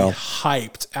officially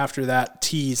hyped after that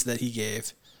tease that he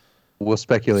gave. We'll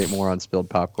speculate more on Spilled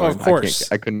Popcorn. Of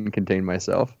course. I couldn't contain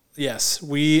myself. Yes,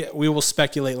 we will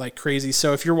speculate like crazy.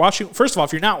 So if you're watching, first of all,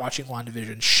 if you're not watching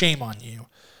WandaVision, shame on you.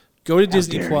 Go to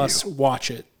Disney Plus, watch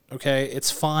it. Okay,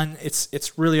 it's fun.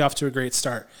 It's really off to a great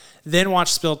start. Then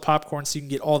watch Spilled Popcorn so you can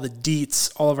get all the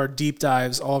deets, all of our deep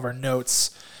dives, all of our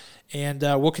notes, and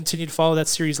we'll continue to follow that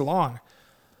series along.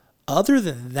 Other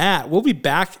than that, we'll be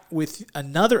back with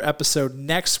another episode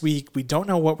next week. We don't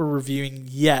know what we're reviewing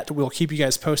yet. We'll keep you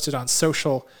guys posted on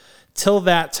social. Till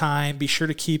that time, be sure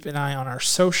to keep an eye on our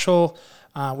social.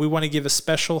 We want to give a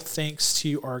special thanks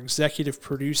to our executive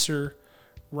producer,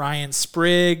 Ryan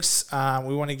Spriggs.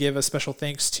 We want to give a special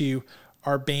thanks to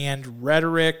our band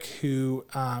Rhetoric, who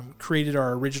created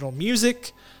our original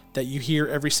music that you hear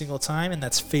every single time, and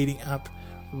that's fading up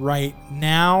right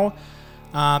now.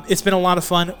 It's been a lot of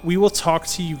fun. We will talk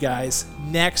to you guys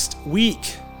next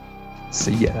week.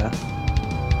 See ya.